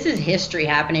is history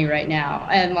happening right now,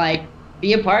 and like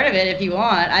be a part of it if you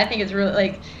want. I think it's really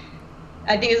like.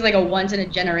 I think it's like a once in a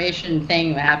generation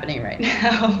thing happening right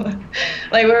now.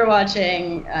 Like we're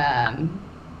watching,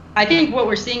 I think what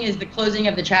we're seeing is the closing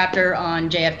of the chapter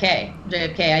on JFK.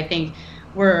 I think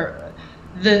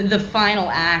the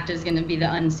final act is going to be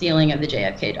the unsealing of the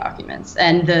JFK documents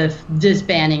and the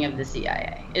disbanding of the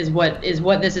CIA is what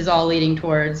this is all leading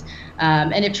towards.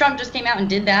 And if Trump just came out and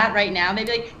did that right now, they'd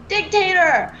be like,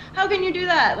 dictator, how can you do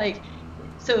that? Like,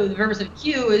 so the purpose of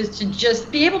Q is to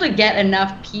just be able to get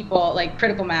enough people, like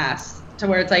critical mass, to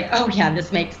where it's like, oh yeah,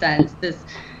 this makes sense. This,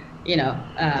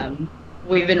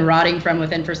 we've been rotting from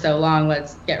within for so long.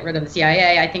 Let's get rid of the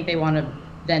CIA. I think they want to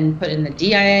then put in the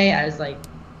DIA as like,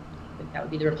 I think that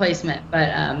would be the replacement. But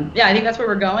yeah, I think that's where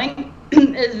we're going.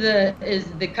 is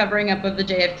the covering up of the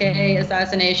JFK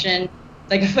assassination,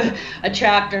 like a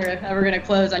chapter if we're going to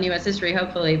close on U.S. history,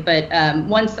 hopefully. But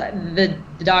once the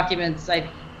documents, I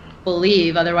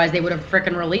believe, otherwise they would have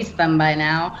frickin' released them by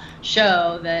now,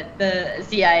 show that the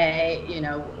CIA, you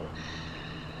know,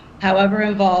 however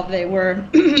involved they were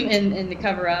in the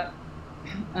cover-up,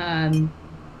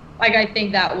 like I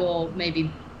think that will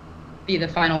maybe be the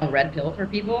final red pill for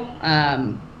people.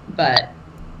 But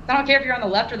I don't care if you're on the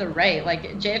left or the right. Like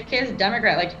JFK is a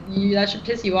Democrat. Like that should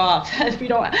piss you off if we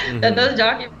don't that those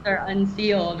documents are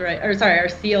unsealed, right? Or sorry, are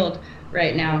sealed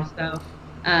right now. So,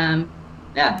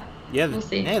 yeah, we'll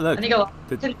see. Hey, look, I think a lot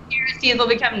of conspiracies will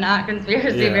become not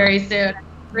conspiracy very soon.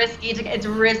 It's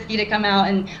risky to come out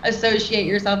and associate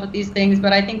yourself with these things,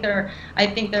 but I think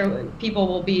people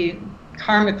will be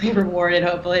karmically rewarded,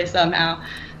 hopefully somehow.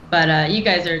 But you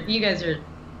guys are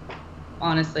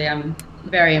honestly, I'm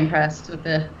very impressed with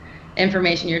the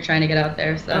information you're trying to get out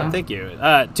there. So thank you.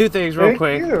 Two things real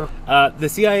quick. The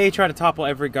CIA tried to topple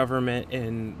every government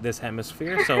in this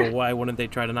hemisphere, so why wouldn't they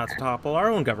try to not topple our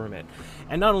own government?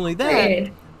 And not only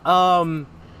that,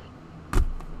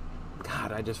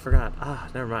 God, I just forgot.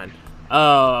 Never mind.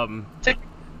 Took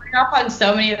up on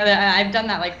so many. I've done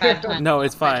that like 5 times. No,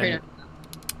 it's fine.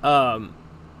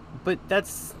 But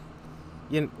that's,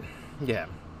 yeah,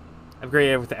 I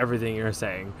agree with everything you're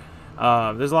saying.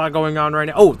 There's a lot going on right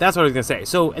now. Oh, that's what I was going to say.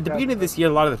 So at the beginning of this year,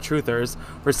 a lot of the truthers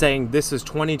were saying this is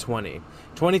 2020.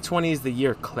 2020 is the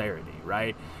year of clarity,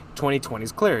 right? 2020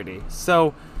 is clarity.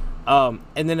 So, and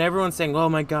then everyone's saying, oh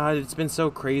my God, it's been so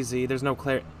crazy. There's no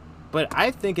clarity. But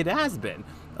I think it has been.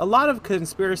 A lot of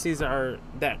conspiracies are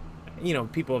that, you know,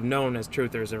 people have known as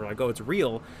truthers are like, oh, it's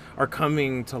real, are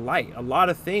coming to light. A lot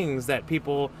of things that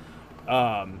people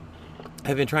have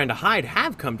been trying to hide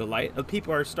have come to light.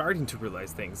 People are starting to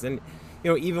realize things. And,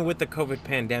 you know, even with the COVID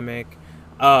pandemic,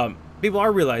 people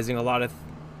are realizing a lot of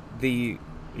the,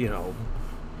 you know,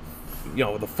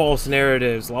 the false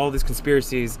narratives, all these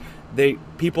conspiracies,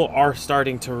 people are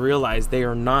starting to realize they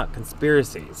are not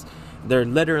conspiracies. They're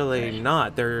literally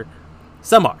not.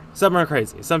 Some are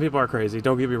crazy. Some people are crazy.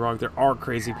 Don't get me wrong. There are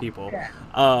crazy people.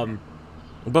 But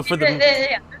for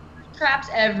the traps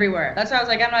everywhere. That's why I was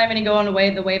like, I'm not even gonna go on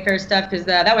the Wayfair stuff because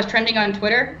that was trending on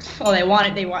Twitter. Well, they want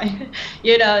it.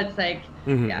 You know, it's like,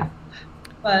 yeah.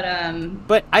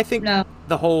 But I think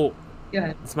the whole. Go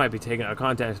ahead. This might be taken out of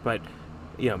context, but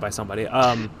you know, by somebody.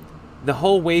 The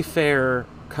whole Wayfair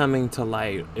coming to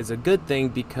light is a good thing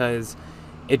because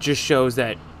it just shows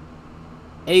that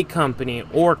a company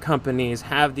or companies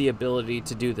have the ability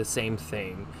to do the same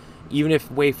thing. Even if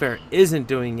Wayfair isn't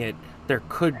doing it, there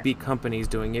could be companies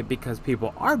doing it because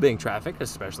people are being trafficked,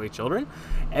 especially children.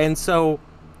 And so,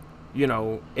 you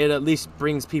know, it at least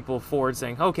brings people forward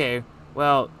saying, okay,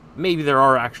 well, maybe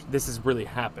this is really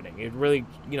happening. It really,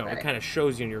 you know, it kind of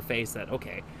shows you in your face that,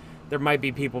 okay, there might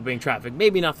be people being trafficked.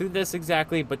 Maybe not through this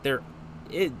exactly, but there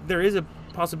is a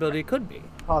possibility it could be.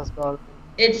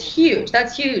 It's huge.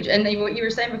 That's huge. And what you were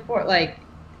saying before, like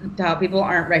how people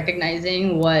aren't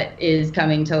recognizing what is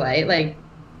coming to light. Like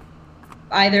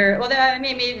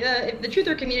maybe the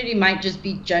truther community might just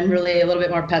be generally a little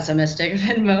bit more pessimistic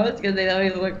than most because they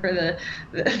always look for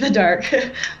the dark.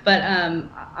 But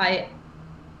I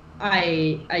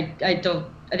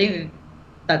think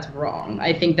that's wrong.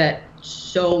 I think that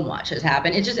so much has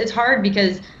happened. It's hard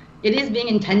because it is being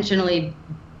intentionally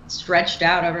stretched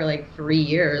out over like 3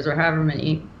 years or however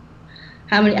many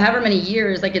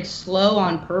years. Like it's slow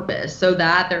on purpose so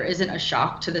that there isn't a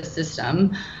shock to the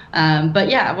system. But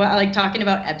yeah, like talking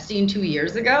about Epstein 2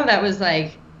 years ago, that was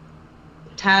like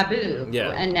taboo.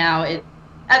 Yeah. And now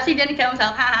Epstein didn't kill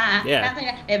himself. Yeah.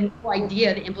 They have no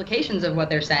idea the implications of what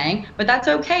they're saying, but that's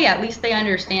okay. At least they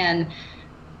understand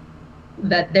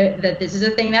that this is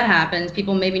a thing that happens.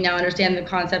 People maybe now understand the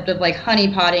concept of like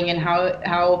honeypotting and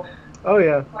how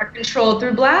are controlled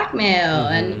through blackmail.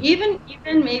 And even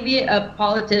maybe a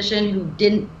politician who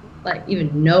didn't like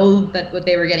even know that what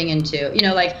they were getting into, you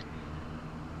know, like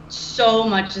so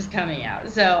much is coming out.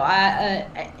 So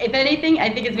if anything, I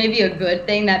think it's maybe a good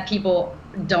thing that people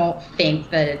don't think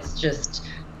that it's just,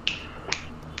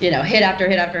 you know, hit after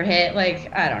hit after hit.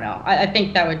 Like, I don't know. I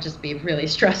think that would just be really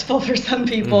stressful for some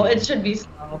people. It should be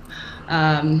slow.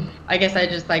 I guess I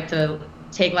just like to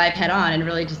take life head on and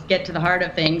really just get to the heart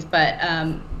of things. But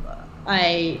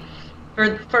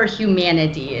for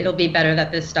humanity, it'll be better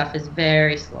that this stuff is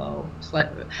very slow,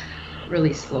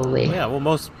 really slowly. Yeah, well,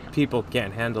 most people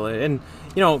can't handle it. And,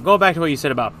 you know, go back to what you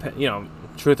said about, you know,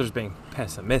 truthers being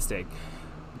pessimistic.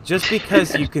 Just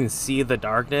because you can see the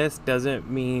darkness doesn't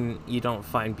mean you don't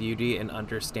find beauty and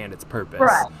understand its purpose.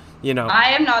 Right. You know,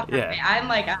 I am not that way. I'm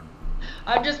like,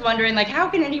 I'm just wondering, like, how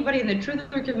can anybody in the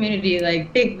truther community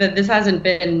like think that this hasn't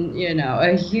been,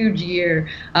 a huge year?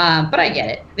 But I get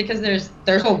it, because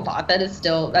there's a lot that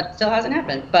still hasn't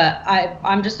happened. But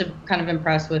I'm just kind of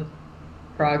impressed with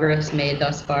progress made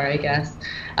thus far, I guess.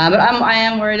 But I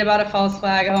am worried about a false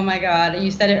flag. Oh my God, you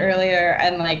said it earlier,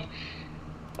 and like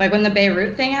when the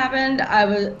Beirut thing happened, I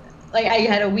was like, I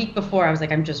had a week before, I was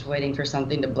like, I'm just waiting for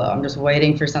something to blow. I'm just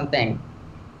waiting for something.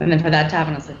 And then for that to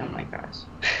happen, I was like, oh my gosh.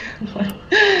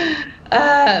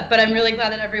 But I'm really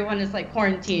glad that everyone is like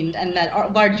quarantined and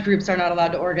that large groups are not allowed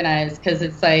to organize, because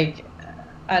it's like,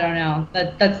 I don't know.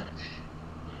 That's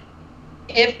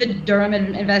if the Durham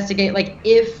investigate, like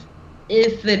if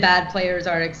the bad players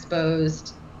are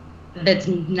exposed,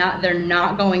 they're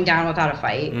not going down without a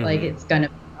fight. Mm-hmm. Like, it's gonna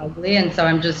be ugly. And so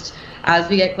I'm just, as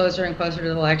we get closer and closer to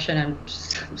the election, I'm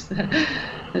just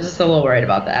a little worried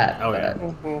about that. Oh yeah.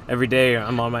 Mm-hmm. Every day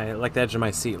I'm on the edge of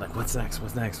my seat, like, what's next?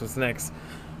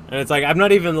 And it's like, I'm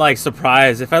not even like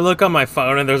surprised. If I look on my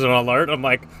phone and there's an alert, I'm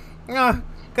like,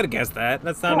 could have guessed that.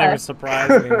 That's not even a surprise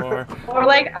anymore. Or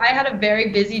like, I had a very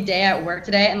busy day at work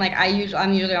today, and like I'm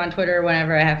usually on Twitter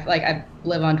whenever I have, like, I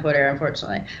live on Twitter,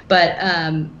 unfortunately. But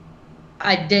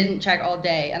I didn't check all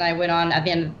day, and I went on at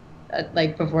the end,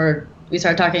 like before we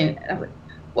started talking, I was like,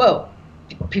 whoa,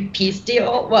 peace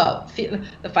deal? Whoa,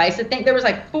 the FISA thing. There was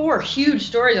like 4 huge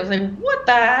stories. I was like, what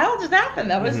the hell just happened?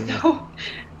 That was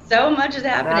so much is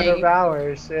happening. Matter of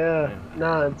hours, yeah.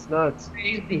 No, it's nuts.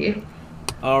 Crazy.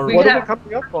 What are we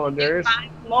coming up on, Darius?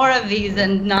 More of these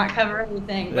and not cover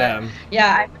everything. But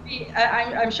yeah,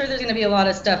 I'm sure there's going to be a lot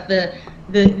of stuff. The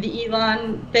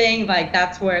Elon thing, like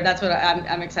that's what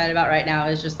I'm excited about right now,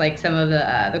 is just like some of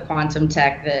the quantum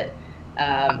tech that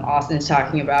Austin's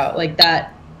talking about. Like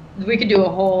that, we could do a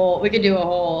whole interview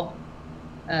about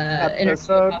that.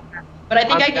 But I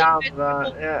think I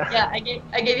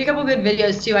gave you a couple good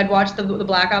videos too. I'd watch the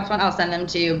Black Ops one. I'll send them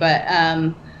to you. But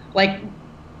like,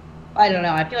 I don't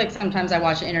know. I feel like sometimes I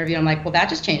watch an interview and I'm like, well, that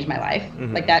just changed my life.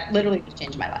 Mm-hmm. Like that literally just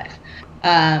changed my life.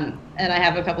 And I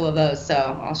have a couple of those,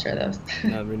 so I'll share those.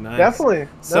 That'd be nice. Definitely.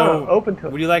 So, open to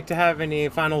it. Would you like to have any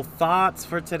final thoughts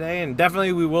for today? And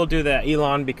definitely we will do the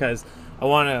Elon, because I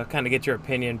want to kind of get your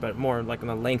opinion, but more like a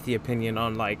lengthy opinion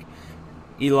on like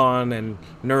Elon and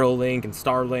Neuralink and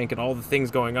Starlink and all the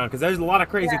things going on, because there's a lot of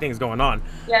crazy things going on.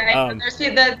 Yeah, there's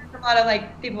a lot of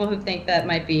like people who think that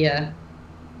might be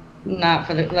not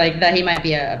for the, like, that he might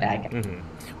be a bad guy. Mm-hmm.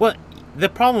 Well, the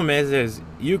problem is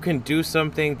you can do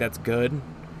something that's good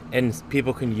and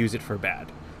people can use it for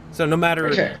bad. So no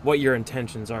matter what your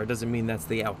intentions are, it doesn't mean that's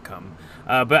the outcome.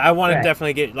 But I want to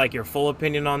definitely get like your full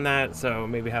opinion on that, so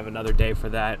maybe have another day for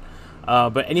that.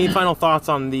 But any final thoughts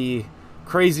on the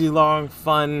crazy long,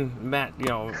 fun,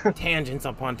 tangents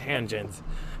upon tangents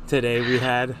today we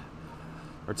had,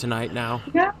 or tonight now?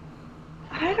 Yeah,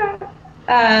 I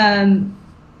don't.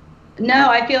 No,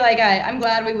 I feel like I'm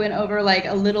glad we went over like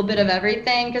a little bit of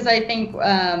everything, because I think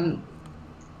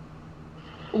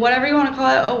whatever you want to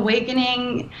call it,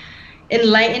 awakening,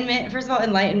 enlightenment. First of all,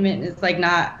 enlightenment is like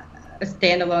not a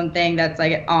standalone thing. That's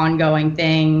like an ongoing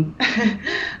thing.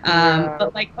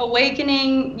 But like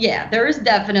awakening, there is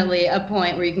definitely a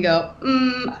point where you can go,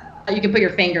 you can put your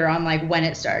finger on like when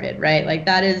it started, right? Like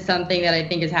that is something that I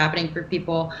think is happening for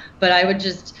people. But I would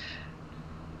just,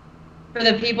 for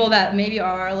the people that maybe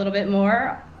are a little bit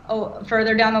more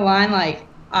further down the line, like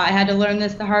I had to learn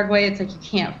this the hard way. It's like you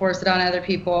can't force it on other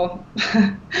people.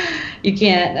 You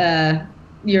can't,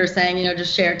 you're saying,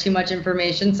 just share too much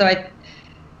information. So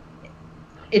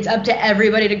it's up to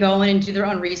everybody to go in and do their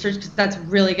own research, because that's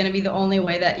really going to be the only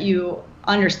way that you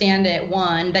understand it.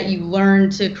 One, that you learn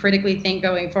to critically think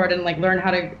going forward, and like learn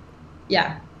how to,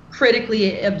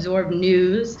 critically absorb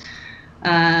news.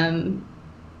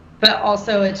 But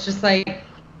also, it's just like,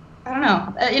 I don't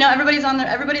know. Everybody's on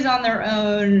their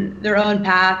own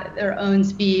path, their own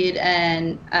speed,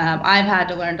 and I've had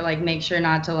to learn to like make sure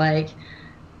not to like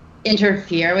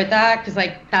interfere with that, because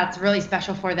like that's really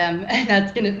special for them, and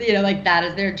that's gonna like that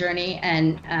is their journey,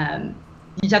 and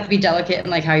you just have to be delicate in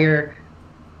like how you're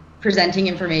presenting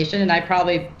information. And I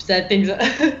probably said things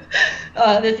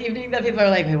this evening that people are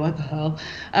like, wait, what the hell?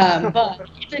 But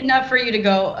it's enough for you to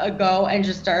go and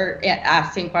just start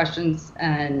asking questions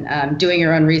and doing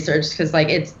your own research, because like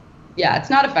it's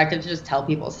not effective to just tell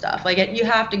people stuff. Like you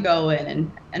have to go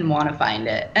in and want to find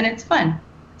it, and it's fun.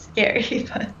 It's scary,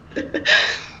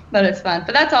 but it's fun.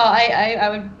 But that's all.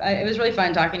 It was really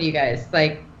fun talking to you guys.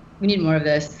 Like, we need more of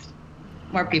this,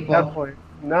 more people. Definitely.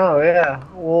 No, yeah.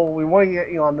 Well, we want to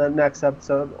get you on the next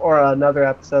episode, or another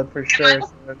episode for sure. Am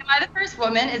I the first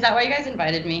woman? Is that why you guys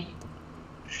invited me?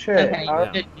 Shit. Okay,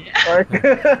 huh? good.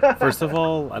 Like- First of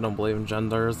all, I don't believe in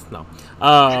genders. No.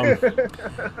 Yeah,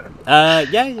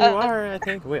 you are. I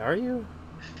think. Wait, are you?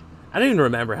 I don't even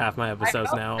remember half my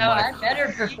episodes now. No, I'm I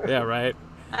better be. like, yeah, right.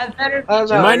 I better be. Oh, You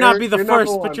no, might not you're- be the you're number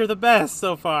first, but one. you're the best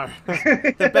so far.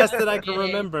 The best that I can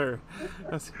remember.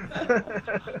 Well,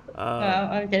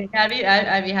 I'm kidding.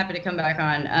 I'd be happy to come back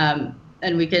on,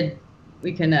 and we can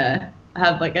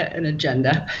have like an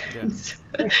agenda Yeah.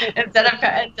 instead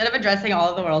of addressing all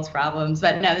of the world's problems.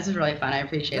 But no, this is really fun. I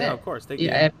appreciate Yeah, it. of course. Thank you.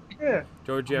 Yeah, Yeah,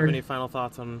 George, do you have any final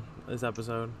thoughts on this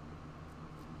episode?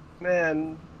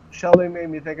 man, Shelby made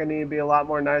me think I need to be a lot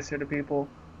more nicer to people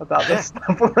about this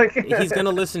stuff. Like, He's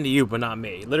gonna listen to you, but not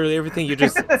me. Literally everything you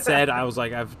just said, I was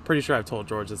like, I'm pretty sure I've told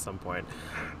George at some point.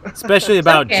 Especially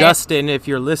about okay. Justin, if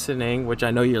you're listening, which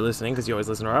I know you're listening because you always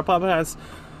listen to our podcast.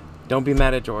 Don't be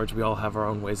mad at George. We all have our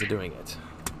own ways of doing it.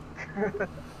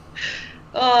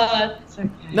 Oh, it's okay.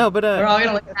 No, but We're all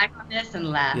gonna look back on this and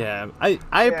laugh. yeah,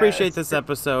 I appreciate it's- this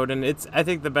episode, and I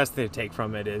think the best thing to take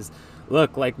from it is,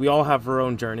 look, like we all have our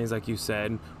own journeys, like you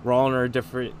said. We're all in our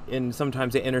different, and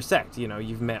sometimes they intersect. You know,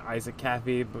 you've met Isaac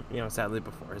Caffey, but sadly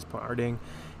before his parting,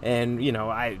 and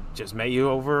I just met you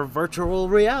over virtual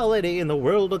reality in the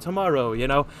world of tomorrow.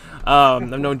 I've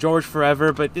known George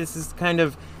forever, but this is kind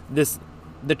of this.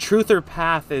 The truther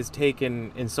path is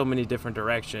taken in so many different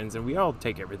directions, and we all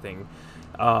take everything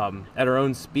at our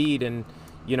own speed. And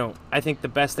I think the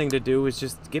best thing to do is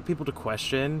just get people to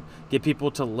question, get people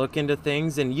to look into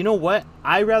things. And you know what?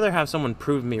 I'd rather have someone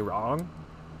prove me wrong,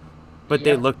 but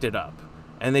they Yeah. looked it up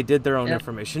and they did their own Yeah.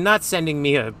 information, not sending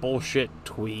me a bullshit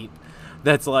tweet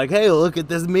that's like, hey, look at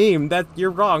this meme, that you're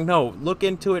wrong. No, look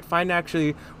into it, find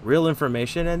actually real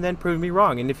information, and then prove me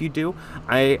wrong. And if you do,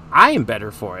 I am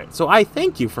better for it. So I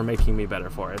thank you for making me better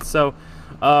for it. So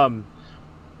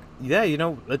yeah,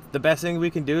 the best thing we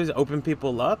can do is open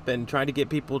people up and try to get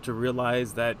people to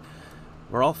realize that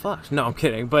we're all fucked. No, I'm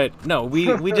kidding. But no,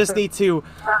 we just need to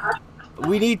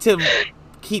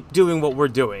keep doing what we're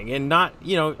doing, and not,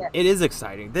 it is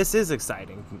exciting. This is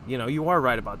exciting. You are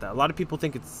right about that. A lot of people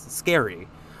think it's scary,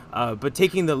 but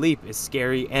taking the leap is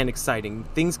scary and exciting.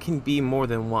 Things can be more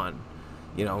than one,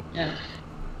 Yeah.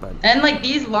 but And like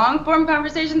these long form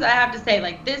conversations, I have to say,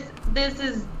 like this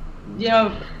is,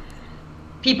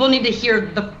 people need to hear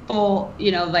the full,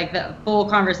 like the full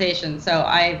conversation. So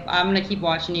I'm gonna keep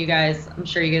watching you guys. I'm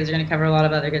sure you guys are gonna cover a lot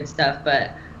of other good stuff,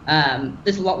 but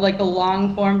like the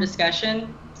long form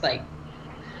discussion, it's like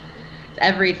it's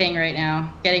everything right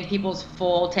now. Getting people's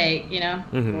full take,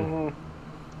 Mhm.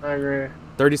 I agree.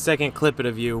 30-second clip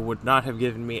of you would not have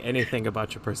given me anything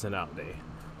about your personality.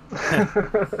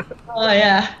 Oh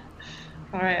yeah.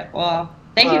 All right. Well,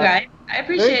 thank you guys. I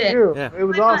appreciate Thank it. you. Yeah. It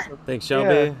was Bye-bye. awesome. Thanks,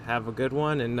 Shelby. Yeah. Have a good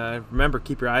one, and remember,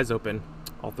 keep your eyes open,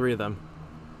 all three of them.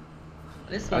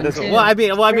 This one This too. one- well, I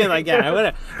mean, like,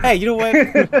 yeah. Hey, you know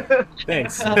what?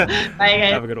 Thanks. Bye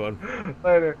guys. Have a good one.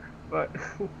 Later. Bye.